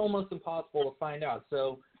 and it's almost impossible to find out.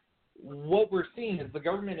 So what we're seeing is the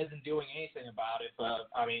government isn't doing anything about it, but,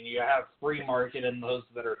 I mean, you have free market and those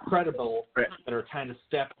that are credible that are kind of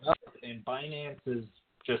stepping up, and Binance is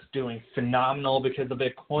just doing phenomenal because of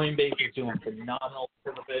it. Coinbase is doing phenomenal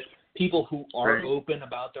because of it. People who are open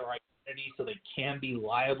about their identity so they can be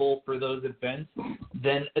liable for those events,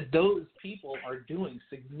 then those people are doing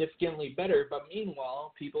significantly better. But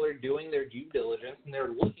meanwhile, people are doing their due diligence and they're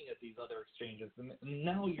looking at these other exchanges. And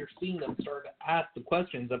now you're seeing them start to ask the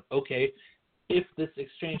questions of, okay, if this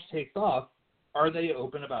exchange takes off, are they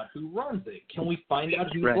open about who runs it? Can we find out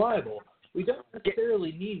who's liable? We don't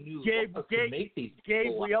necessarily need new laws to make these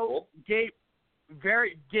people liable. Gabe,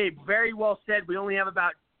 very well said. We only have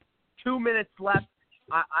about 2 minutes left.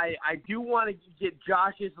 I do want to get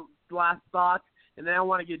Josh's last thoughts, and then I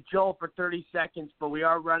want to get Joel for 30 seconds, but we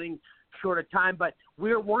are running short of time. But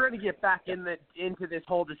we're going to get back into this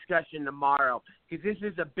whole discussion tomorrow because this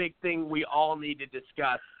is a big thing we all need to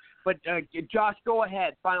discuss. But Josh, go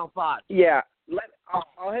ahead. Final thoughts. Yeah,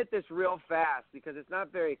 I'll hit this real fast because it's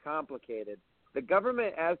not very complicated. The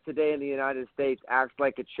government, as today in the United States, acts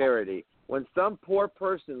like a charity. When some poor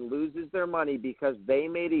person loses their money because they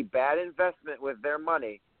made a bad investment with their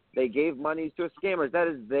money, they gave money to scammers. That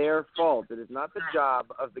is their fault. It is not the job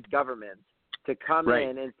of the government to come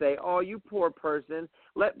in and say, oh, you poor person,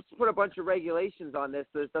 let's put a bunch of regulations on this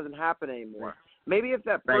so this doesn't happen anymore. Maybe if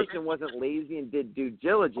that person wasn't lazy and did due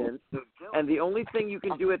diligence, and the only thing you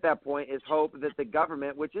can do at that point is hope that the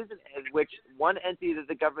government, which one entity that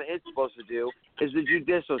the government is supposed to do, is the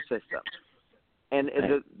judicial system. And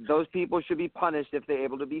those people should be punished if they're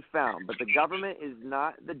able to be found. But the government is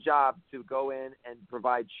not the job to go in and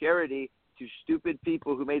provide charity to stupid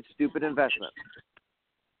people who made stupid investments.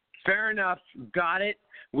 Fair enough. Got it.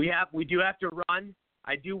 We do have to run.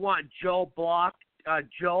 I do want Joel Block.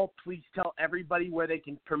 Joel, please tell everybody where they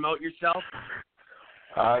can promote yourself.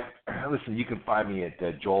 Listen, you can find me at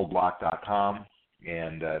joelblock.com,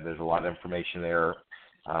 and there's a lot of information there,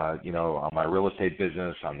 on my real estate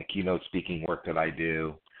business, on the keynote speaking work that I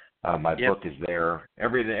do. My book is there.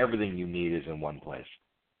 Everything you need is in one place.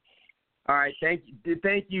 All right. Thank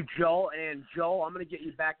you, Joel. And Joel, I'm going to get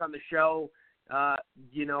you back on the show as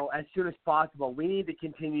soon as possible. We need to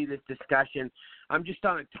continue this discussion. I'm just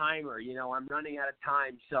on a timer, I'm running out of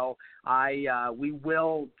time, so we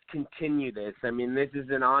will continue this. I mean, this is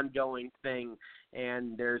an ongoing thing,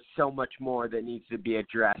 and there's so much more that needs to be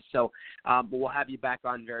addressed. So we'll have you back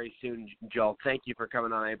on very soon, Joel. Thank you for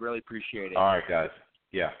coming on. I really appreciate it. All right, guys.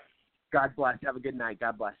 Yeah. God bless. Have a good night.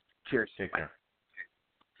 God bless. Cheers. Take care.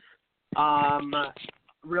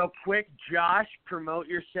 Real quick, Josh, promote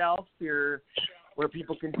yourself, where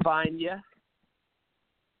people can find you.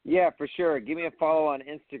 Yeah, for sure. Give me a follow on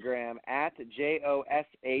Instagram at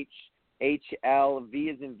JOSHHLV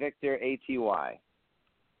as in Victor ATY.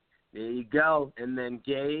 There you go. And then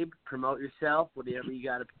Gabe, promote yourself, whatever you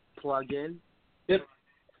got to plug in. Yep.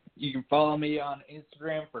 You can follow me on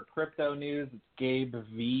Instagram for crypto news. It's Gabe,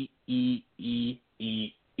 VEEE,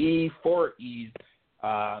 4 E's.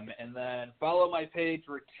 And then follow my page,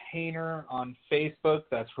 Retainer, on Facebook.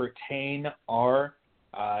 That's Retain R.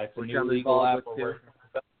 It's a new legal app we're working on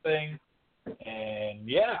thing. And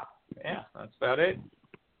yeah, that's about it.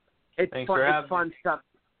 It's Thanks fun, for having it's fun stuff.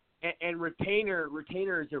 And Retainer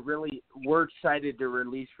is we're excited to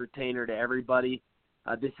release Retainer to everybody.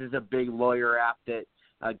 This is a big lawyer app that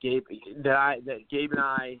Gabe and I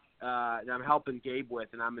that I'm helping Gabe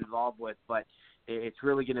with and I'm involved with, but it's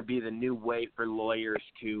really going to be the new way for lawyers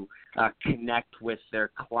to connect with their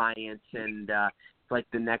clients and like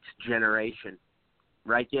the next generation.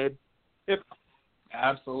 Right, Gabe? Yep.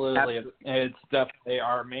 Absolutely. It's definitely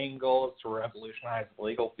our main goal is to revolutionize the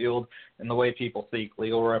legal field and the way people seek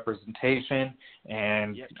legal representation.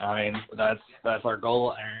 And I mean, that's our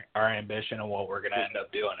goal, our ambition, and what we're going to end up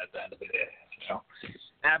doing at the end of the day. So.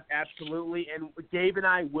 Absolutely. And Gabe and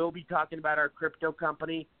I will be talking about our crypto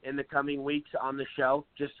company in the coming weeks on the show,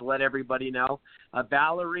 just to let everybody know.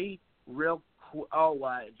 Valerie,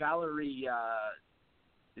 Valerie,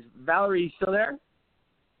 is Valerie still there?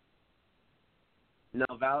 No,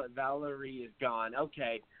 Valerie is gone.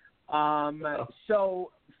 Okay.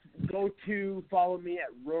 So go to follow me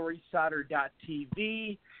at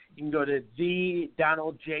rorysauter.tv. You can go to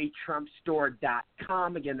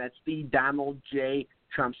thedonaldjtrumpstore.com. Again, that's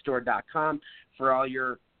thedonaldjtrumpstore.com for all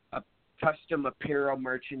your custom apparel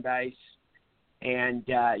merchandise and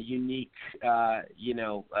unique,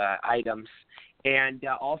 items. And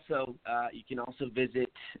also, you can also visit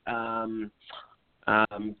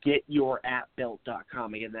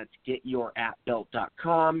getyourappbuilt.com. Again, that's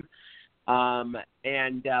getyourappbuilt.com.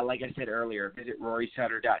 And like I said earlier, visit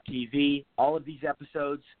rorysauter.tv. All of these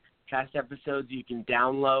episodes, past episodes, you can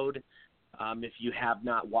download if you have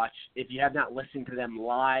not listened to them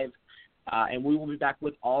live. And we will be back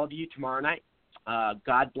with all of you tomorrow night.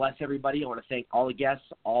 God bless everybody. I want to thank all the guests,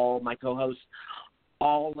 all my co-hosts,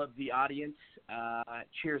 all of the audience.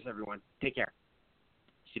 Cheers, everyone. Take care.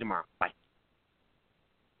 See you tomorrow. Bye.